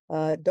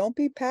 don't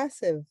be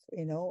passive.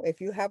 If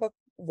you have a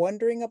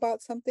wondering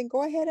about something,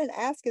 go ahead and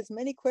ask as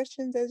many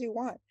questions as you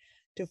want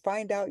to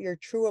find out your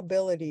true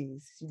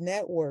abilities,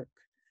 network,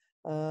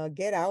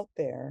 get out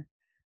there,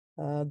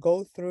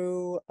 go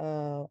through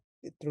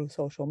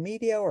social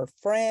media or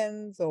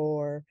friends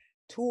or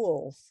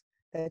tools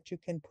that you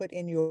can put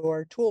in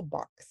your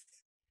toolbox.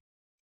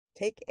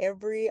 Take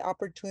every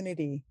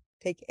opportunity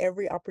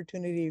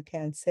you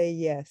can, say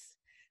yes.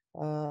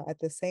 At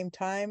the same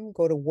time,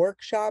 go to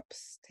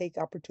workshops, take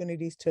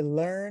opportunities to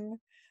learn,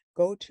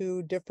 go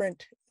to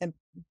different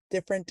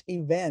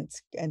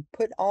events, and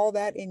put all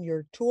that in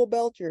your tool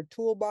belt, your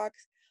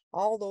toolbox.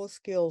 All those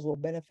skills will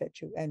benefit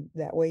you, and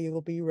that way you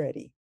will be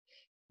ready.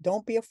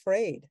 Don't be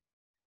afraid,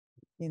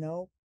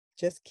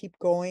 just keep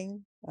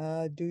going.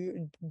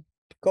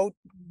 Go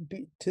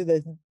to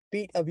the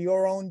beat of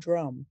your own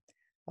drum.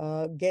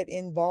 Get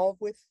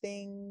involved with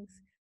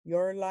things.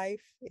 Your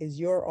life is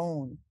your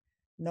own.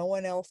 No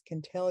one else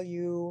can tell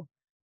you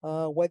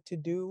what to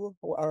do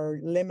or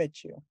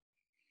limit you.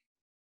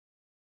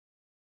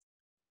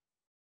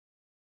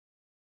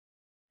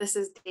 This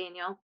is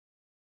Danielle.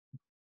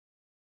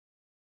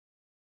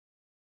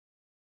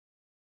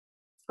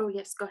 Oh,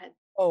 yes, go ahead.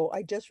 Oh,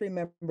 I just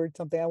remembered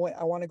something. I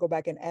want to go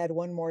back and add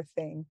one more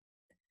thing.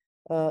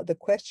 The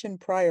question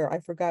prior, I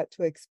forgot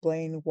to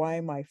explain why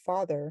my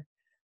father,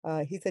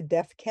 he's a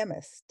deaf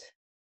chemist.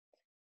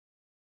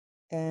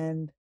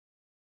 And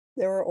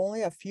there were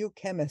only a few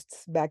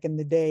chemists back in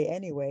the day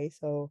anyway,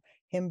 so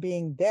him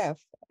being deaf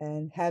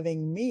and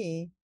having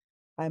me,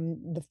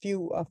 I'm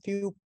a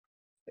few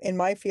in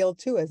my field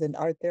too as an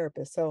art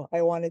therapist. So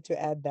I wanted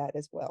to add that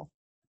as well.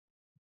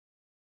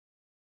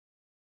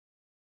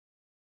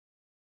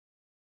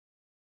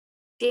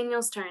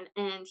 Daniel's turn,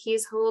 and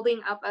he's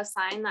holding up a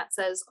sign that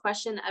says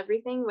 "Question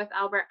everything" with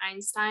Albert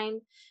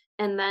Einstein,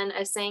 and then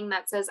a saying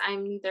that says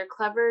 "I'm neither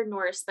clever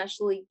nor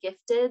especially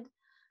gifted."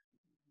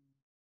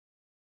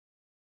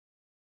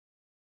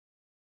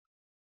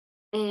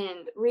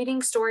 And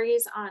reading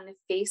stories on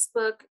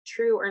Facebook,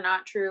 true or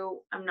not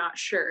true, I'm not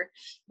sure,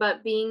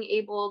 but being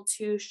able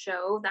to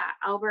show that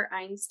Albert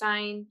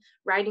Einstein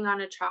writing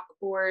on a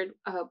chalkboard,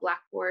 a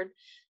blackboard,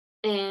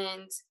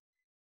 and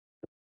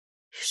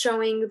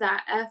showing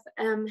that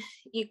FM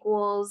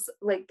equals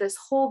like this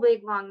whole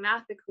big long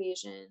math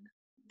equation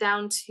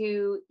down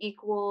to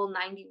equal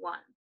 91.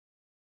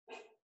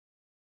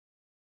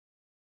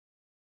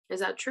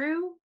 Is that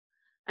true?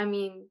 I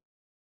mean,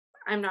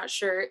 I'm not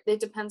sure. It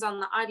depends on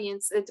the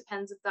audience. It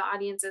depends if the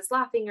audience is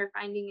laughing or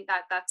finding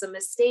that that's a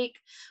mistake,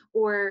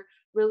 or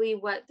really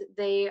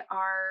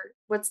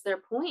what's their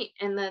point.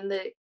 And then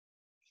the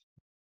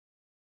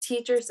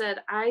teacher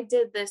said, I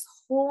did this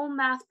whole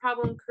math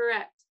problem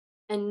correct,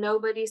 and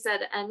nobody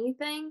said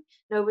anything.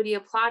 Nobody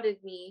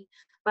applauded me,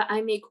 but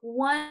I make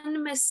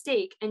one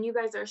mistake and you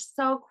guys are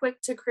so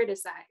quick to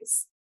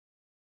criticize.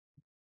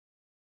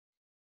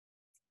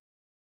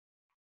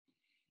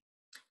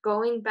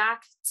 Going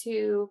back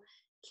to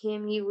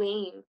Cami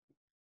Lane,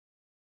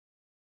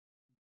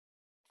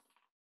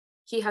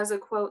 he has a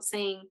quote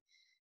saying,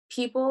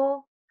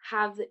 people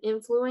have the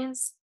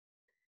influence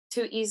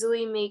to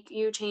easily make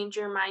you change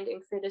your mind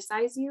and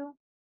criticize you.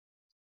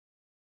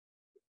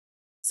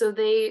 So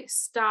they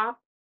stop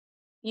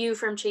you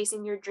from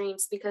chasing your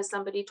dreams because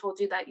somebody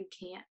told you that you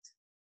can't.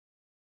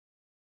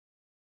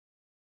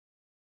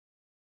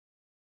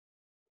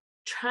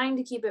 trying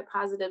to keep it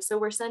positive. So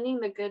we're sending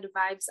the good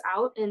vibes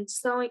out and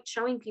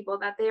showing people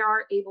that they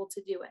are able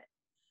to do it.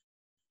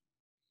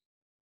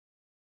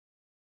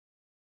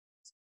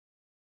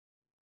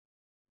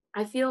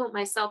 I feel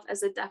myself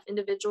as a deaf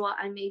individual,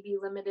 I may be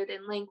limited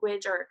in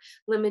language or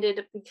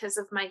limited because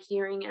of my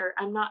hearing, or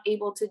I'm not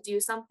able to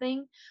do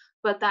something,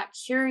 but that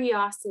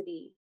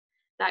curiosity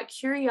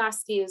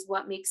is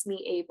what makes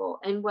me able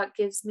and what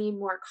gives me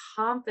more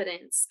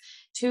confidence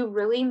to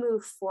really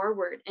move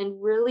forward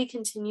and really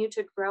continue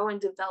to grow and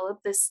develop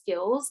the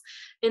skills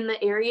in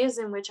the areas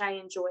in which I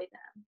enjoy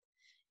them,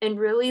 and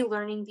really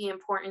learning the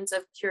importance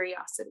of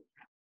curiosity.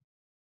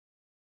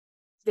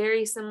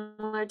 Very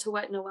similar to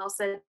what Noelle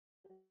said,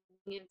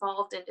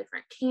 involved in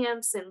different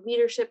camps and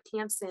leadership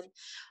camps and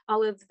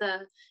all of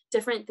the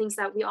different things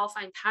that we all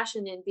find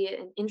passion in, be it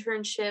an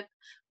internship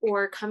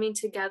or coming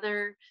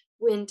together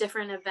in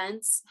different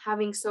events,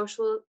 having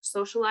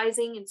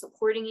socializing and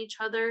supporting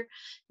each other,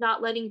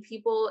 not letting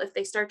people, if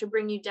they start to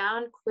bring you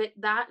down, quit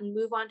that and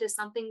move on to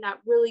something that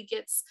really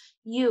gets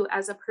you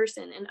as a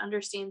person and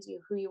understands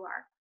you, who you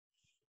are.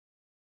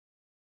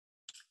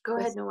 Go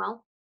ahead,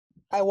 Noelle.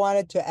 I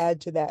wanted to add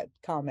to that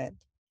comment.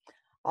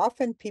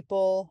 Often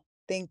people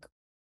think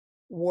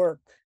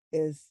work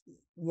is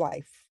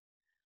life.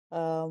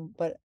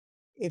 But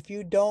if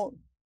you don't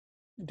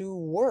do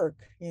work,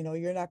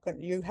 you're not going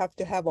to, you have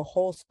to have a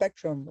whole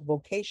spectrum,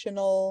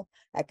 vocational,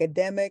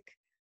 academic,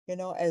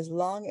 as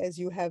long as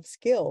you have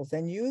skills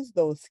and use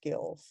those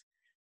skills.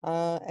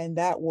 And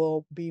that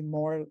will be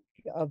more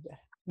of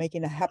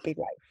making a happy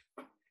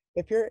life.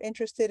 If you're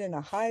interested in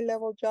a high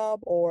level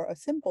job or a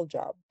simple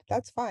job,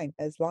 that's fine.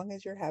 As long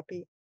as you're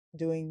happy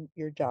doing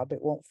your job,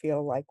 it won't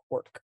feel like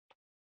work.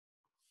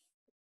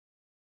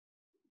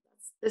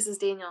 This is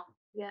Daniel.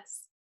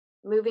 Yes.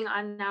 Moving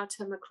on now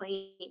to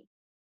McLean.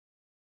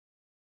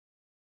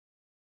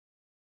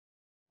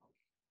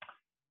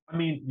 I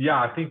mean,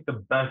 yeah, I think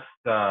the best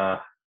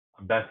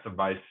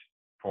advice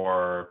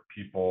for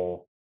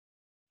people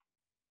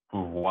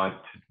who want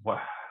to,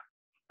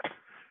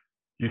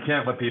 you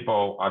can't let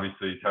people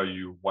obviously tell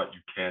you what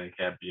you can and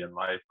can't be in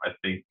life. I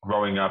think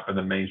growing up in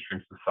the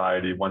mainstream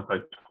society, once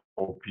I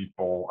told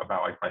people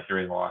about like my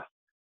hearing loss,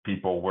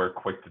 people were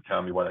quick to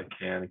tell me what I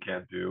can and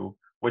can't do,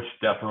 which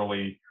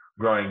definitely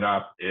growing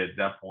up, it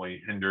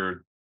definitely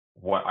hindered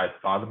what I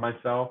thought of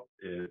myself.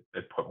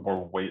 It put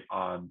more weight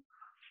on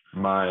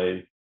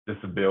my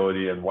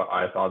disability and what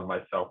I thought of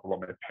myself or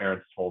what my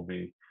parents told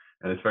me.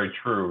 And it's very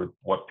true.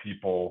 What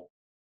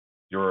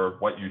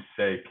you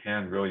say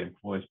can really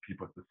influence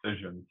people's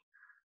decisions,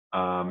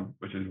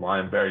 which is why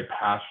I'm very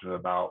passionate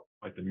about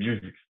like the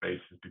music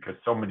spaces, because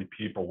so many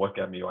people look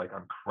at me like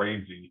I'm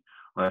crazy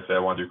when I say I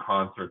want to do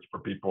concerts for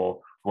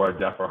people who are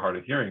deaf or hard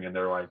of hearing, and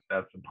they're like,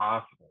 that's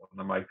impossible. And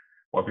I'm like,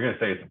 well, if you're going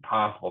to say it's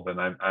impossible, then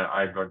I'm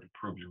going to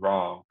prove you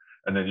wrong,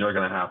 and then you're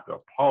going to have to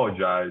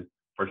apologize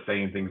for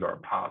saying things are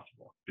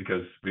impossible,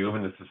 because we live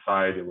in a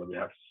society where we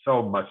have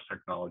so much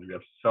technology, we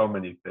have so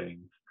many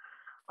things.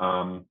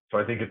 So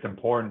I think it's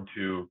important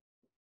to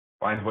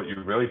find what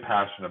you're really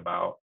passionate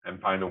about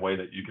and find a way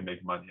that you can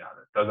make money out of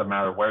it. Doesn't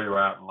matter where you're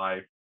at in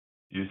life.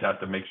 You just have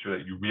to make sure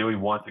that you really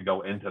want to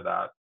go into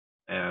that.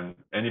 And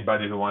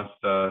anybody who wants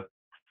to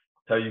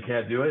tell you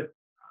can't do it,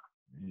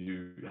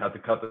 you have to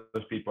cut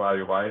those people out of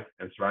your life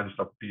and surround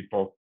yourself with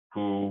people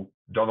who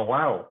don't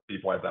allow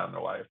people like that in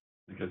their life.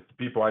 Because the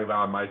people I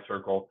allow in my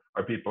circle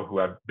are people who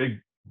have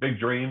big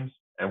dreams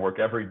and work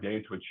every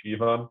day to achieve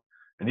them.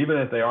 And even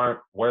if they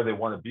aren't where they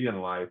want to be in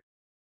life,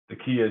 the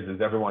key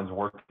is everyone's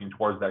working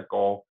towards that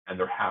goal and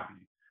they're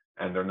happy,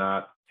 and they're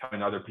not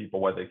telling other people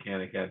what they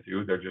can and can't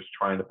do. They're just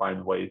trying to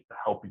find ways to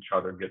help each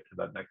other get to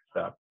that next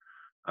step.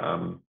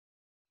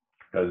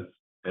 Because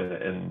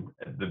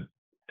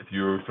if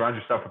you surround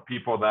yourself with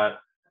people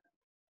that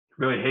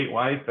really hate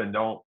life and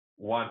don't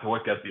want to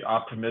look at the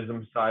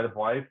optimism side of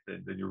life,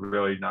 then you're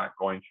really not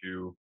going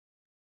to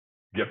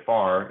get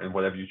far in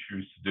whatever you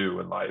choose to do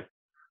in life.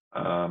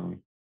 And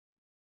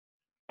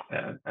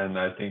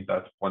I think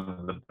that's one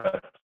of the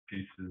best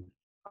pieces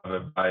of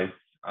advice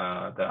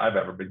that I've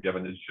ever been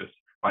given, is just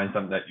find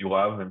something that you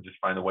love and just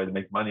find a way to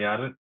make money at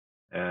it,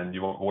 and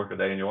you won't work a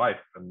day in your life.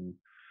 And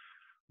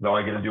though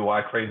I get to do a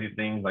lot of crazy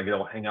things, I get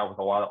to hang out with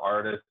a lot of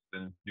artists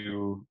and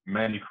do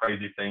many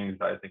crazy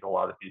things. I think a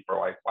lot of people are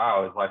like,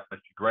 wow, his life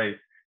must be great.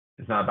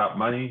 It's not about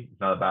money.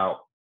 It's not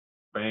about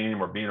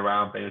fame or being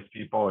around famous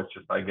people. It's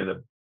just I get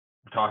to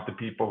talk to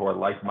people who are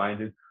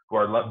like-minded, who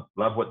are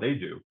love what they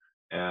do,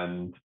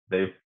 and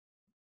they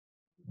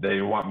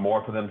want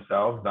more for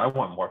themselves. I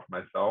want more for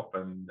myself,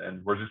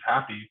 and we're just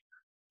happy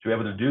to be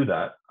able to do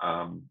that,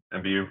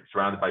 and be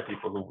surrounded by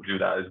people who do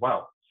that as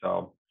well.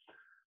 So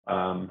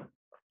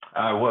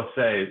I will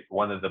say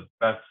one of the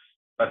best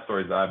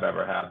stories that I've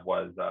ever had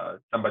was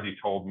somebody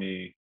told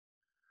me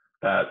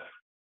that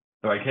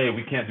they're like, hey,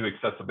 we can't do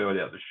accessibility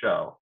at the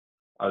show.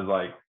 I was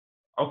like,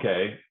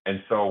 okay.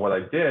 And so what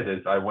I did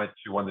is I went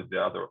to one of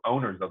the other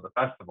owners of the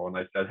festival and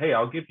I said, hey,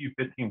 I'll give you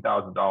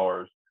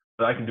 $15,000,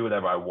 but I can do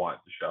whatever I want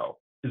at the show.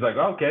 He's like,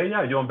 okay,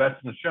 yeah, you'll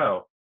invest in the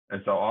show.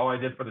 And so all I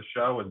did for the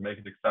show was make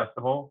it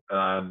accessible.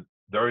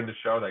 during the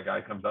show, that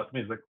guy comes up to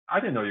me. He's like, I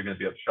didn't know you're going to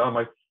be at the show. I'm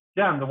like,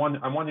 yeah, I'm one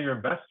of your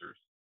investors.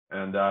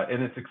 And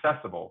it's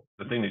accessible,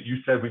 the thing that you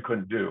said we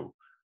couldn't do.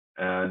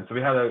 And so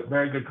we had a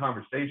very good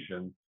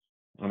conversation.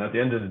 And at the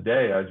end of the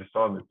day, I just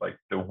saw him, it's like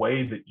the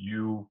way that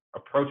you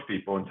approach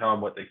people and tell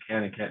them what they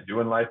can and can't do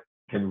in life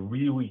can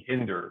really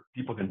hinder.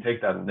 People can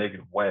take that in a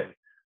negative way.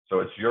 So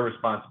it's your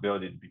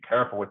responsibility to be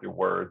careful with your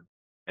words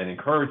and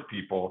encourage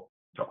people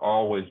to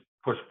always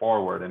push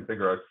forward and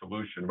figure out a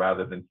solution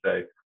rather than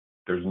say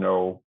there's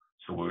no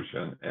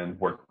solution and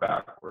work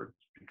backwards.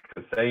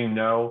 Because saying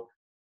no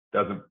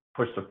doesn't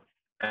push the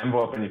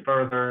envelope any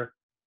further.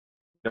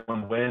 No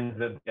one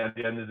wins at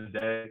the end of the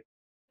day,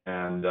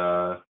 and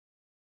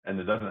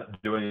it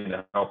doesn't do anything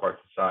to help our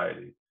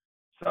society.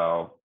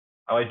 So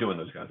I like doing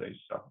those kind of things.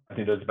 So I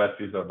think that's the best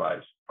piece of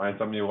advice. Find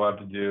something you love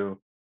to do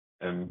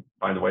and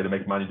find a way to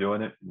make money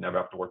doing it. You never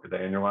have to work a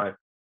day in your life.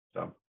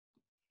 So.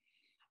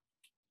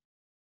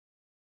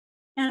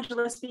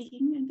 Angela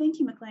speaking, and thank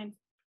you, McLean.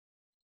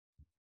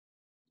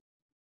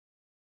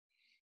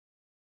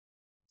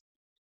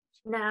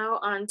 Now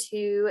on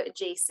to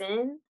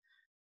Jason.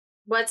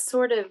 What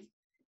sort of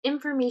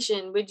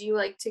information would you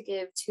like to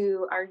give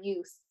to our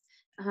youth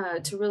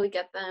to really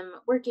get them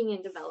working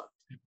and developed?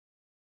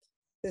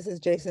 This is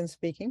Jason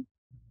speaking.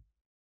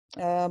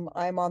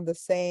 I'm on the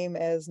same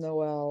as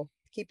Noel.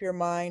 Keep your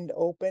mind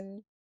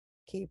open.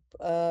 Keep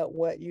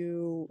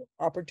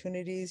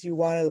opportunities you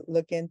want to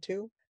look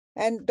into.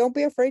 And don't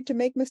be afraid to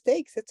make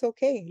mistakes. It's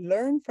okay.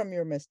 Learn from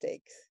your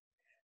mistakes.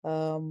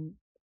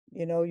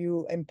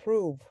 You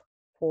improve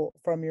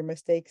from your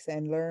mistakes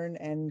and learn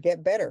and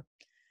get better.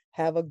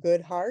 Have a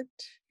good heart,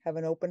 have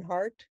an open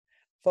heart,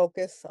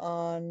 focus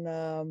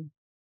on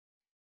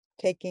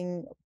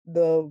taking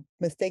the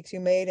mistakes you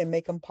made and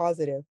make them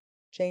positive,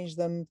 change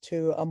them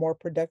to a more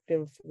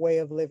productive way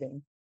of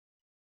living.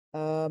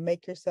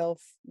 Make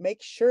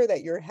sure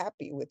that you're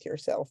happy with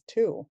yourself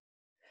too.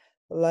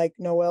 Like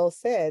Noel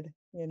said,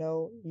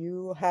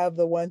 you have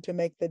the one to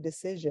make the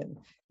decision.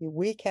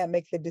 We can't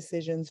make the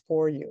decisions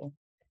for you.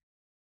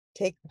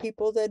 Take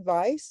people's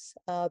advice,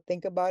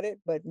 think about it,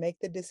 but make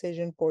the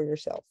decision for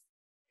yourself.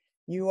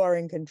 You are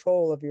in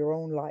control of your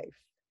own life.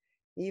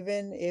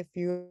 Even if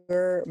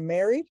you're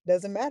married,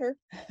 doesn't matter.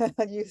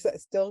 You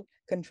still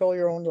control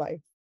your own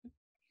life.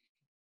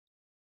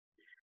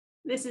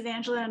 This is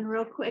Angela, and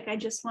real quick, I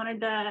just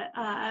wanted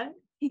to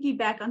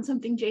piggyback on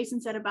something Jason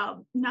said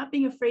about not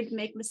being afraid to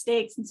make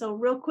mistakes. And so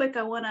real quick,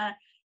 I want to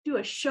do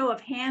a show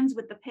of hands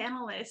with the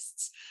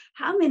panelists.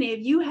 How many of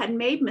you had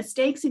made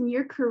mistakes in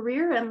your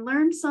career and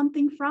learned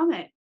something from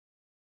it?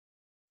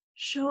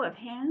 Show of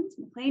hands.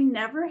 McLean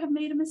never have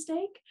made a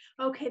mistake.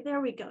 Okay, there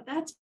we go.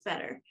 That's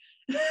better.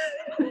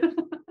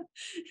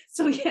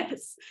 So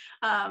yes,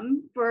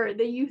 for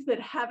the youth that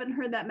haven't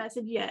heard that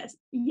message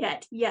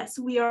yes,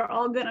 we are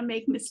all going to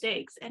make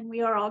mistakes and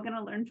we are all going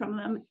to learn from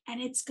them, and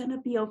it's going to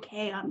be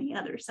okay on the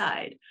other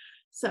side.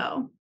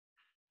 So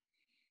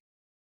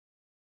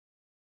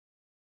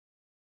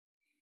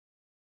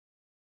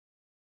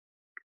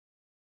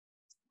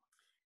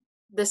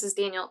this is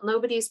Daniel.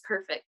 Nobody's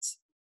perfect.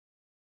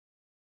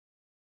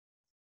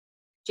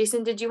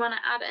 Jason, did you want to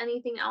add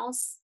anything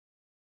else?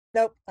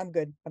 Nope, I'm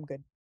good.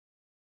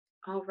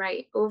 All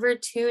right, over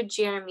to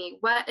Jeremy.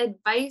 What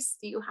advice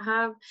do you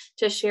have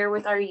to share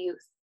with our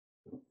youth?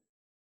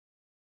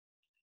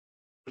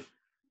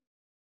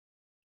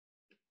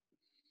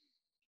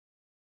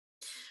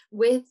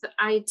 With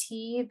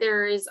IT,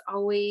 there is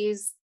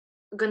always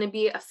going to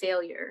be a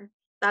failure.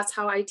 That's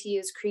how IT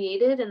is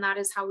created, and that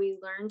is how we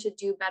learn to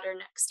do better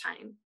next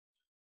time.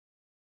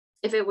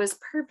 If it was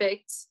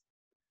perfect,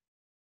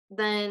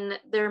 then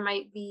there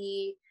might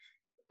be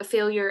a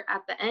failure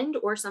at the end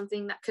or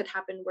something that could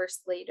happen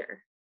worse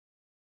later.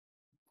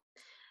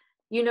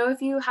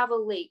 If you have a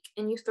lake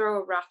and you throw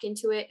a rock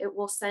into it, it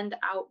will send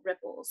out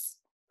ripples.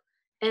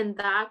 And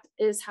that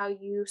is how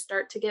you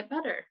start to get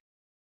better.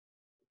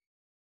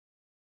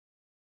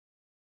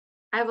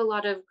 I have a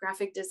lot of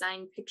graphic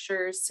design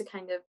pictures to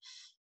kind of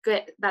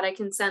get that I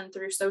can send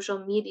through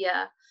social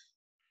media.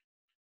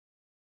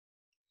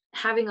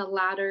 Having a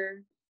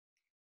ladder,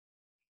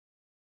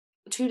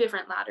 2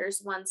 different ladders,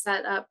 one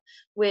set up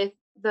with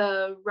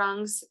the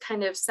rungs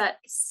kind of set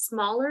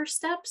smaller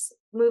steps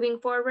moving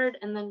forward,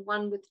 and then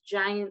one with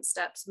giant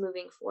steps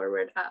moving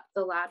forward up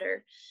the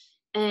ladder.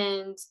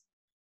 And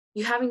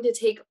you having to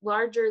take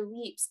larger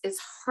leaps is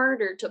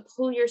harder to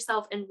pull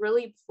yourself and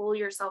really pull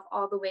yourself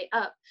all the way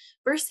up.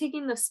 First,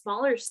 taking the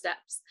smaller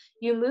steps,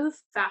 you move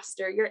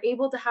faster, you're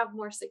able to have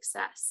more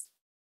success.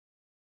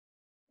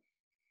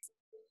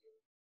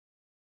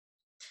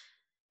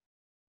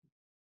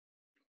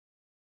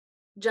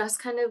 Just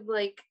kind of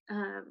like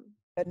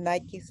A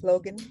Nike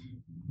slogan.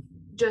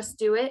 Just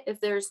do it. If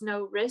there's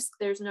no risk,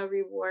 there's no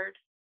reward.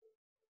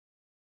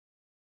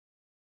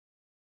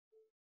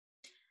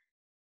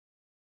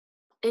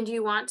 And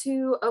you want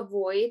to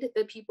avoid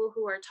the people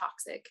who are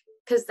toxic,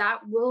 because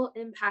that will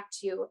impact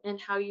you and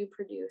how you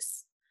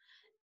produce.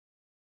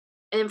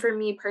 And for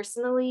me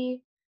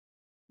personally,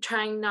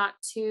 trying not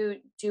to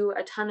do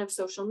a ton of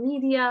social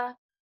media,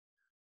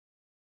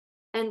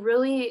 and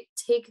really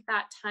take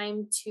that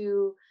time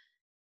to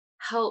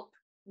help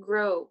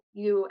grow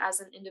you as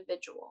an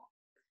individual.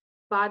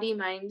 Body,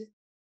 mind,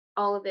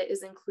 all of it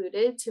is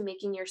included to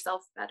making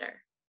yourself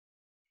better.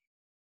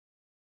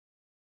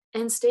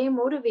 And stay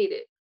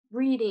motivated,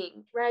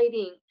 reading,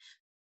 writing,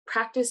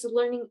 practice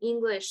learning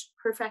English,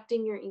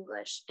 perfecting your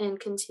English, and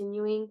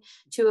continuing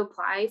to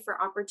apply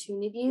for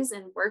opportunities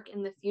and work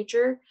in the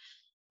future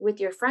with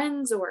your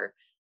friends, or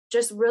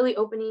just really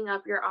opening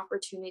up your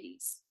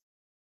opportunities.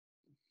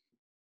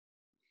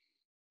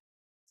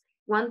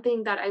 One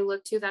thing that I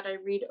look to, that I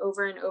read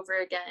over and over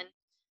again,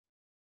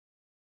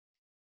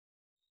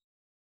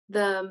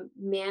 the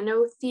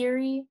Mano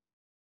theory.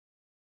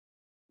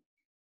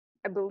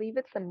 I believe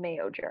it's the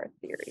Mayo jar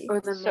theory.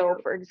 Or the So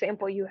Mayo- for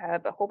example, you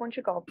have a whole bunch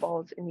of golf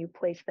balls and you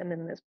place them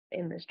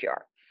in this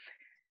jar.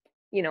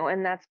 You know,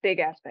 and that's big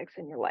aspects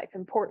in your life,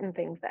 important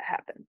things that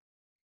happen.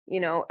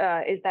 You know,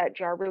 is that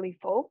jar really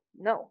full?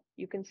 No,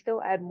 you can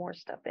still add more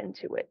stuff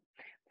into it.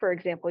 For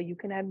example, you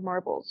can add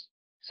marbles,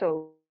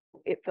 so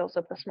it fills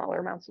up the smaller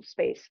amounts of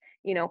space.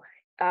 You know,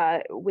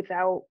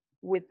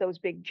 with those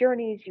big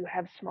journeys, you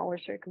have smaller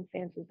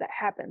circumstances that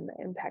happen that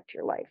impact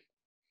your life.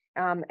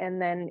 And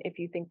then if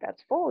you think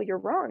that's full, you're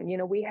wrong. You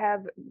know, we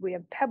have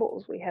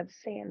pebbles, we have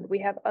sand, we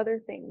have other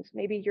things,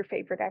 maybe your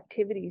favorite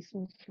activities,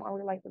 some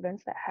smaller life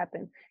events that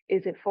happen.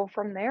 Is it full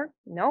from there?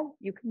 No,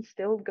 you can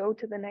still go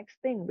to the next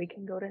thing. We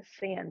can go to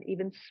sand,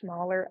 even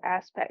smaller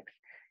aspects,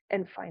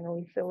 and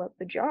finally fill up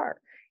the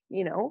jar.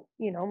 You know,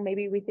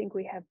 maybe we think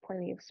we have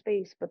plenty of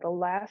space, but the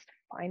last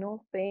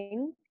final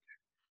thing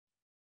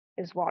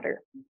is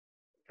water,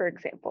 for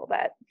example,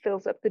 that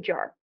fills up the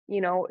jar.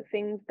 You know,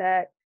 things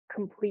that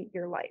complete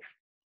your life.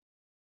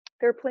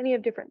 There are plenty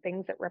of different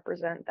things that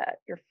represent that: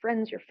 your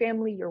friends, your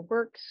family, your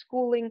work,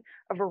 schooling,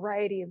 a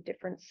variety of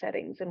different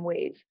settings and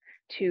ways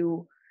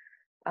to,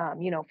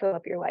 you know, fill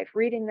up your life.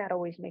 Reading that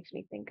always makes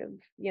me think of,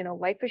 you know,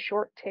 life is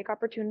short, take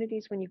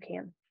opportunities when you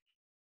can.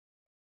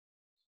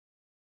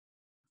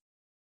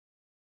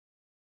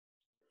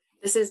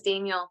 This is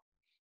Daniel.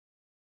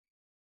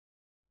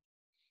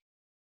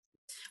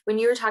 When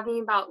you were talking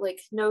about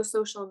like no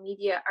social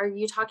media, are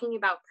you talking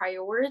about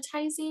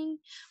prioritizing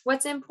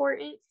what's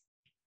important?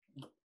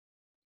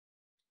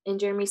 And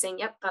Jeremy saying,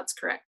 yep, that's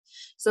correct.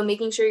 So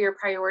making sure you're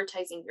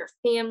prioritizing your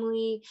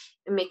family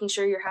and making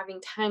sure you're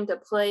having time to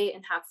play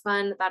and have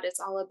fun, that it's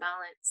all a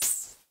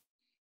balance.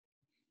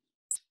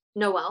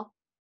 Noel?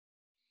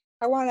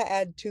 I want to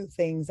add two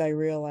things I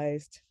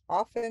realized.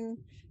 Often,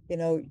 you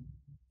know,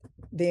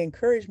 the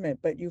encouragement,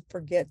 but you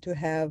forget to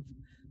have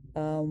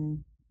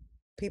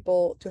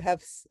people to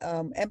have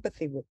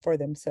empathy for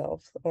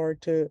themselves, or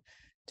to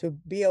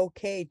be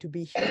okay, to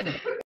be human.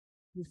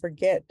 You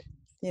forget,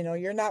 you know,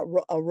 you're not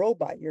a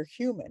robot, you're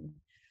human.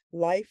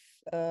 Life,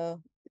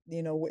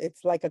 you know,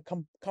 it's like a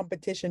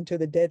competition to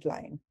the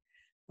deadline.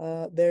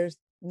 There's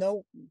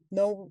no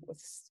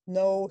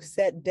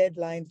set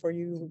deadline for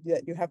you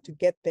that you have to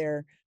get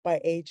there by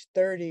age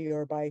 30,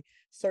 or by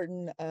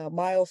certain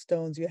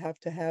milestones. You have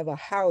to have a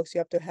house, you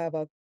have to have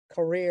a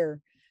career.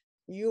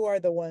 You are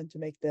the one to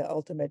make the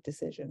ultimate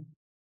decision.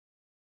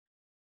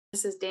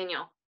 This is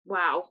Daniel.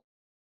 Wow.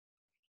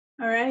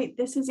 All right,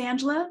 this is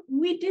Angela.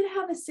 We did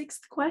have a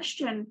sixth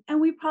question,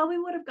 and we probably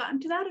would have gotten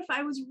to that if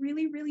I was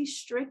really, really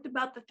strict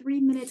about the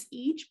 3 minutes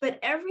each, but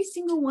every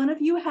single one of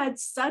you had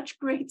such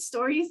great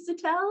stories to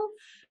tell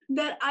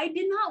that I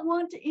did not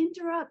want to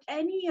interrupt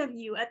any of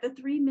you at the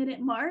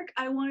 3-minute mark.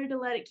 I wanted to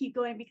let it keep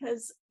going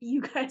because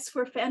you guys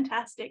were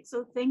fantastic.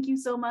 So thank you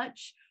so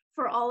much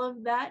for all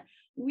of that.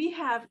 We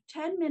have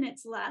 10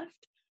 minutes left.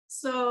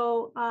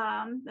 So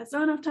that's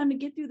not enough time to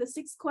get through the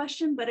sixth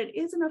question, but it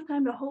is enough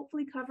time to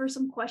hopefully cover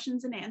some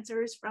questions and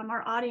answers from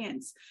our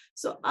audience.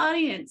 So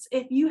audience,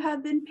 if you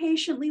have been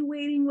patiently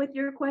waiting with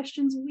your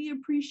questions, we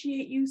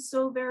appreciate you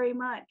so very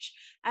much.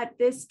 At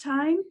this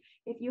time,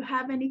 if you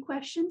have any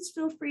questions,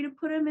 feel free to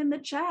put them in the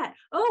chat.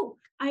 Oh,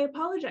 I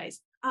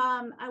apologize.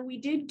 We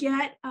did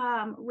get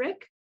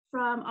Rick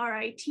from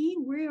RIT.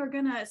 We are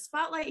gonna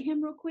spotlight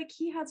him real quick.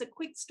 He has a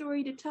quick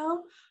story to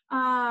tell.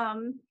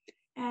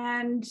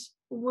 And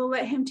we'll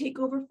let him take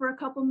over for a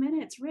couple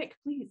minutes. Rick,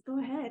 please go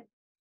ahead.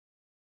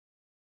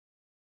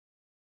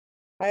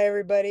 Hi,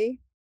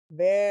 everybody.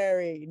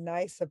 Very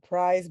nice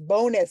surprise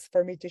bonus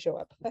for me to show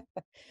up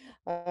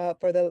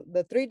for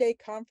the 3-day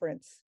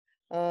conference.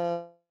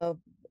 Are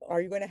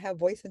you going to have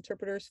voice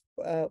interpreters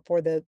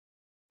for the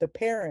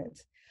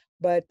parents?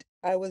 But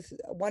I was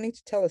wanting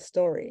to tell a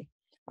story.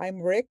 I'm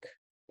Rick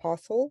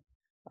Postle.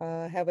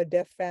 I have a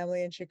deaf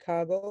family in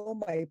Chicago.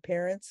 My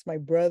parents, my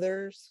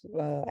brothers,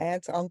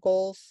 aunts,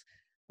 uncles,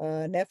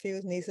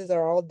 nephews, nieces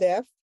are all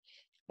deaf.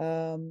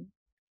 I'm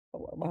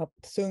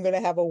soon going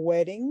to have a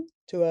wedding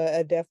to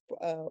a deaf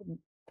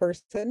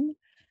person.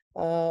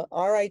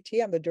 RIT,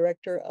 I'm the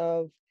director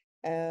of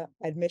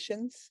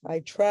admissions. I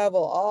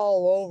travel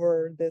all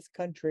over this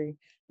country.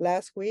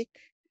 Last week,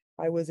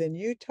 I was in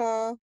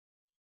Utah.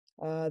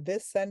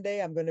 This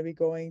Sunday, I'm going to be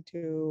going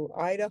to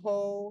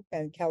Idaho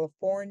and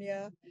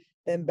California,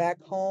 then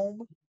back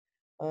home,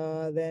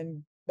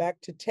 then back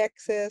to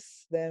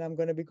Texas. Then I'm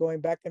going to be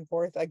going back and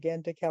forth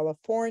again to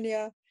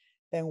California,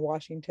 then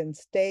Washington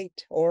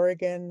State,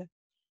 Oregon,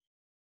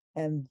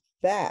 and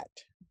that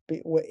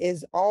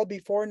is all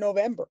before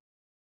November.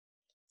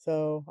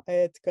 So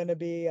it's going to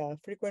be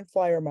frequent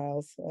flyer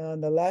miles.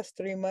 In the last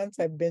 3 months,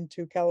 I've been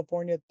to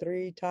California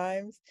 3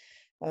 times.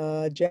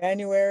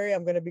 January,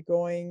 I'm going to be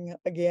going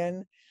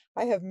again.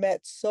 I have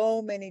met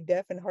so many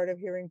deaf and hard of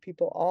hearing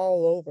people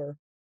all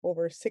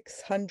over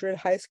 600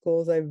 high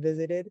schools I've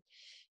visited.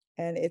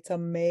 And it's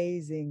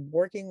amazing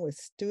working with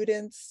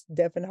students.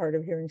 Deaf and hard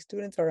of hearing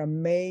students are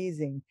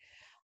amazing.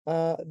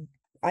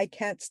 I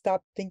can't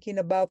stop thinking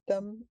about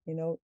them,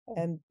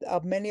 and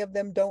many of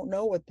them don't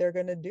know what they're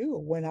going to do.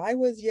 When I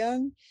was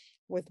young,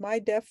 with my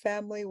deaf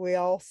family, we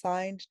all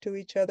signed to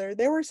each other.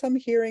 There were some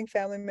hearing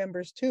family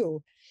members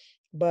too,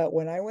 but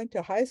when I went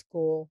to high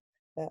school,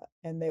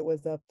 and it was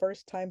the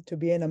first time to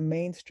be in a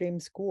mainstream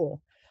school,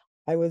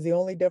 I was the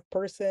only deaf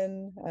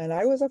person, and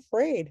I was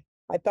afraid.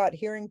 I thought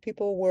hearing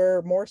people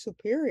were more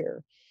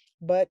superior,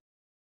 but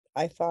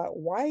I thought,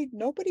 why?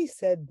 Nobody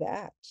said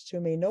that to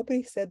me.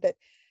 Nobody said that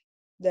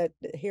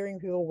hearing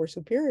people were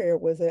superior.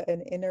 It was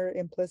an inner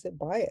implicit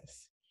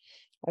bias.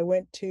 I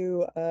went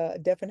to a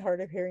deaf and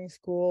hard of hearing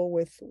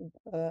school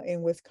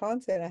in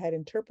Wisconsin. I had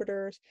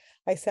interpreters.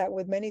 I sat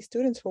with many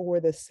students who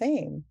were the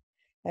same.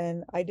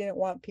 And I didn't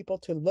want people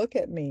to look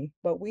at me,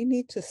 but we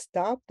need to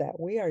stop that.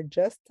 We are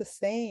just the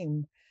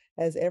same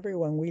as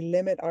everyone. We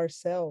limit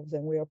ourselves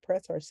and we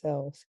oppress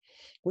ourselves.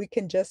 We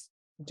can just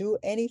do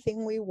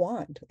anything we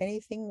want,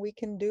 anything we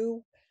can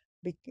do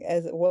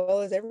as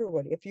well as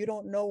everybody. If you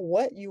don't know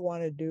what you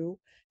want to do,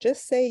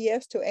 just say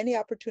yes to any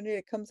opportunity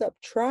that comes up.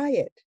 Try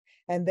it,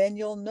 and then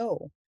you'll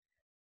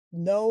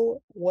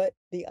know what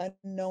the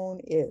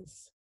unknown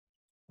is.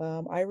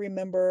 I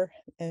remember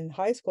in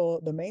high school,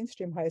 the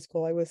mainstream high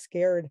school, I was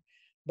scared,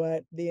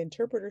 but the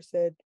interpreter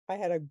said, I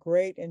had a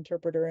great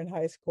interpreter in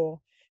high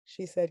school.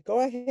 She said,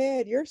 go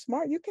ahead, you're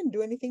smart, you can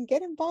do anything,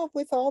 get involved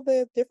with all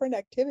the different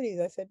activities.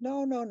 I said,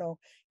 no, no, no.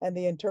 And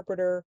the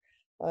interpreter,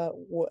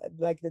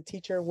 like the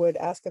teacher would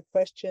ask a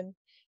question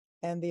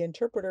and the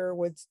interpreter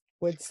would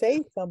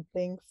say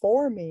something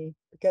for me,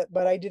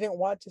 but I didn't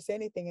want to say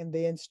anything. And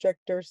the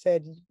instructor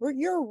said,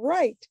 you're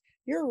right,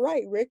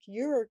 Rick,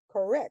 you're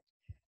correct.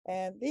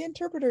 And the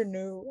interpreter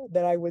knew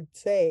that I would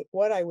say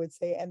what I would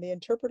say, and the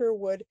interpreter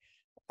would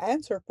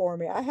answer for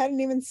me. I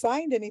hadn't even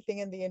signed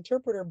anything, and the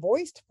interpreter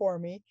voiced for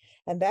me,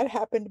 and that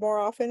happened more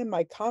often, and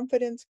my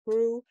confidence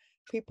grew.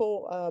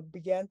 People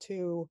began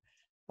to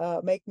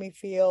make me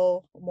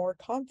feel more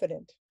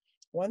confident.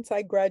 Once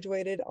I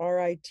graduated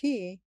RIT,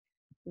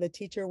 the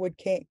teacher would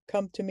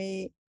come to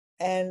me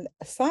and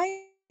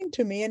assign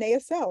to me an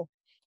ASL.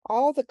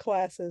 All the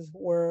classes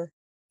were,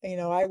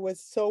 I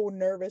was so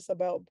nervous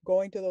about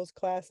going to those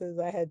classes.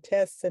 I had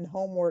tests and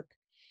homework,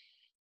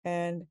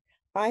 and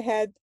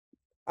I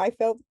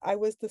felt I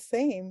was the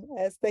same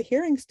as the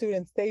hearing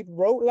students. They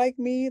wrote like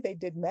me, they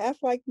did math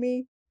like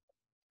me.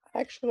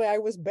 Actually, I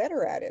was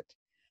better at it.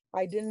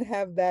 I didn't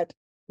have that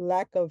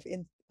lack of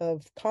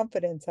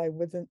confidence. I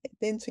wasn't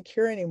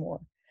insecure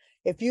anymore.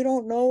 If you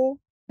don't know,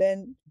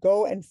 then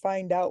go and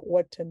find out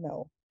what to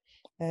know.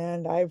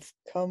 And I've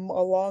come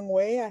a long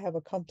way. I have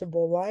a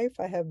comfortable life.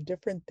 I have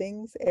different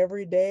things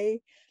every day,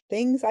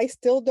 things I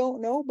still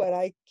don't know, but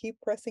I keep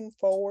pressing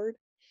forward.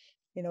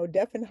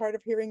 Deaf and hard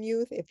of hearing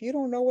youth, if you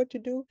don't know what to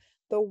do,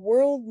 the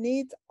world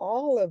needs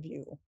all of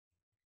you.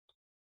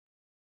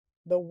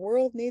 The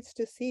world needs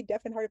to see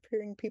deaf and hard of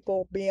hearing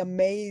people be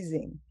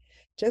amazing.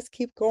 Just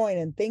keep going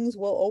and things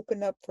will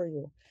open up for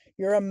you.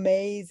 You're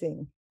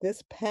amazing.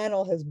 This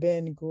panel has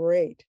been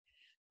great.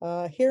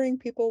 Hearing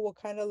people will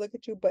kind of look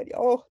at you, but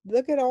oh,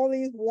 look at all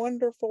these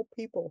wonderful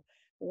people.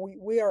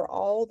 We are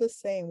all the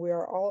same. We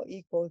are all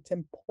equal. It's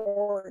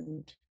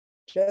important.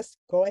 Just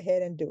go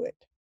ahead and do it.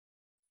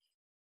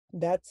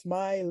 That's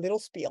my little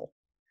spiel.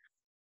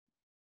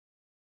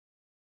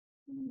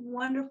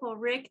 Wonderful,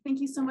 Rick. Thank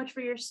you so much for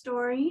your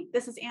story.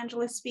 This is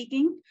Angela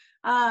speaking.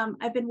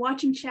 I've been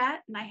watching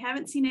chat and I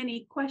haven't seen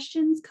any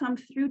questions come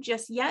through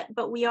just yet,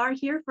 but we are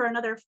here for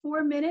another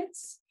 4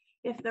 minutes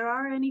if there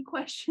are any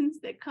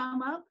questions that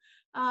come up.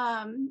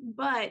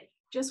 But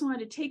just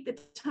wanted to take the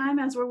time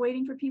as we're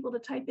waiting for people to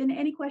type in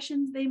any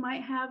questions they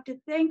might have to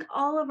thank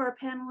all of our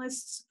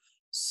panelists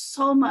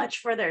so much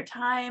for their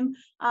time,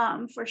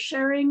 for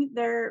sharing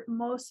their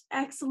most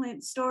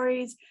excellent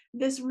stories.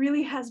 This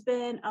really has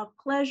been a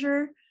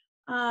pleasure.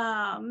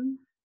 I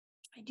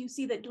do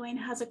see that Dwayne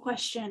has a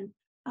question.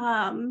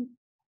 Dwayne,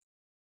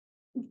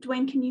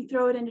 can you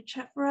throw it into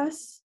chat for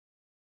us?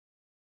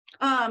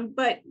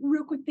 But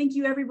real quick, thank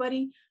you,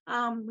 everybody.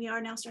 We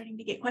are now starting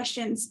to get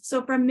questions.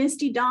 So from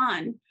Misty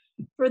Dawn,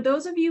 for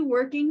those of you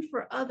working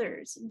for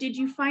others, did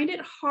you find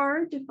it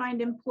hard to find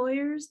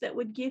employers that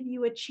would give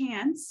you a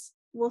chance?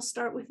 We'll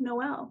start with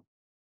Noelle.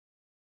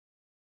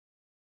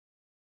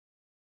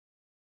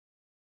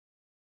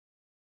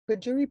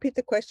 Could you repeat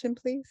the question,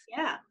 please?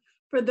 Yeah.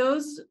 For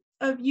those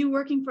of you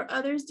working for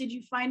others, did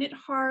you find it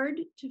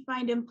hard to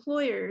find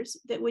employers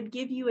that would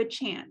give you a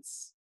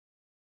chance?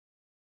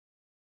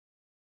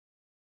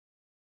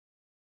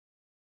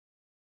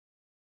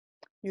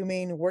 You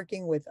mean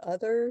working with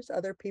others,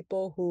 other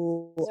people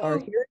who are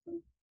So here?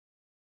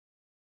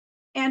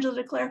 Angela,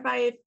 to clarify,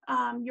 if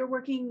you're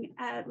working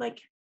at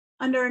like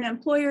under an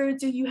employer,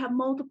 do you have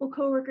multiple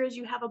coworkers,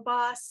 you have a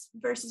boss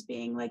versus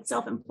being like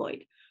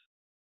self-employed?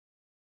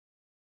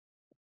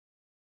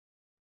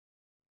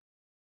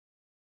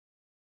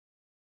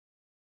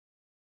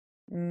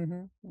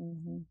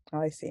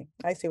 I see.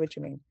 I see what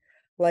you mean.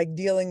 Like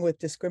dealing with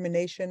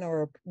discrimination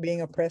or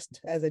being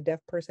oppressed as a deaf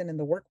person in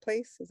the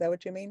workplace. Is that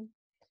what you mean?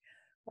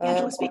 Uh,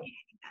 Angela speaking.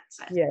 I think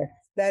that's it. yes,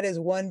 that is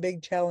one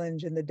big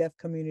challenge in the deaf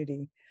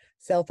community.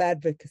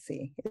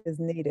 Self-advocacy is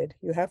needed.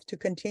 You have to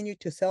continue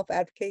to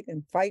self-advocate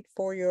and fight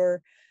for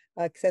your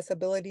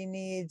accessibility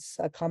needs,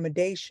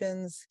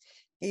 accommodations.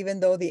 Even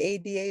though the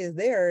ADA is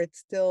there, it's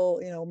still,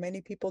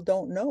 many people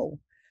don't know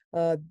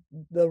uh,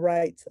 the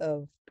rights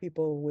of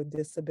people with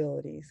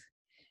disabilities.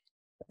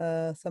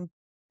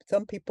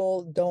 Some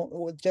people don't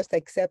will just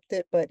accept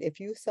it, but if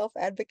you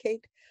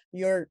self-advocate,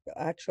 you're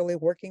actually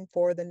working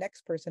for the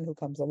next person who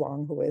comes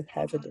along who has a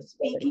Angela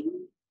disability.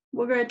 speaking.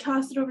 We're going to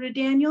toss it over to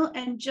Daniel,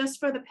 and just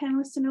for the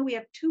panelists to know, we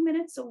have 2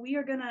 minutes, so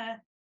we're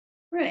gonna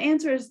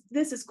answer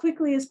this as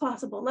quickly as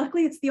possible.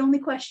 Luckily, it's the only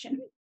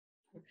question.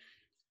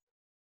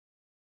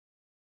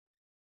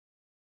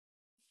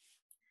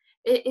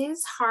 It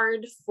is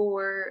hard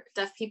for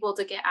deaf people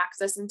to get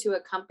access into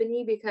a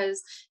company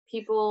because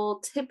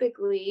people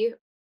typically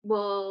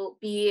will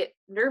be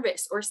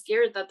nervous or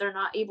scared that they're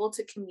not able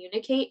to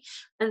communicate.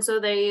 And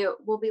so they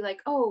will be like,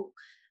 oh,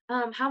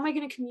 how am I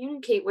going to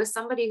communicate with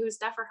somebody who's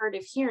deaf or hard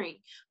of hearing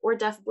or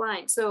deaf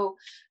blind? So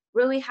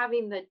really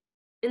having the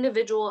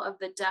individual of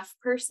the deaf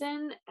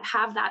person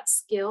have that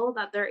skill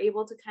that they're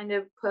able to kind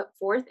of put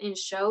forth and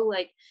show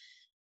like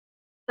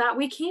that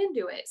we can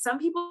do it. Some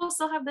people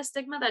still have the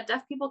stigma that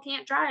deaf people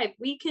can't drive.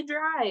 We can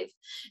drive.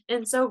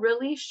 And so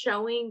really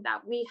showing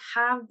that we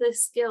have the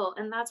skill.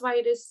 And that's why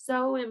it is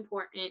so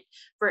important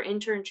for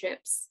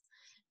internships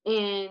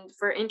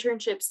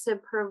to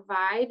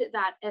provide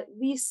that at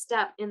least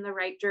step in the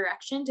right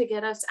direction to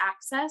get us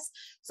access.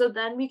 So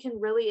then we can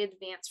really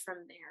advance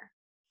from there.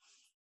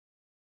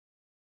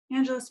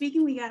 Angela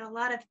speaking. We got a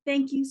lot of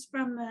thank yous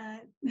from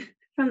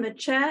the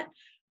chat.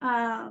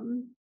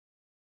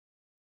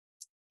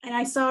 And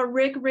I saw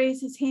Rick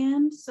raise his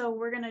hand, so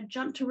we're gonna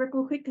jump to Rick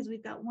real quick because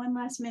we've got one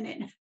last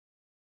minute.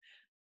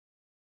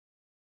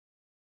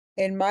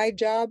 In my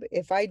job,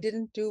 if I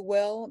didn't do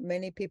well,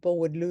 many people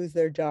would lose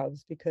their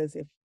jobs because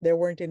if there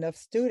weren't enough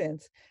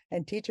students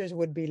and teachers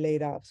would be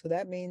laid off. So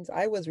that means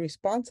I was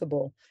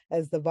responsible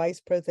as the vice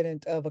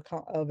president of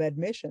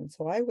admission.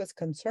 So I was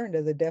concerned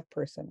as a deaf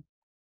person.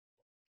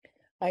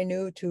 I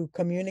knew to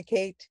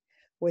communicate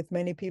with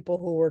many people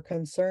who were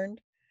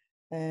concerned,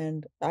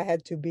 and I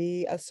had to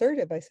be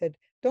assertive. I said,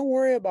 don't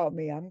worry about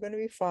me. I'm going to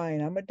be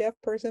fine. I'm a deaf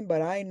person,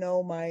 but I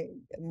know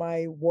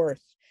my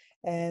worth.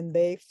 And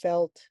they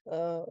felt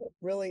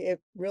it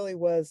really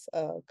was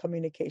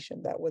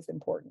communication that was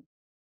important.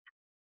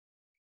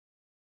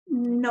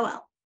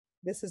 Noel.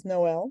 This is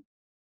Noel.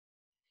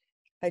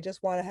 I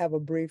just want to have a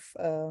brief,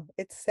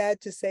 it's sad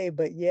to say,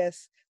 but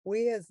yes,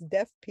 we as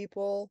deaf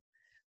people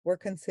were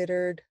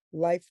considered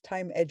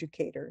lifetime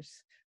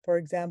educators. For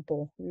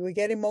example, we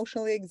get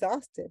emotionally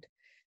exhausted.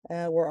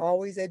 We're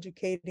always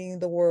educating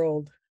the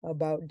world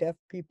about deaf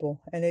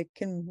people, and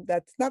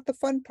that's not the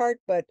fun part,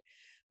 but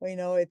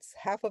it's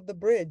half of the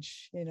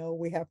bridge.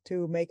 We have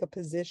to make a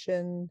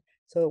position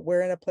so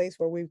we're in a place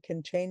where we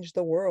can change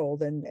the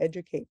world and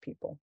educate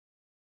people.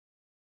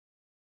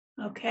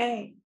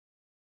 Okay.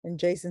 And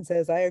Jason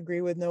says, I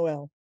agree with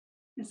Noel.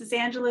 This is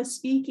Angela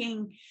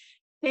speaking.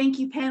 Thank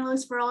you,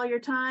 panelists, for all your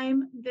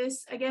time.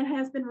 This, again,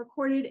 has been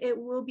recorded. It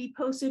will be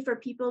posted for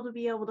people to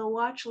be able to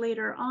watch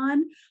later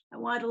on. I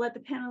wanted to let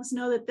the panelists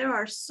know that there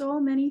are so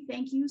many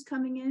thank yous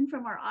coming in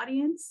from our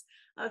audience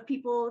of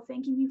people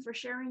thanking you for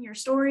sharing your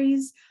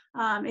stories.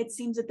 It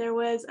seems that there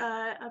was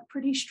a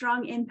pretty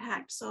strong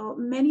impact. So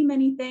many,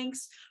 many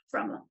thanks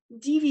from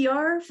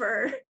DVR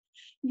for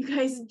you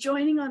guys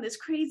joining on this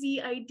crazy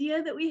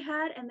idea that we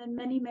had, and then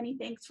many, many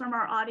thanks from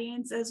our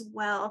audience as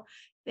well.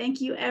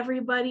 Thank you,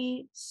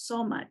 everybody,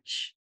 so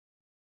much.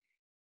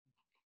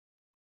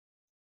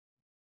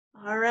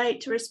 All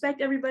right, to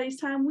respect everybody's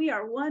time, we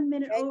are 1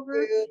 minute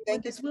over.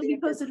 Thank you. This will be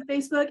posted to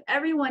Facebook.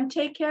 Everyone,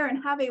 take care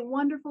and have a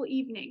wonderful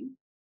evening.